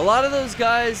 A lot of those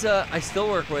guys I still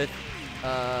work with.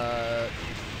 But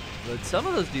some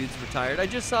of those dudes retired. I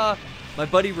just saw my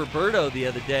buddy Roberto the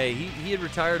other day. He had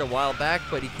retired a while back,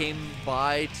 but he came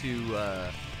by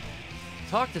to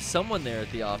talk to someone there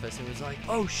at the office and was like,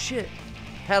 "Oh shit."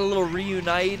 Had a little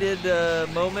reunited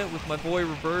moment with my boy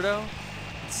Roberto.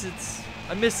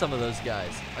 I miss some of those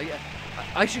guys.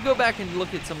 I should go back and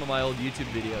look at some of my old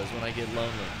YouTube videos when I get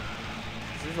lonely.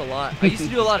 There's a lot. I used to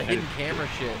do a lot of hidden camera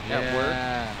shit at work.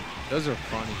 Yeah, those are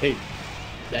funny. Hey,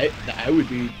 I would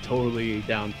be totally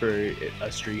down for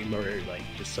a stream or like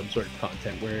just some sort of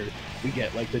content where we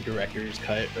get like the director's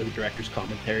cut or the director's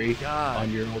commentary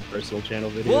on your old personal channel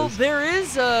videos. Well, there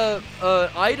is a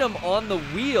item on the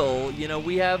wheel.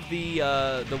 We have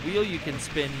the wheel you can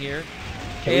spin here,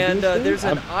 and there's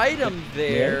an item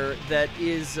there that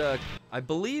is, I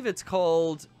believe it's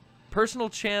called Personal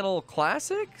Channel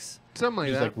Classics. Something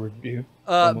like that. Like review.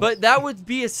 But that would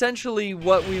be essentially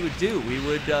what we would do. We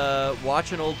would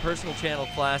watch an old Personal Channel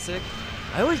Classic.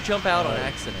 I always jump out on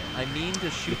accident. I mean to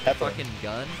shoot the fucking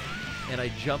gun, and I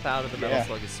jump out of the Metal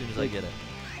Slug as soon as I get it.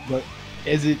 But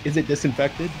is it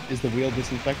disinfected? Is the wheel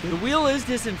disinfected? The wheel is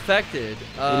disinfected.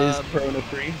 It is corona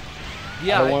free.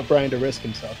 Yeah. I don't want Brian to risk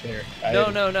himself there.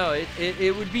 No.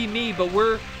 It would be me, but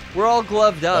we're all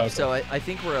gloved up, so I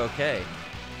think we're okay.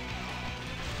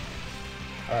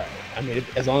 All right. I mean,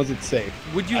 as long as it's safe.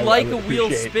 Would you like a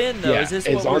wheel spin, though? Yeah, is this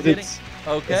what we're getting?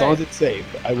 Okay. As long as it's safe,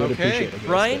 I would appreciate it.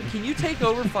 Brian, can you take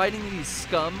over fighting these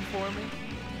scum for me?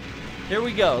 Here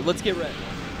we go. Let's get ready.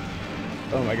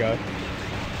 Oh my god.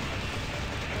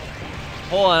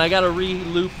 Hold on, I gotta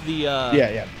re-loop the.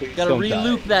 Yeah. Please gotta don't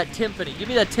re-loop that timpani. Give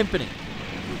me that timpani.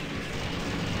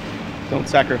 Don't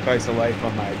sacrifice a life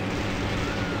on my.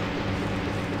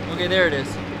 Okay, there it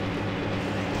is.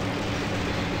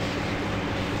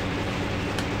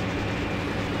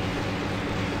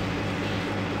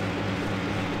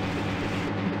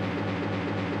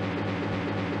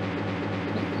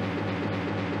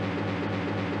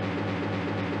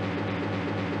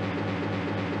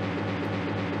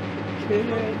 Can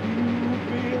you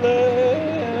feel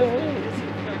it?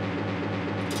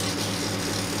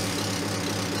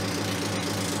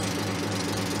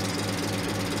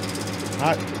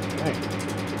 Hot. Dang.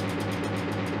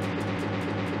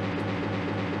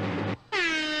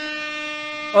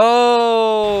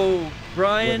 Oh,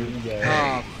 Brian.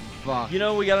 Oh, fuck. You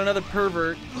know, we got another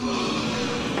pervert.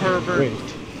 Wait,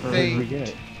 Thing.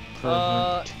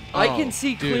 I can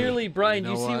see clearly, Brian. You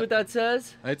Do know you see what? what that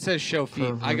says? It says show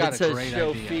feet. I got it a says great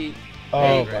show idea. feet.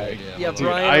 Oh Hey, my. Yeah, Dude,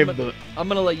 Brian, I'm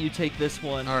gonna let you take this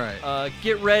one. All right.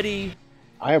 Get ready.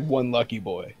 I have one lucky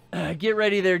boy. Get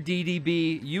ready there,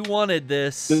 DDB. You wanted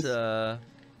this.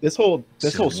 This whole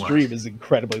stream is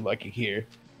incredibly lucky here.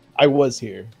 I was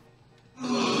here.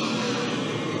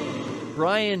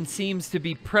 Brian seems to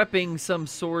be prepping some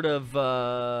sort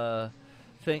of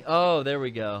thing. Oh, there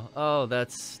we go. Oh,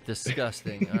 that's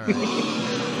disgusting. All right.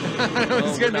 I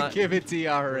was gonna give it to you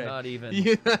already. We're not even.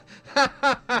 Yeah.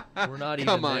 We're not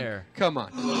even there. Come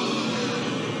on.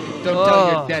 Don't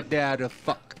tell your dead dad to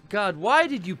fuck. God, why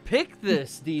did you pick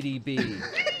this, DDB?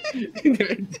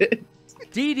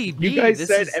 DDB. You guys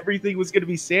said everything was going to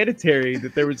be sanitary,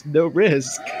 that there was no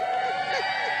risk.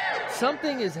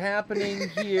 Something is happening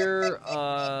here.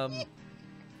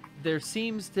 There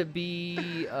seems to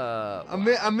be.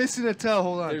 I'm missing a toe.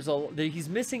 Hold on. He's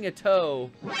missing a toe.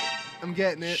 I'm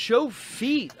getting it. Show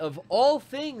feet of all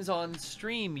things on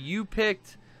stream. You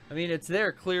picked. I mean, it's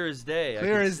there, clear as day.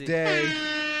 Clear as day.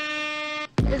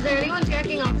 Is there anyone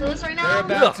jacking off to this right now?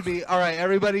 They're about to be. All right,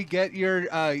 everybody, get your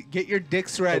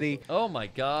dicks ready. Oh my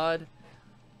God,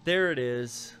 there it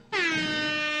is.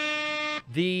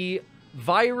 The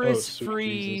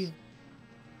virus-free.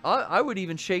 I would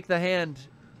even shake the hand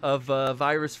of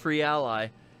virus-free ally.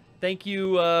 Thank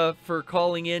you for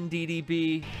calling in,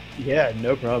 DDB. Yeah,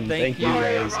 no problem. Thank you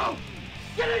guys.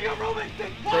 Get in your room and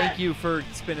think. Thank you for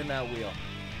spinning that wheel.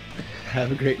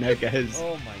 Have a great night, guys.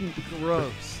 Oh my,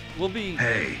 gross. We'll be.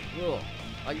 Hey. Ugh.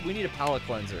 We need a palate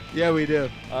cleanser. Yeah, we do.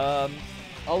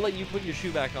 I'll let you put your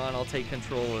shoe back on. I'll take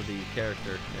control of the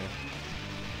character.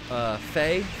 Yeah.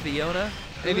 Fiona.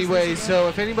 Anyway, so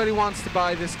if anybody wants to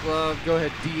buy this glove, go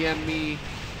ahead, DM me.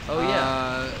 Oh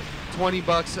yeah.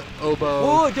 $20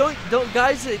 oboe. Whoa! Don't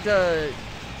guys at the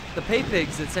pay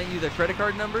pigs that sent you the credit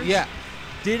card numbers. Yeah.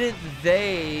 Didn't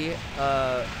they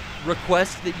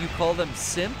request that you call them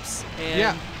simps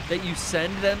and that you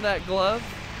send them that glove?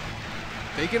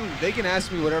 They can ask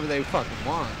me whatever they fucking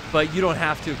want. But you don't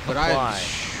have to comply.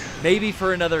 Maybe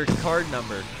for another card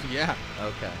number. Yeah.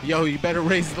 Okay. Yo, you better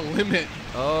raise the limit.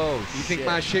 Oh, You think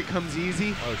my shit comes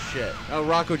easy? Oh, shit. Oh,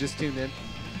 Rocco just tuned in.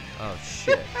 Oh,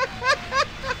 shit.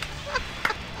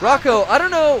 Rocco, I don't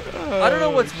know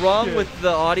what's wrong with the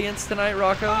audience tonight,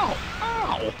 Rocco.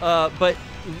 Ow. But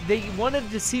they wanted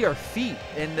to see our feet,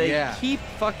 and they keep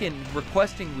fucking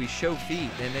requesting we show feet,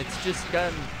 and it's just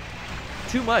gotten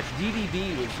too much.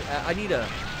 DDB was. I need a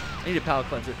palate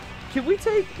cleanser. Can we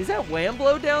take? Is that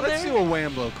Wamblo down Let's there? do a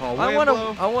Wamblo call. I want a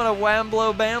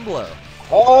Wamblo Bamblo.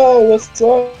 Oh, what's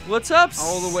up? What's up?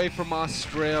 All the way from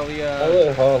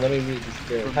Australia. Hello, let me read this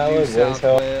here. New South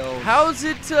Wales. How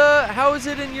is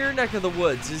it in your neck of the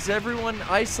woods? Is everyone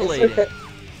isolated?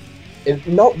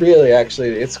 Not really, actually.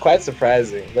 It's quite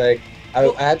surprising. Like,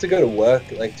 I had to go to work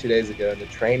like 2 days ago, and the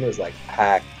train was like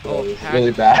packed. It was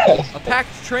really bad. A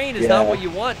packed train is not what you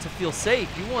want to feel safe.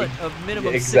 You want a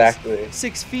minimum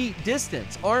six feet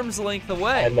distance, arm's length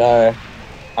away.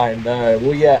 I know.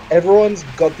 Well, yeah, everyone's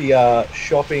got the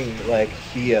shopping like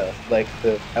here. Like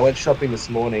I went shopping this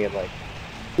morning, and like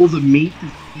all the meat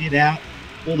is cleared out.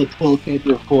 All the toilet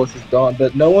paper, of course, is gone.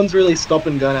 But no one's really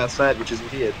stopping going outside, which is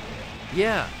weird.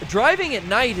 Yeah, driving at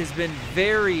night has been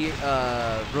very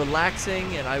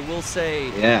relaxing, and I will say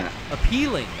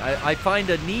appealing. I find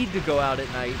a need to go out at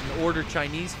night and order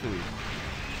Chinese food.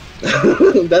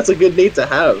 That's a good need to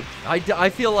have. I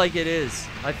feel like it is.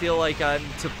 I feel like I'm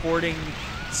supporting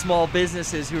small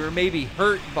businesses who are maybe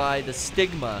hurt by the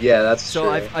stigma. Yeah, that's true. So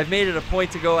I've made it a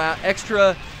point to go out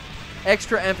extra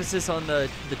emphasis on the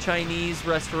Chinese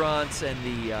restaurants and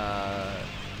the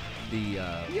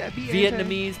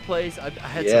Vietnamese place. I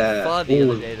had some pho the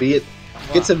other day.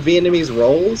 Get some Vietnamese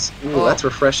rolls. Ooh, that's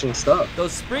refreshing stuff.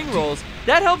 Those spring rolls.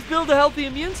 That helps build a healthy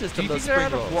immune system. Do you those think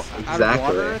spring rolls. out of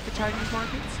water at the Chinese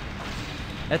markets?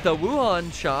 At the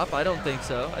Wuhan shop, I don't think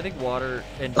so. I think water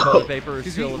and toilet paper are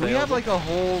still available. We have like a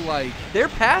whole They're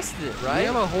past it, right? We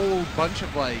have a whole bunch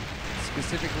of like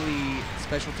specifically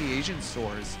specialty Asian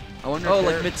stores. I wonder. Oh,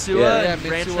 if like Mitsuya, and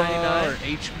Ranch 99, or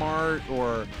H Mart,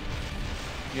 or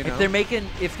you know.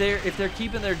 If they're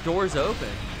keeping their doors open,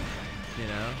 you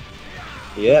know.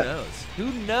 Yeah. Who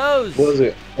knows? What was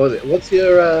it? What's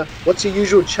your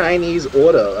usual Chinese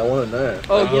order? I want to know.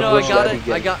 Oh, you know,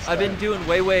 I've been doing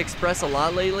Weiwei Express a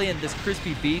lot lately, and this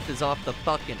crispy beef is off the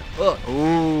fucking hook.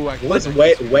 Ooh, what's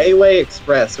Weiwei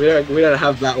Express? We don't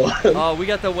have that one. Oh, we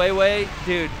got the Weiwei,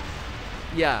 dude.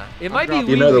 Yeah, it might be.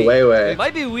 You know the Weiwei. It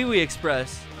might be Weiwei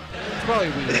Express. It's probably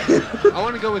Weiwei. I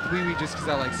want to go with Weiwei just because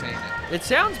I like saying it. It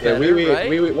sounds better,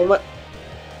 right? Weiwei.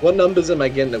 What numbers am I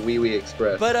getting at Weiwei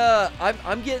Express? But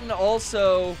I'm getting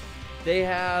also. They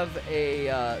have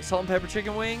a salt and pepper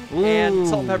chicken wing and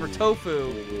salt and pepper tofu.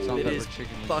 It is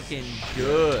fucking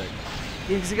good.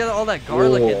 Yeah, because they got all that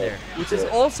garlic in there, which is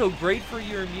also great for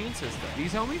your immune system.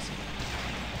 These homies?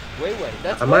 Weiwei.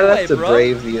 That's I might have to bro.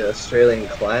 brave the Australian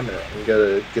climate and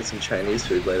go to get some Chinese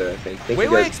food later, I think.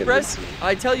 Weiwei Express,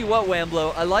 I tell you what,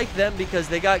 Wamblo, I like them because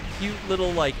they got cute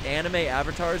little like anime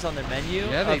avatars on their menu.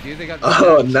 Yeah, they do. They got.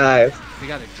 Oh, nice. They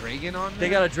got a dragon on there. They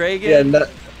got a dragon. Yeah,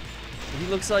 he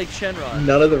looks like Shenron.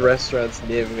 None of the restaurants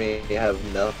near me have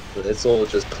nothing. It's all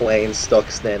just plain,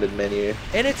 stock, standard menu.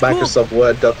 And it's Microsoft cool.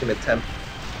 Word document template.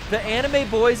 The anime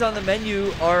boys on the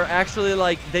menu are actually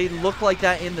like, they look like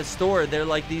that in the store. They're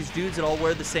like these dudes that all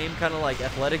wear the same kind of like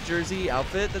athletic jersey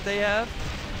outfit that they have.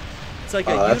 It's like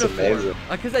a that's uniform. amazing.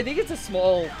 Because I think it's a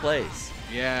small place.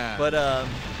 Yeah. But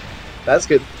that's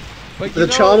good. But the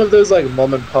charm of those like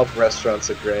mom and pop restaurants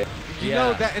are great. You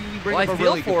know that, and you bring up a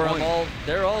really good point.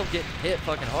 They're all getting hit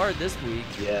fucking hard this week.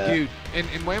 Yeah. Dude, and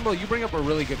Wambo, you bring up a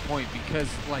really good point because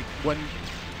like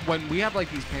when we have like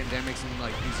these pandemics and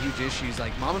like these huge issues,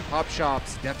 like mom and pop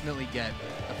shops definitely get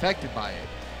affected by it.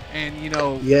 And you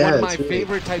know, one of my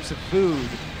favorite types of food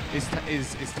is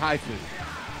Thai food.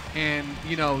 And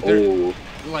you know,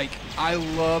 like I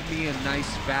love me a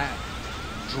nice fat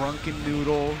drunken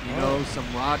noodle, you know, some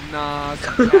radna,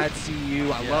 some pad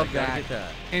see-ew. I love that.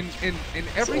 And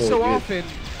every so often,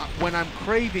 when I'm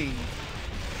craving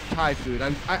Thai food,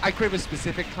 I crave a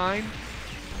specific kind.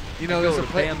 You know, there's a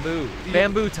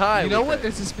bamboo Thai. You know what?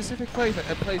 There's a specific place.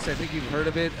 I think you've heard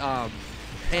of it.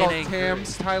 It's called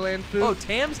Tam's Thailand Food. Oh,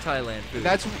 Tam's Thailand Food.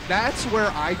 That's where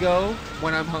I go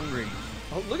when I'm hungry.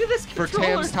 Oh, look at this For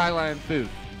controller. Tam's Thailand Food.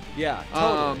 Yeah,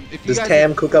 totally. If you Does guys,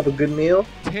 Tam cook up a good meal?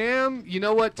 Tam, you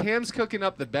know what? Tam's cooking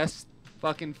up the best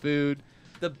fucking food.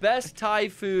 The best Thai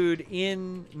food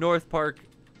in North Park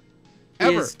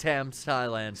Ever. is Tam's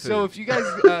Thailand Food. So if you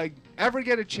guys ever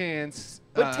get a chance,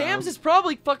 but Tam's is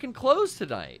probably fucking closed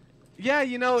tonight. Yeah,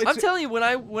 you know, I'm telling you, when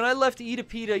I left to eat a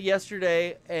pita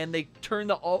yesterday and they turned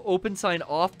the open sign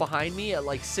off behind me at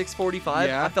like 6:45,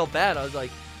 Yeah. I felt bad. I was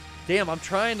like, damn, I'm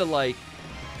trying to like,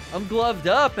 I'm gloved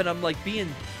up and I'm like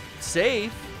being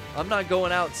safe. I'm not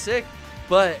going out sick,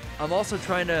 but I'm also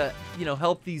trying to,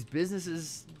 help these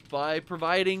businesses by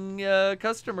providing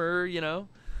customer, Yeah.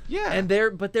 And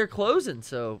they're closing,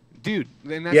 so. Dude,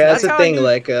 that's the thing.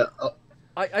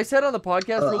 I said on the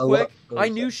podcast real quick, I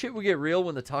knew shit would get real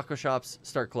when the taco shops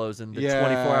start closing, the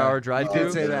 24-hour drive-through. You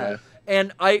did say that.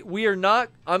 And I'm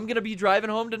going to be driving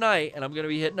home tonight, and I'm going to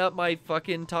be hitting up my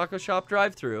fucking taco shop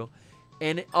drive-through,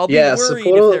 and I'll be worried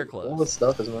if they're closed. All the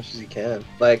stuff as much as you can.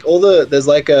 Like, there's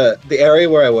like the area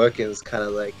where I work in is kind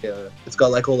of like, it's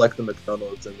got like all like the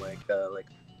McDonald's and like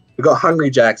we got Hungry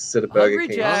Jack's instead of Burger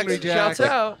King. Hungry Jack's, shouts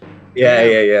out.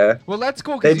 Yeah. Well, that's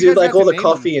cool. They do like all the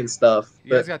coffee and stuff,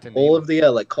 You guys but got to all of the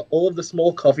all of the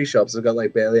small coffee shops have got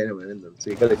like barely anyone in them, so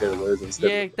you gotta go to those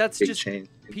instead. Yeah, of that's big just chain.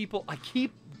 people. I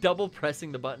keep double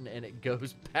pressing the button and it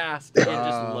goes past and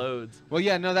just loads. Well,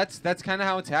 yeah, no, that's kind of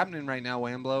how it's happening right now,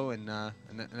 Wamblo, and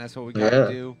that's what we gotta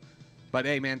do. But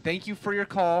hey, man, thank you for your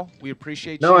call. We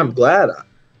appreciate you. No, I'm glad.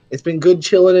 It's been good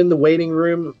chilling in the waiting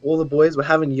room. All the boys were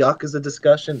having Yakuza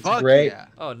discussion. It's great. Yeah.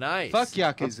 Oh, nice. Fuck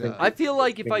Yakuza. I feel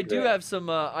like if I do great. have some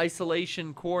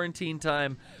isolation quarantine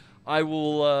time, I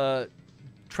will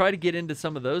try to get into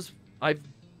some of those. I've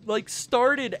like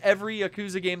started every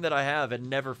Yakuza game that I have and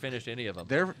never finished any of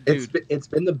them. It's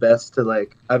been the best to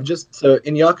like. So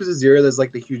in Yakuza 0, there's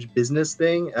like the huge business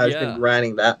thing. I've been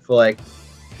grinding that for like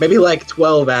maybe like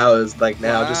 12 hours like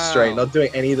now, just straight, not doing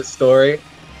any of the story.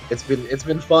 It's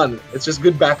been fun. It's just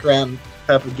good background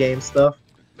type of game stuff.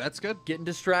 That's good. Getting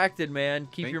distracted, man.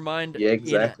 Keep your mind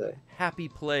exactly. in a happy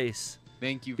place.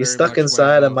 Thank you very You're much. stuck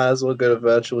inside, I might as well go to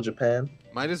virtual Japan.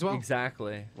 Might as well.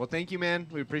 Exactly. Well, thank you, man.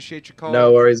 We appreciate your call.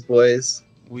 No worries, boys.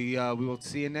 We will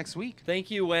see you next week.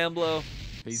 Thank you, Wamblo.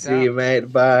 Peace See out. you,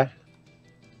 mate. Bye.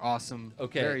 Awesome.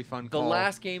 Okay. Very fun The call.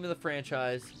 last game of the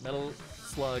franchise, Metal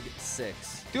Slug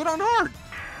 6. Do it on hard.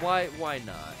 Why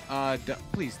not?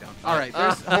 Please don't. All right.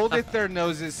 Hold It Their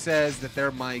Noses says that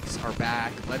their mics are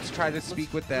back. Let's try to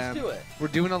speak with them. Let's do it. We're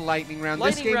doing a lightning round.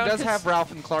 Lightning this game round does 'cause have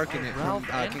Ralph and Clark in it Ralph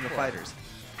from and King of Clark. Fighters.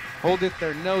 Hold It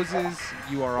Their Noses.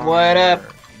 You are on. What air.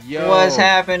 up? Yo. What's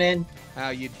happening? How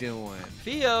you doing?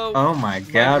 Theo. Oh my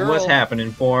God, what's girl.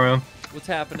 happening for him? What's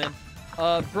happening?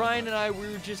 Brian and I,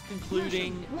 we were just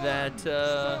concluding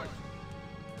that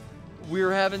we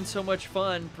were having so much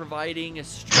fun providing a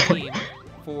stream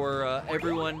for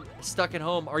everyone stuck at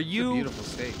home. Are you beautiful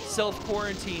state.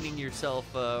 Self-quarantining yourself?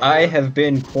 I have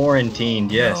been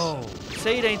quarantined, yes. No.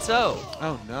 Say it ain't so.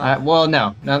 Oh, no. Well,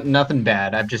 no, nothing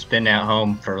bad. I've just been at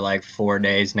home for like 4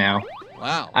 days now.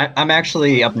 Wow. I'm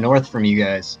actually up north from you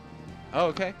guys. Oh,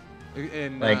 okay.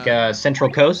 And, Like Central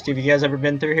Coast. Have you guys ever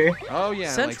been through here? Oh, yeah.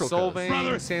 Central like Coast.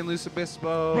 Solvang, San Luis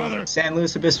Obispo. San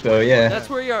Luis Obispo, yeah. That's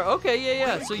where you are. Okay,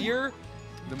 yeah. So you're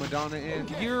the Madonna Inn.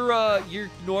 You're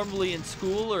normally in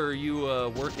school, or are you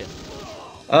working?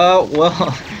 Well,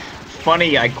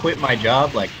 funny, I quit my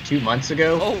job like 2 months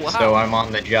ago. Oh, wow. So I'm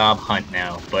on the job hunt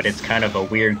now, but it's kind of a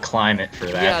weird climate for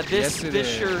that. Yeah,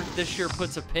 this sure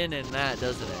puts a pin in that,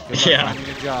 doesn't it? Good luck Yeah.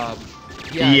 finding a job.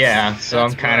 Yeah, so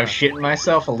I'm kind of shitting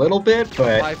myself a little bit,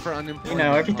 Apply but for unemployment. you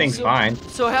know, everything's fine.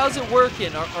 So how's it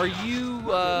working? Are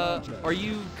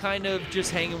you kind of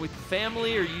just hanging with the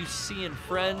family? Are you seeing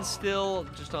friends still,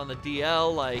 just on the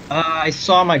DL? Like, I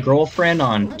saw my girlfriend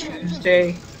on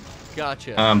Tuesday.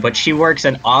 Gotcha. But she works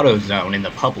at AutoZone in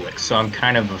the public, so I'm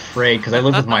kind of afraid because I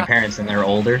live with my parents and they're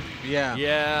older. Yeah.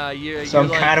 Yeah. So I'm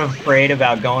kind of afraid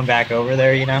about going back over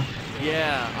there, you know?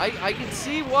 Yeah, I can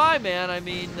see why, man. I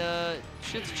mean,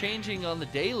 shit's changing on the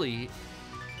daily.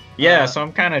 Yeah, so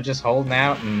I'm kind of just holding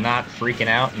out and not freaking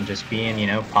out and just being, you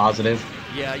know, positive.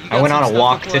 Yeah, you got I went some on a stuff to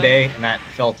walk play? today and that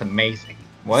felt amazing.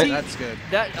 What? See, That's good.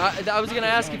 I was gonna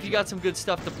ask if you got some good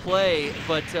stuff to play,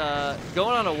 but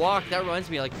going on a walk, that reminds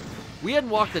me, like, we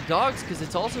hadn't walked the dogs because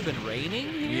it's also been raining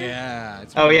here. Yeah.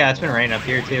 Oh yeah, it's been raining up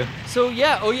here too. So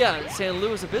San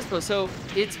Luis Obispo. So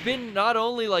it's been not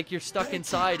only like you're stuck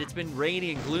inside, it's been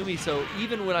rainy and gloomy. So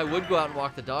even when I would go out and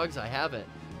walk the dogs, I haven't.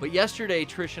 But yesterday,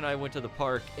 Trish and I went to the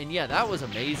park, and yeah, that was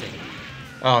amazing.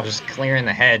 Oh, just clearing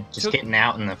the head, just getting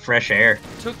out in the fresh air.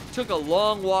 Took a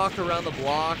long walk around the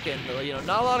block, and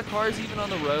not a lot of cars even on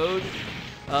the road.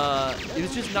 It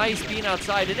was just nice being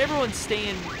outside, and everyone's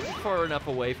staying far enough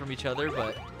away from each other,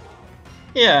 but.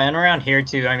 Yeah, and around here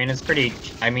too. I mean, it's pretty.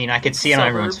 I mean, I could see it on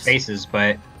everyone's faces,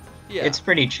 but it's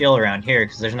pretty chill around here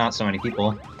because there's not so many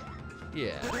people.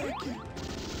 Yeah.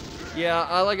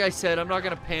 Yeah, like I said, I'm not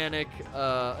gonna panic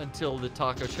until the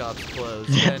taco shops close.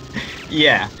 And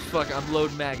yeah. Fuck, I'm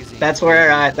loading magazines. That's where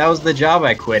that was the job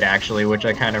I quit actually, which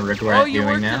I kind of regret doing now. Oh,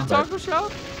 you worked at a taco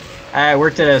shop? I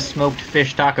worked at a smoked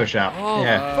fish taco shop. Oh,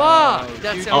 yeah. fuck!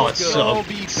 That sounds good.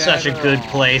 It's such a good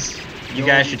place. You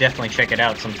guys should definitely check it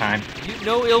out sometime.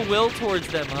 No ill will towards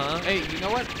them, huh? Hey, you know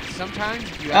what? Sometimes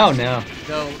if you ask them,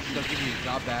 they'll give you a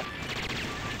job back.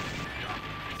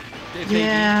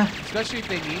 Especially if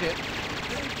they need it.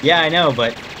 Yeah, I know,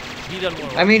 but he doesn't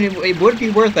want to. I mean, it would be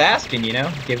worth asking,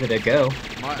 give it a go.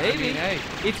 Maybe. I mean, hey.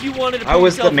 If you wanted to put I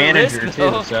was the yourself at manager risk,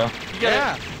 too, though, so. You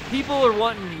gotta, people are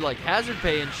wanting like hazard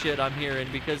pay and shit, I'm hearing,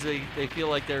 because they feel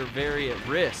like they're very at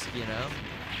risk,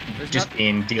 There's just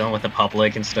dealing with the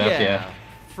public and stuff, yeah.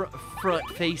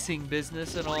 Front-facing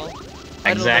business and all.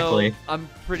 Exactly. I'm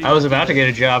pretty. I was about to get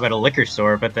a job at a liquor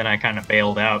store, but then I kind of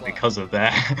bailed out because of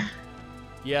that.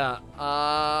 Yeah,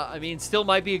 I mean, still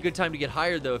might be a good time to get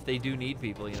hired though if they do need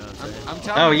people. You know what I'm saying? I'm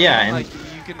telling you, yeah, like,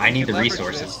 and I need the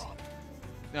resources.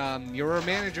 This. You're a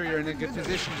manager. You're in a good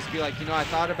position. Just be like, I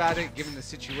thought about it. Given the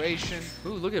situation.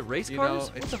 Ooh, look at race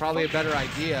cars. It's probably a better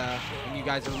idea when you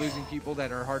guys are losing people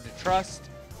that are hard to trust.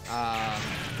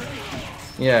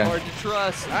 Yeah. Hard to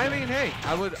trust. I mean, hey,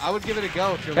 I would give it a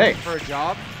go if you're looking for a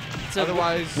job.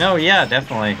 Otherwise. No, yeah,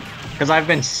 definitely. Because I've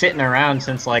been sitting around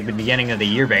since like the beginning of the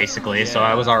year, basically. So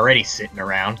I was already sitting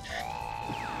around.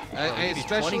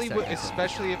 Especially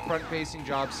at front-facing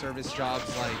jobs, service jobs.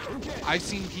 Like, I've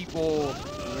seen people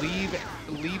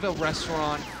leave a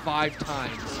restaurant 5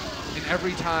 times, and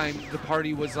every time the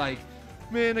party was like,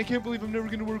 man, I can't believe I'm never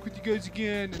gonna work with you guys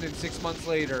again. And then 6 months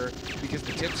later, because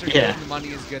the tips are good and the money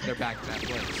is good, they're back to that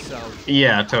place. So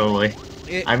yeah, totally.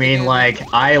 I mean, like,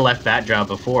 I left that job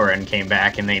before and came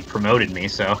back, and they promoted me.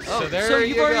 So there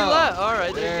you go. Left. All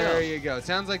right, there you go.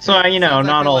 Sounds like so.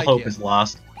 Not all hope is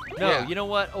lost. No, you know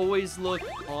what? Always look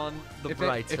on the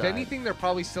bright side. If anything, they're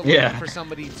probably still looking for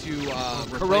somebody to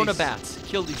Corona bats.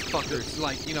 Kill these fuckers.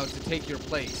 Like, to take your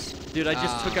place. Dude, I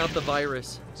just took out the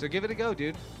virus. So give it a go,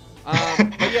 dude.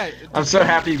 But yeah, I'm so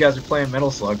happy you guys are playing Metal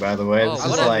Slug, by the way. This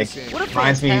is like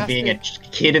reminds me of being a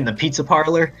kid in the pizza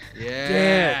parlor.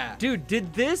 Yeah. Dude,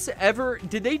 did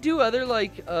they do other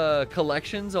like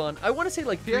collections on, I want to say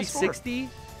like 360?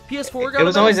 PS4 got it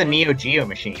was always a Neo Geo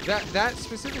machine. That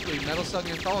specifically, Metal Slug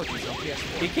Anthologies on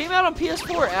PS4. It came out on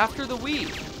PS4 after the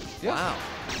Wii. Yeah. Wow.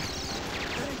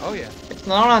 Oh yeah. It's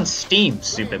not on Steam,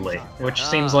 stupidly, which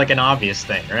seems like an obvious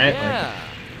thing, right? Yeah.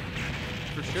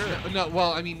 For sure. No,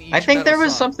 well, I mean, I think there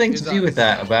was something to do with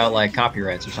that, about like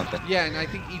copyrights or something. Yeah, and I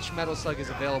think each Metal Slug is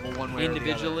available one way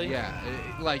individually. Or the other.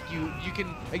 Yeah, like you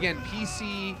can, again,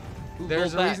 PC.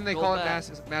 There's a reason they call it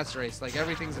Master Race. Like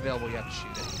everything's available, you have to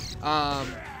shoot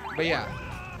it. But yeah,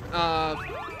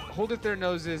 hold it their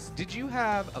noses. Did you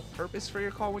have a purpose for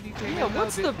your call when you came in?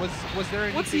 Was there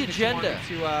anything what's the agenda?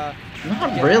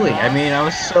 Not really. I mean, I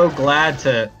was so glad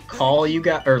to call you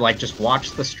guys, or like just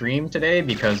watch the stream today,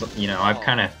 because I've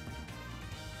kind of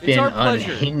been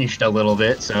unhinged a little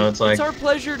bit, so it's like it's our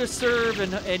pleasure to serve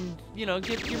and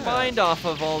get your mind off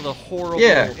of all the horrible.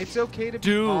 Yeah, it's okay to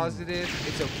be positive.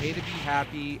 It's okay to be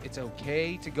happy. It's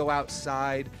okay to go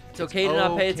outside. It's okay to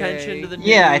not pay attention to the news.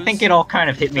 Yeah, I think it all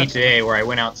kind of hit me today, where I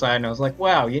went outside and I was like,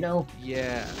 wow, yeah,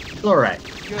 it's all right.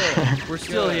 Good. We're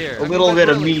still here. A little bit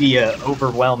of media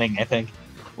overwhelming, I think.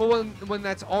 Well, when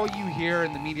that's all you hear,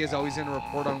 and the media is always going to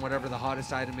report on whatever the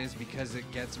hottest item is because it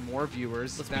gets more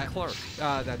viewers. Let's be Clark.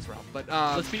 That's Ralph. But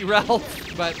let's be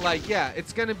Ralph. But like, yeah,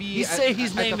 it's going to be. You say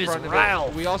his name is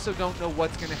Ralph. We also don't know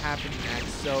what's going to happen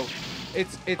next, so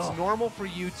it's normal for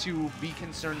you to be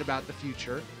concerned about the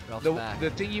future.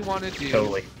 The thing you want to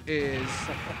do is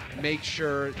make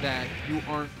sure that you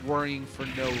aren't worrying for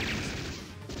no reason.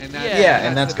 And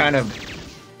that's kind of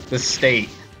the state.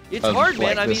 It's hard,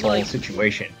 man. I mean, this whole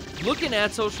situation. Looking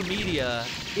at social media,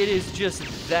 it is just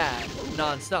that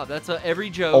nonstop. That's every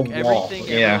joke, everything,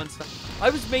 everyone's. I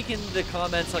was making the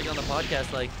comments like on the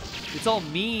podcast, like it's all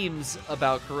memes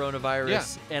about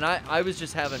coronavirus, and I was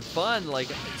just having fun like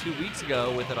 2 weeks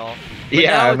ago with it all. But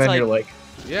now and then you're like,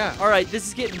 all right, this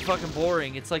is getting fucking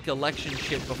boring. It's like election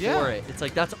shit before it. It's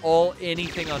like that's all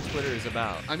anything on Twitter is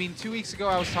about. I mean, 2 weeks ago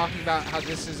I was talking about how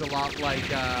this is a lot like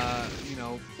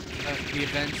the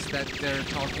events that they're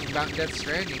talking about in Death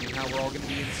Stranding, and how we're all going to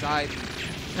be inside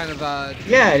kind of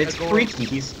Yeah, it's freaky.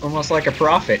 He's almost like a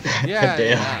prophet.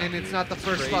 Yeah, and it's not the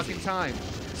first fucking time.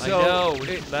 So I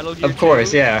know. Metal Gear Of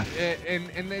course, 2. yeah.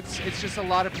 And it's just a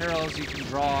lot of parallels you can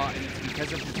draw, and it's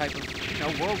because of the type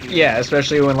of world. Yeah,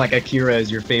 especially when like Akira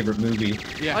is your favorite movie.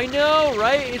 Yeah. I know,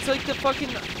 right? It's like the fucking.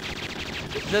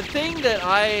 The thing that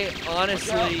I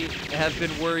honestly have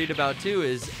been worried about too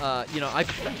is, I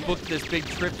booked this big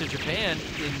trip to Japan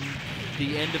in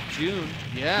the end of June,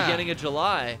 beginning of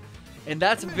July, and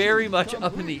that's very much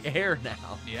up in the air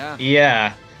now. Yeah.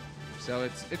 Yeah. So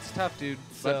it's tough, dude.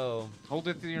 So hold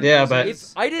it through your Yeah,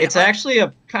 noses. but it's actually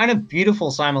a kind of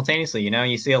beautiful simultaneously.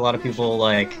 You see a lot of people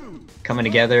like coming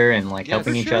together and like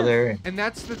helping each other. And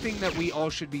that's the thing that we all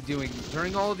should be doing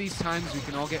during all of these times. We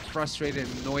can all get frustrated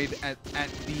and annoyed at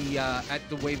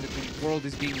the way that the world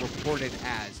is being reported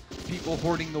as people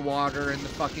hoarding the water and the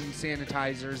fucking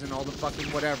sanitizers and all the fucking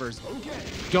whatevers.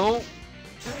 Don't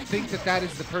think that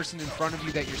is the person in front of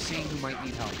you that you're seeing who might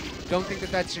need help. Don't think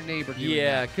that that's your neighbor doing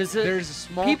Yeah, that. because there's a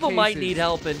small people might cases- need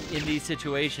help in these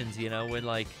situations, when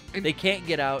like they can't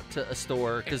get out to a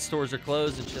store because stores are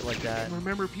closed and shit like that. And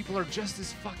remember, people are just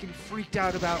as fucking freaked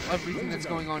out about everything that's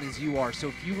going on as you are. So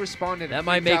if you responded, That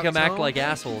might make them act like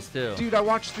assholes too. Dude, I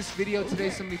watched this video today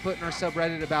somebody put in our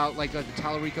subreddit about like the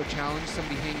Talarico challenge.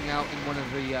 Somebody hanging out in one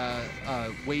of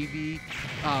the wavy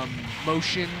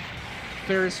motion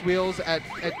Ferris wheels at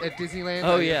Disneyland.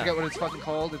 Oh, I yeah. forget what it's fucking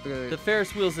called. The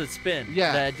Ferris wheels that spin.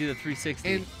 Yeah. That do the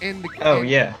 360. And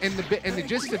the and the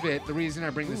gist of it, the reason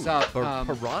I bring this up,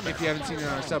 Piranha. if you haven't seen it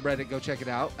on our subreddit, go check it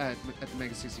out at the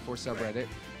Mega 64 subreddit.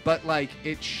 But like,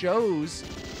 it shows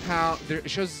how it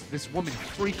shows this woman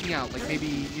freaking out, like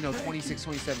maybe 26,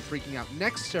 27, freaking out.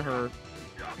 Next to her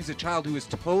is a child who is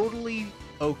totally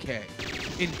okay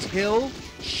until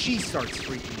she starts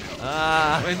freaking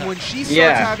out. And when she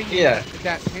starts having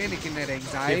that panic and that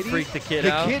anxiety, freak the kid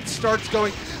out. The kid starts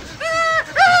going.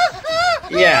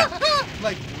 Yeah.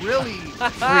 Like really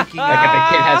freaking out. Like if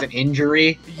a kid has an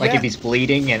injury, like if he's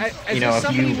bleeding, and As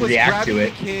if you react to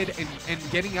it. The kid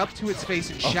and getting up to its face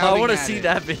and Oh, shouting. I want to at see it.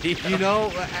 that video.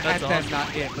 That's awesome.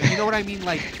 not it. But you know what I mean?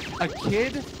 Like a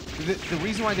kid, the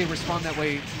reason why they respond that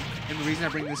way, and the reason I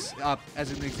bring this up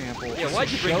as an example, is why'd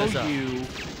to you bring show this up? you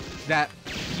that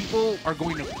people are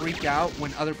going to freak out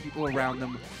when other people around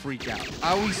them freak out.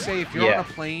 I always say if you're on a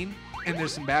plane and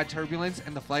there's some bad turbulence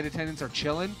and the flight attendants are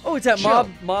chilling. Oh, it's that chill.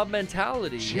 mob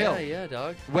mentality. Chill. Yeah,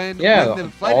 dog. When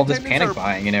the flight all this attendants panic are,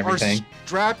 buying and everything. are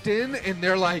strapped in and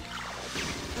they're like,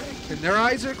 and their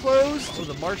eyes are closed. Oh,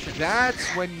 the Martian. That's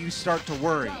when you start to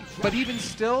worry. But even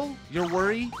still, your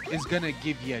worry is gonna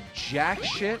give you jack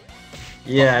shit.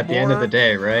 Yeah, at the end of the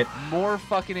day, right? More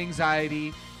fucking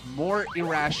anxiety, more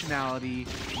irrationality,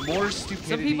 more stupidity.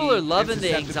 Some people are loving and the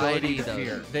susceptibility anxiety, to though.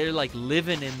 fear. They're like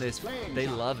living in this. They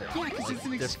love it. Yeah, because it's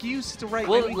an excuse to write.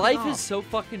 Well, anything life off. is so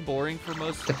fucking boring for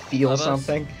most To feel of us.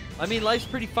 something. I mean, life's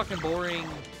pretty fucking boring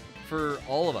for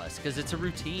all of us because it's a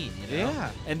routine, Yeah.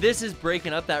 And this is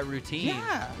breaking up that routine.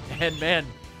 Yeah. And man,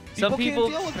 People some can't people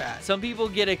deal with that. Some people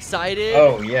get excited.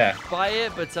 Oh, yeah. By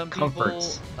it, but some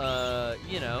Comforts.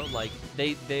 people, like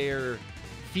they're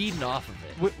feeding off of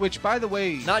it. Which, by the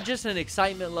way, not just an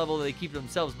excitement level that they keep to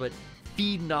themselves, but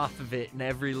feeding off of it and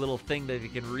every little thing that they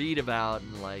can read about,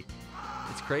 and like,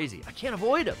 it's crazy. I can't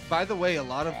avoid them. By the way, a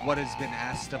lot of what has been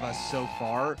asked of us so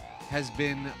far has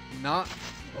been not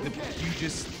the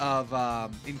hugest of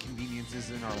inconveniences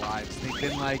in our lives. They've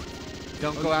been like,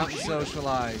 don't go out and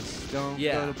socialize. Don't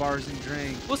go to bars and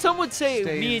drink. Well, some would say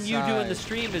Stay me and you doing the inside.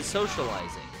 stream is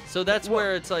socializing. So that's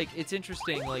where it's like, it's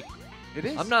interesting. Like, it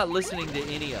is. I'm not listening to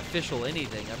any official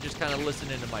anything. I'm just kind of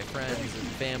listening to my friends and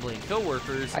family and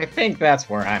coworkers. I think that's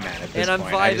where I'm at this And I'm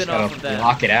point. I just vibing off gotta of that.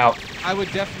 Lock it out. I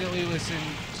would definitely listen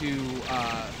to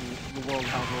the World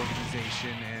Health Organization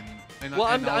and Well,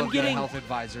 and all I'm of getting the health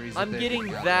advisories. I'm getting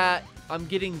that. I'm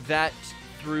getting that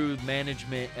through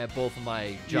management at both of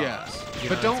my jobs. Yeah, You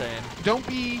but know what I'm saying? don't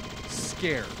be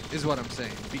scared, is what I'm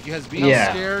saying. Because being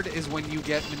scared is when you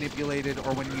get manipulated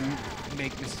or when you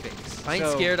make mistakes. I ain't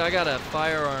scared. I got a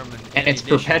firearm And it's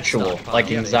perpetual,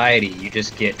 like anxiety. You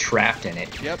just get trapped in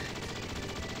it. Yep.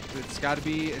 It's got to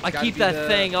be. I keep that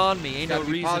thing on me. Ain't no gotta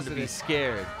be reason to be positive.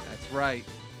 scared. That's right.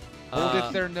 Hold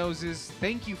it their noses.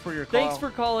 Thank you for your call. Thanks for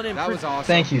calling in. That was awesome.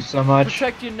 Thank you so much.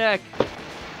 Protect your neck.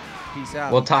 Peace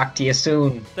out. We'll talk to you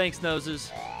soon. Thanks,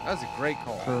 noses. That was a great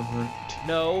call.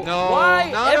 No. No, Why?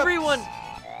 not a- Everyone.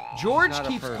 George not a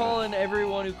keeps pervert. calling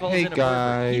everyone who calls Hey, in a pervert.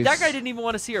 guys. That guy didn't even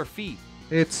want to see our feet.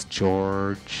 It's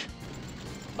George.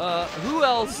 Who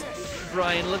else?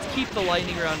 Brian, let's keep the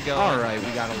lightning round going. All right, we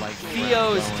got a lightning Theo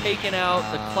round is going. taking out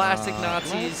the classic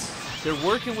Nazis. They're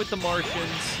working with the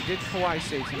Martians. We did Kawaii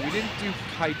Station. We didn't do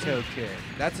Kaito Kid.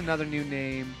 That's another new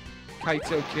name.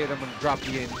 Kaito Kid, I'm going to drop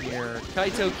you in here.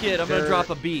 Kaito Kid, I'm going to drop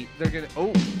a beat. They're going to...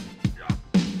 Oh.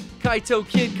 Kaito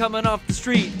Kid coming off the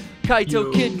street.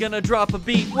 Kaito Kid going to drop a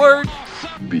beat. Word.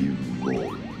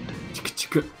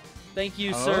 Thank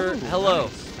you, sir. Hello.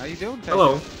 Nice. How you doing,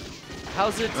 Kaito?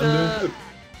 Hello.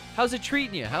 How's it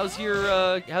treating you? How's your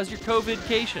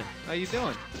COVID-cation? How you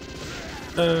doing?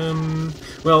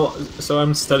 Well, so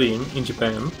I'm studying in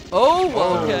Japan.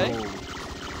 Oh, okay.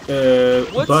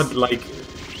 But like...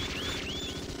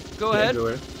 Go ahead.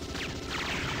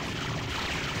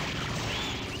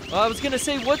 I was going to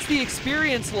say, what's the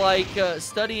experience like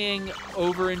studying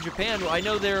over in Japan? I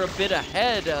know they're a bit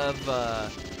ahead of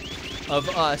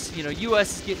us. You know,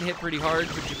 U.S. is getting hit pretty hard,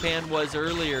 but Japan was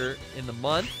earlier in the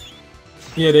month.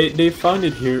 Yeah, they found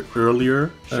it here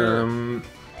earlier. Sure.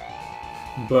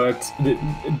 But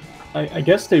I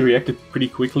guess they reacted pretty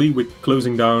quickly with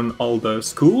closing down all the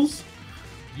schools.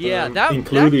 Yeah,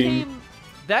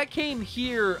 that came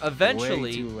here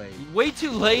eventually. Way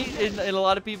too late in a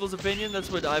lot of people's opinion. That's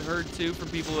what I've heard too from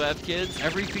people who have kids.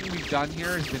 Everything we've done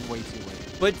here has been way too late.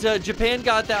 But Japan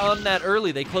got that on that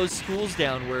early. They closed schools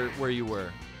down where you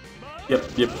were.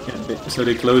 Yep. So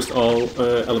they closed all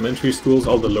elementary schools,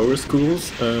 all the lower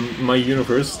schools. My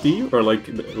university, or like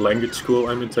the language school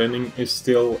I'm attending, is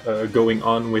still going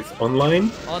on with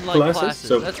online classes.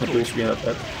 So that's at cool. least we have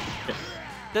that. Yeah.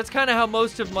 That's kind of how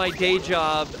most of my day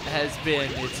job has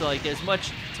been. It's like as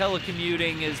much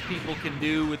telecommuting as people can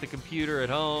do with a computer at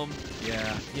home.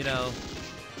 Yeah. You know.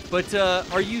 But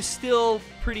are you still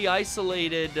pretty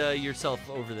isolated yourself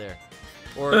over there?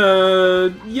 Or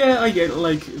yeah, I get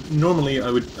like normally I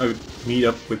would meet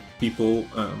up with people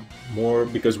more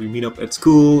because we meet up at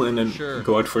school and then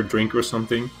go out for a drink or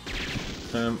something.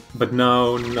 But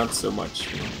now not so much.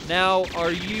 Now,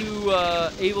 are you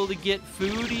able to get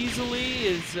food easily?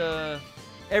 Is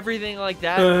everything like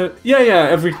that? Yeah,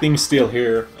 everything's still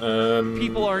here.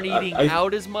 People aren't eating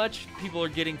out as much. People are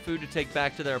getting food to take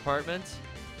back to their apartments.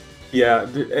 Yeah,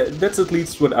 that's at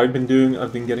least what I've been doing.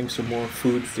 I've been getting some more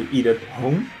food to eat at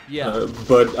home. Yeah.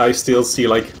 But I still see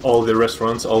like all the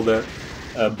restaurants, all the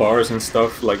bars and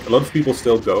stuff. Like a lot of people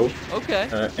still go. Okay.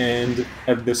 And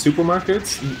at the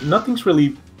supermarkets, nothing's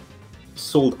really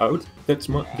sold out that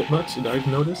much that I've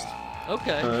noticed.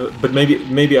 Okay. But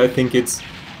maybe I think it's,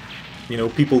 you know,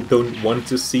 people don't want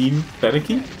to seem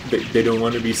panicky. They don't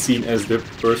want to be seen as the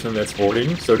person that's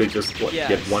hoarding, so they just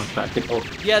get one packet of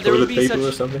toilet paper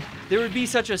or something. There would be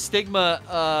such a stigma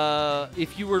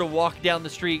if you were to walk down the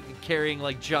street carrying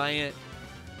like giant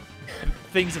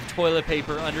things of toilet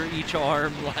paper under each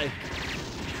arm, like.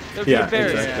 Yeah,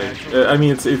 exactly. I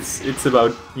mean, it's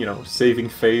about, you know, saving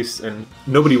face, and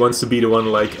nobody wants to be the one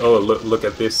like, oh, look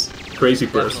at this crazy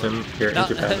person here in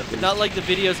Japan. Not like the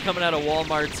videos coming out of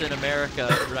Walmarts in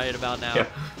America right about now. Yeah.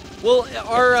 Well,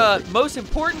 our most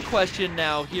important question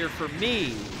now here for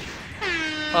me,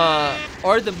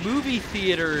 are the movie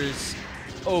theaters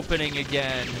opening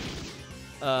again?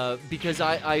 Because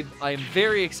I'm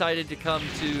very excited to come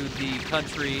to the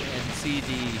country and see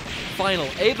the final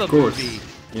Ava movie.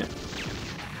 Yeah.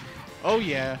 Oh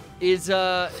yeah. Is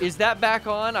that back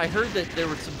on? I heard that there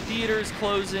were some theaters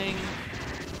closing.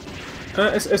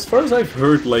 As far as I've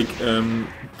heard, like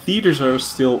theaters are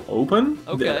still open.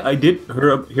 Okay. I did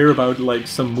hear about like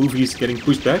some movies getting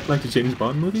pushed back, like the James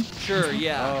Bond movie. Sure.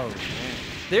 Yeah. Oh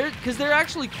man. They're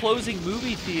actually closing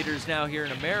movie theaters now here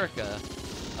in America,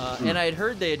 and I had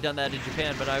heard they had done that in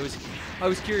Japan, but I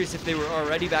was curious if they were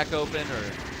already back open or,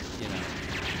 you know.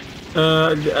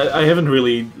 I haven't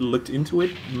really looked into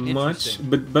it much,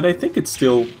 but I think it's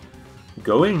still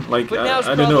going. Like but now's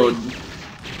I don't know.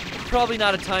 Probably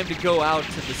not a time to go out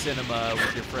to the cinema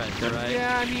with your friends, right?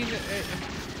 Yeah, I mean,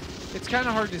 it's kind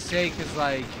of hard to say because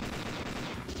like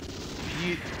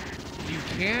you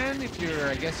can if you're,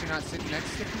 I guess you're not sitting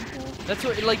next to people. That's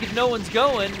what, like, if no one's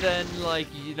going, then like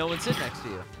no one's sitting next to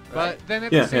you. Right? But then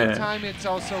at the same time, it's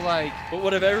also like. But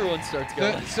what if everyone starts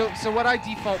going? So what I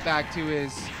default back to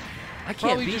is. I can't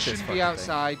probably beat just this shouldn't be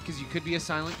outside because you could be a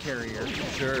silent carrier.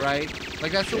 Sure. Right?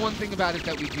 Like that's the one thing about it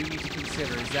that we do need to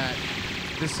consider is that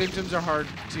the symptoms are hard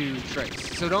to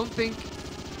trace. So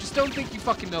just don't think you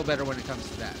fucking know better when it comes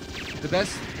to that. The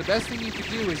best thing you could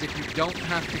do is if you don't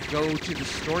have to go to the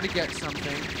store to get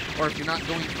something, or if you're not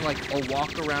going for like a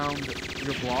walk around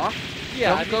your block,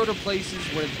 don't go to places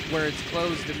where it's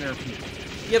closed and there are people.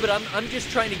 Yeah, but I'm just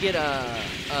trying to get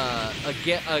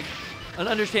an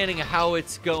understanding of how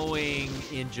it's going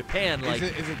in Japan. Like,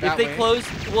 is it if that they way? close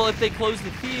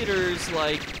the theaters,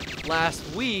 like,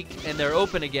 last week and they're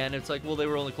open again, it's like, well, they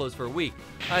were only closed for a week.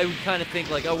 I would kind of think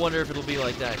like, I wonder if it'll be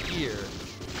like that here.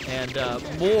 And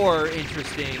more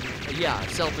interesting, yeah,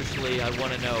 selfishly, I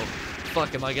want to know,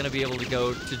 fuck, am I going to be able to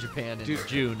go to Japan in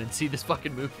June and see this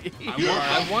fucking movie?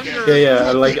 I wonder.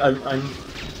 Yeah, like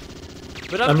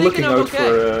But I'm looking out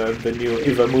for the new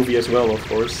Eva movie as well, of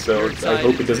course. So I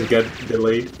hope it doesn't get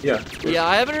delayed. Yeah. Yeah,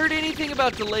 I haven't heard anything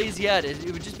about delays yet.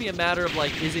 It would just be a matter of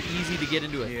like, is it easy to get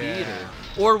into a theater,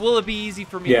 or will it be easy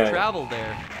for me to travel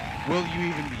there? Will you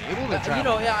even be able to travel? You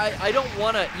know, yeah, I don't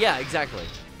want to. Yeah, exactly.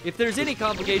 If there's any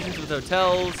complications with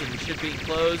hotels and shit being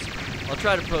closed, I'll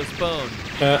try to postpone.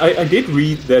 I did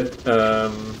read that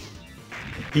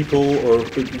people, or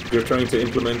they're trying to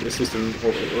implement a system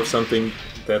or something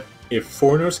that if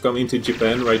foreigners come into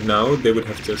Japan right now, they would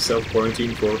have to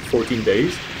self-quarantine for 14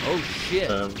 days. Oh, shit.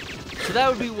 So that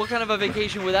would be, what kind of a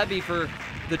vacation would that be for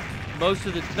most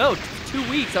of the, no,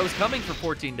 2 weeks. I was coming for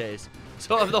 14 days.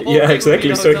 So the whole yeah, thing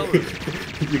exactly. would be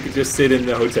So you could just sit in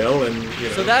the hotel and, you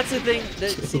know. So that's the thing.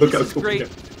 That, see, look this out is the great.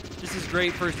 window. This is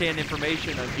great first-hand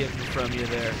information I'm getting from you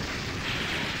there,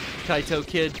 Kaito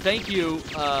Kid. Thank you.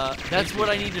 That's what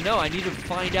I need to know. I need to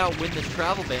find out when this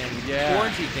travel ban,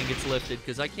 quarantine thing gets lifted,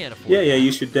 because I can't afford Yeah,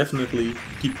 you should definitely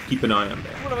keep an eye on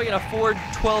that. What am I going to afford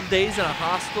 12 days in a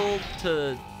hostel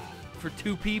for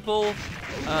 2 people?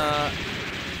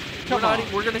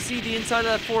 We're going to see the inside of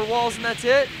that 4 walls and that's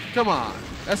it? Come on.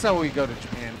 That's not what we go to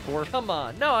Japan for. Come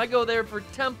on. No, I go there for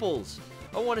temples.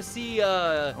 I want to see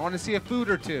I want to see a food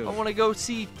or two. I want to go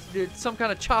see some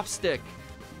kind of chopstick.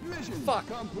 Fuck.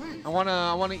 I want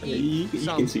to eat. You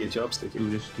can see a chopstick.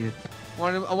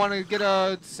 I want to get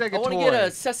a Sega toy. I want to get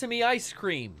a sesame ice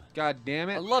cream. God damn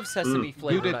it! I love sesame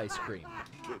flavored ice cream.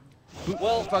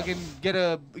 Well, fucking get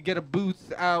a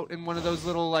booth out in one of those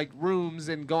little like rooms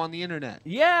and go on the internet.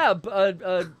 Yeah,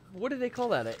 what do they call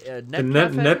that? A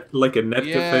net cafe? Like a net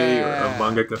cafe or a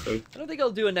manga cafe. I don't think I'll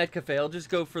do a net cafe. I'll just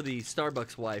go for the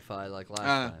Starbucks Wi-Fi like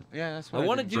last time. Yeah, that's what I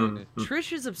want to do.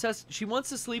 Trish is obsessed. She wants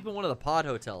to sleep in one of the pod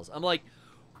hotels. I'm like,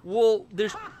 well,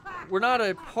 we're not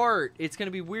apart. It's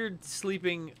gonna be weird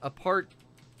sleeping apart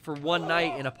for one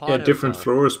night in a pod. Yeah, different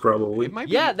floors probably.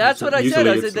 Yeah, that's what I said.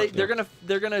 I said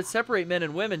they're gonna separate men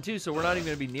and women too, so we're not even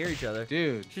gonna be near each other.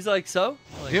 Dude, she's like, so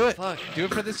like, do it. Fuck. Do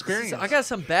it for the experience. I got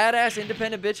some badass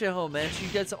independent bitch at home, man. She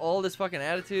gets all this fucking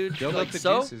attitude. She's like,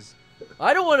 so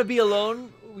I don't want to be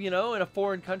alone, you know, in a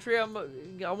foreign country. I want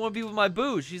to be with my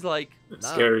boo. She's like, nah. It's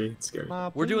scary. It's scary.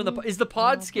 We're doing is the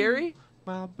pod scary?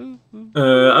 I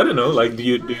don't know. Like, do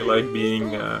you like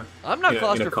being? I'm not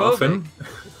claustrophobic. In a coffin?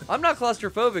 I'm not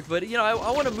claustrophobic, but you know,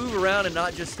 I want to move around and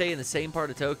not just stay in the same part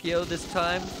of Tokyo this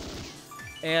time.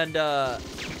 And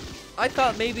I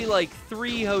thought maybe like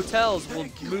 3 hotels will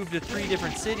move to 3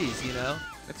 different cities. You know.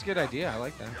 That's a good idea. I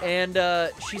like that.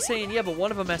 And she's saying, yeah, but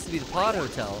one of them has to be the pod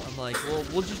hotel. I'm like, well,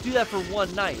 we'll just do that for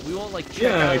one night. We won't like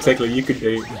check out. Exactly. You could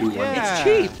do one. It's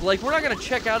cheap. Like, we're not gonna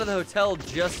check out of the hotel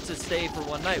just to stay for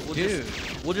one night.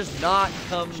 We'll just not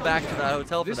come back to that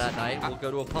hotel for that night. We'll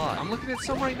go to a pod. I'm looking at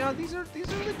some right now. These are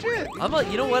legit. I'm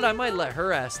like, you know what? I might let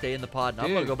her ass stay in the pod, and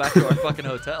I'm gonna go back to our fucking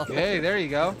hotel. Hey, there you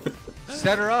go.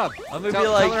 Set her up. I'm gonna be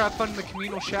like, tell her have fun in the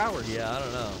communal showers. Yeah, I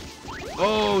don't know.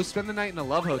 Oh, spend the night in a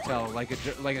love hotel, like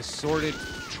a sordid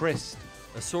tryst.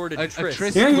 A sordid tryst.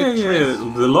 Tryst yeah. tryst.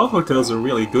 The love hotels are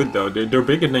really good though. They're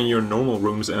bigger than your normal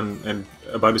rooms and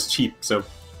about as cheap. So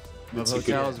love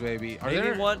hotels, baby.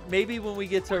 Maybe when we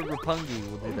get to Roppongi,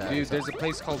 we'll do that. Dude, there's a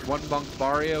place called One Bunk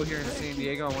Barrio here in San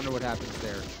Diego. I wonder what happens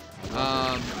there.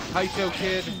 Kaito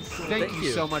Kid, thank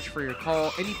you so much for your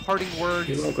call. Any parting words?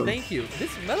 You're welcome. Thank you.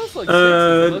 This Metal Slug 6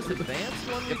 is the most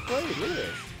advanced one we've played. Look at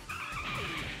this.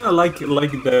 Like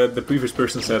the previous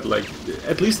person said, like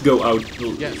at least go out.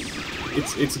 Yes.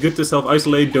 It's good to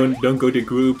self-isolate. Don't go to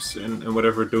groups and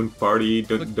whatever. Don't party.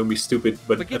 Don't be stupid.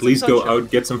 But at least go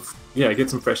out. Get some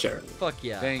fresh air. Fuck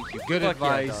yeah. Thank you. Good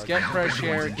advice. Get fresh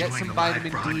air. Get some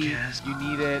vitamin D. You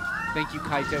need it. Thank you,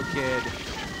 Kaito Kid.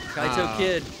 Kaito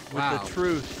Kid with the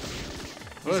truth.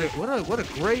 What a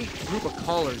great group of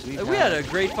callers we had a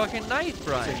great fucking night,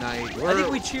 Brian. Tonight. I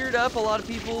think we cheered up a lot of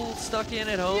people stuck in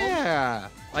at home. Yeah.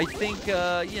 I think,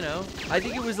 you know, I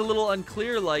think it was a little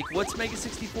unclear, like, what's Mega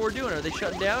 64 doing? Are they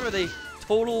shutting down? Are they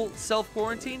total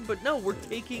self-quarantine? But no, we're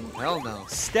taking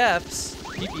steps.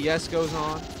 PPS goes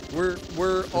on.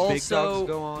 We're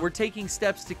also, we're taking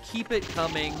steps to keep it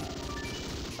coming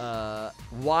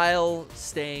while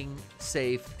staying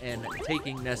safe and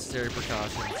taking necessary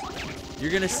precautions. You're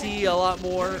going to see a lot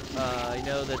more. I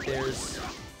know that there's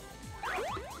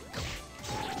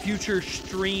future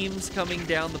streams coming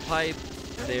down the pipe.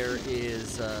 There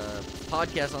is a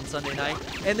podcast on Sunday night.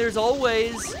 And there's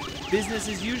always business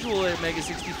as usual at Mega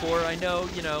 64. I know,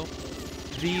 you know,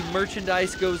 the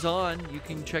merchandise goes on. You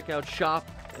can check out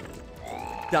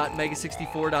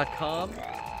shop.mega64.com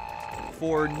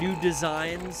for new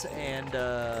designs and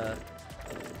I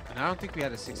don't think we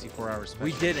had a 64-hour special.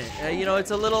 we didn't. You know,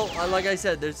 it's a little like I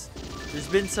said. There's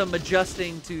been some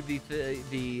adjusting to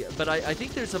the but I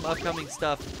think there's some upcoming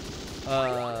stuff.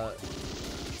 So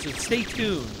stay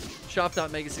tuned.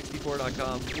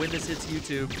 Shop.mega64.com. When this hits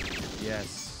YouTube,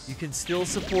 yes, you can still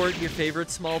support your favorite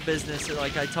small business. And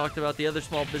like I talked about the other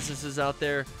small businesses out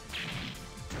there,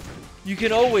 you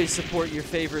can always support your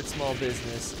favorite small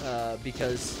business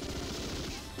because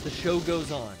the show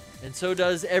goes on. And so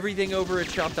does everything over at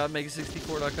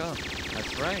shop.mega64.com.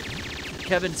 That's right.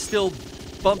 Kevin's still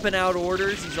bumping out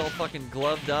orders. He's all fucking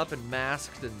gloved up and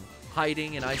masked and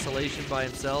hiding in isolation by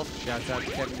himself. Shouts out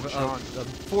to Kevin and Sean. A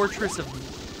fortress of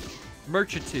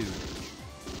merchitude.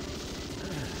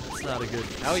 That's not a good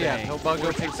Oh yeah, saying.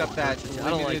 Hilbuggo picks up that I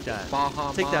don't like that.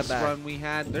 Baja Take Moss that back. run we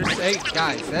had. Hey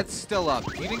guys, that's still up.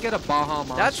 If you didn't get a Baja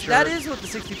Moss shirt, That is what the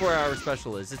 64-hour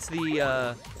special is. It's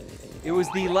the it was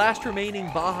the last remaining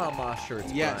Baja Moss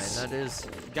shirts, yes. Brian. That is,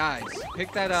 guys,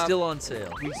 pick that up. still on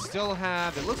sale. We still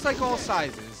have, it looks like all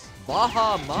sizes.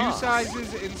 Baja Moss. 2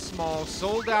 sizes in small,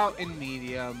 sold out in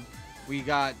medium. We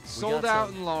got sold out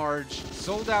in large,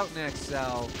 sold out in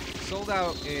XL, sold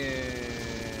out in...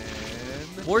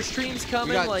 More streams coming.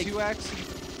 We got like 2X,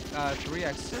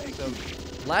 3X. So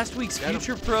last week's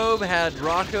Future Probe had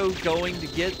Rocco going to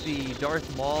get the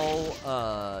Darth Maul,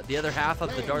 the other half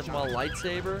of the Darth Maul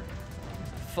lightsaber.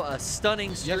 A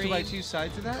stunning stream. You have to buy 2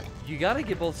 sides of that? You gotta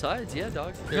get both sides, yeah,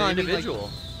 dog. They're No, I mean, individual.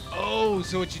 Oh,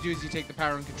 so what you do is you take the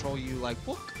power and control, you like,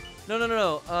 whoop. No.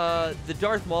 The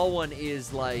Darth Maul one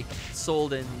is like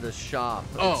sold in the shop.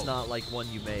 Oh. It's not like one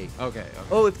you make. Okay.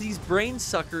 Oh, if these brain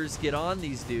suckers get on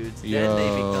these dudes, then they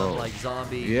become like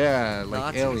zombie. Yeah,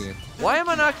 like Nazis. alien. Why am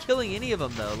I not killing any of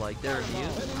them though? Like they're immune.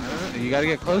 I don't know. You gotta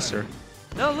get closer.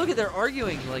 No, look at they're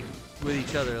arguing like with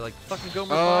each other, like fucking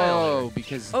Gomer Oh, Pyle.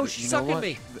 because Oh, she's you know sucking what?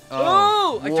 me.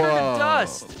 Oh, I turned to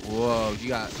dust. Whoa, you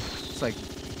got it's like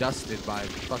dusted by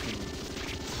fucking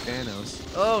Thanos.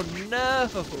 Oh no.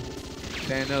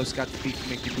 Thanos got the beat to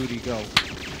make your booty go.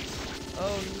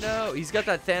 Oh no. He's got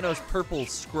that Thanos purple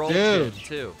scroll Dude. chin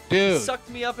too. Dude. He sucked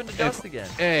me up into dust again.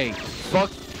 Hey, fuck.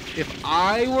 If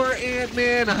I were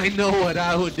Ant-Man, I know what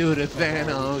I would do to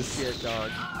Thanos. Oh, shit,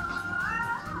 dog.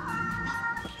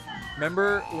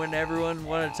 Remember when everyone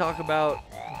wanted to talk about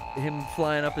him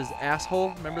flying up his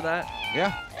asshole? Remember that?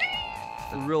 Yeah.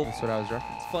 That's what I was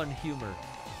referencing. It's fun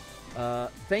humor.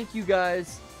 Thank you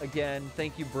guys again.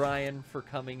 Thank you, Brian, for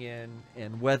coming in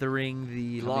and weathering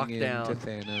the lockdown. Into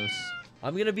Thanos.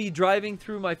 I'm gonna be driving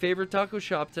through my favorite taco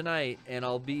shop tonight, and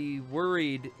I'll be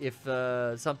worried if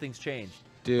something's changed.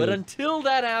 Dude, but until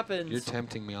that happens, you're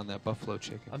tempting me on that buffalo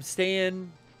chicken. I'm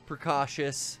staying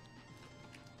precautious.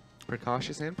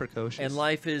 Precautious and precocious. And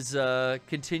life is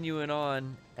continuing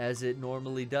on as it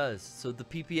normally does. So the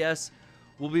PPS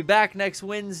will be back next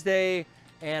Wednesday,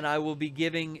 and I will be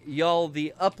giving y'all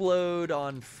the upload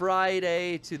on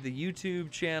Friday to the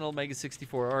YouTube channel,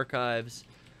 Mega64 Archives,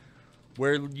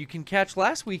 where you can catch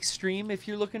last week's stream if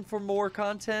you're looking for more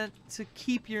content to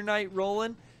keep your night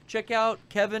rolling. Check out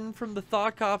Kevin from the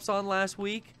Thought Cops on last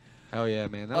week. Oh yeah,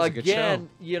 man, that was a good show. Again,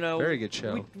 you know, very good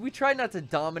show. We try not to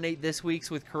dominate this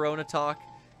week's with Corona talk.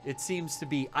 It seems to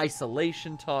be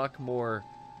isolation talk more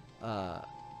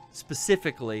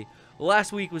specifically.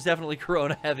 Last week was definitely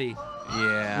Corona heavy.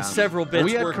 Yeah. With several bits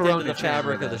We had worked Corona into the Chan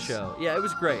fabric with of the us. show. Yeah, it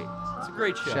was great. It's a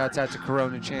great show. Shouts out to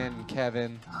Corona Chan and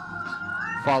Kevin.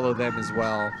 Follow them as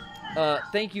well.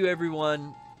 Thank you,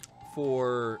 everyone,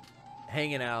 for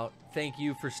hanging out. Thank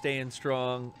you for staying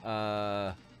strong.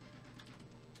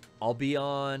 I'll be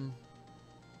on.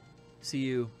 See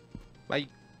you. Bye.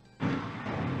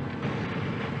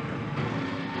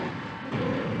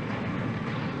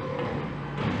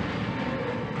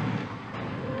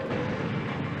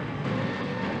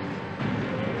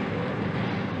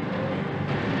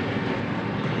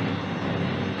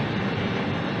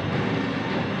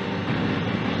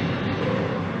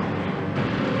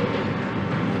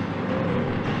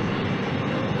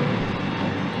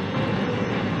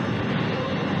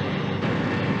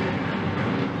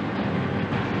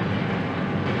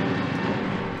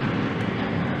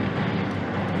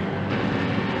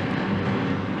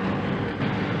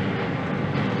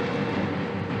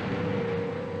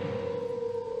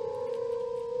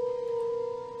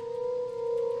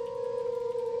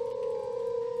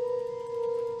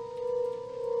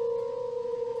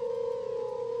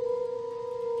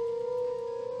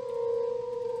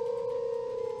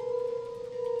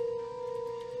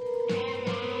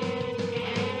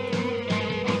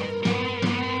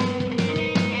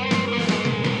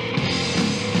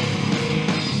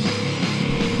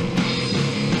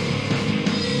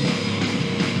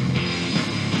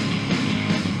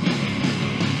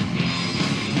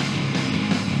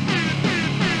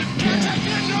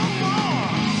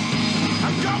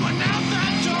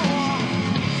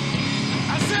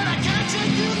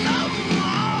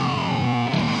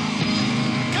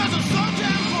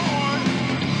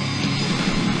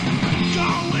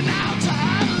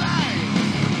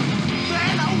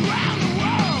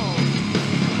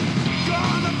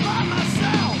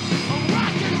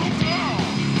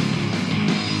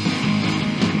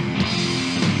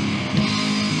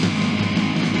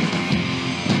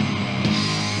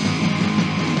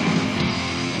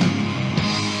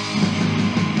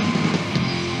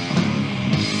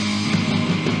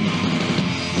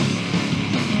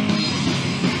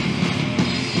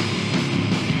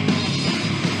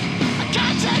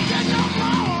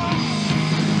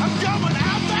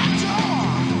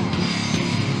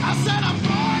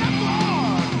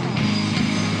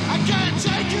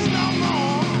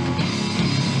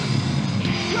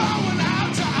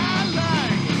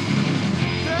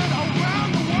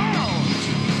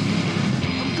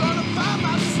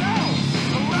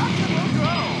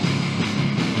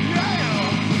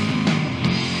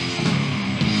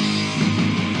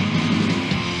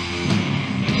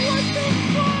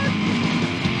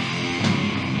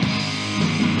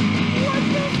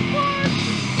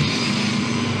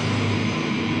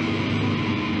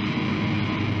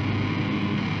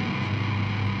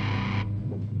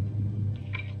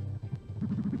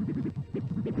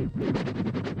 Yeah.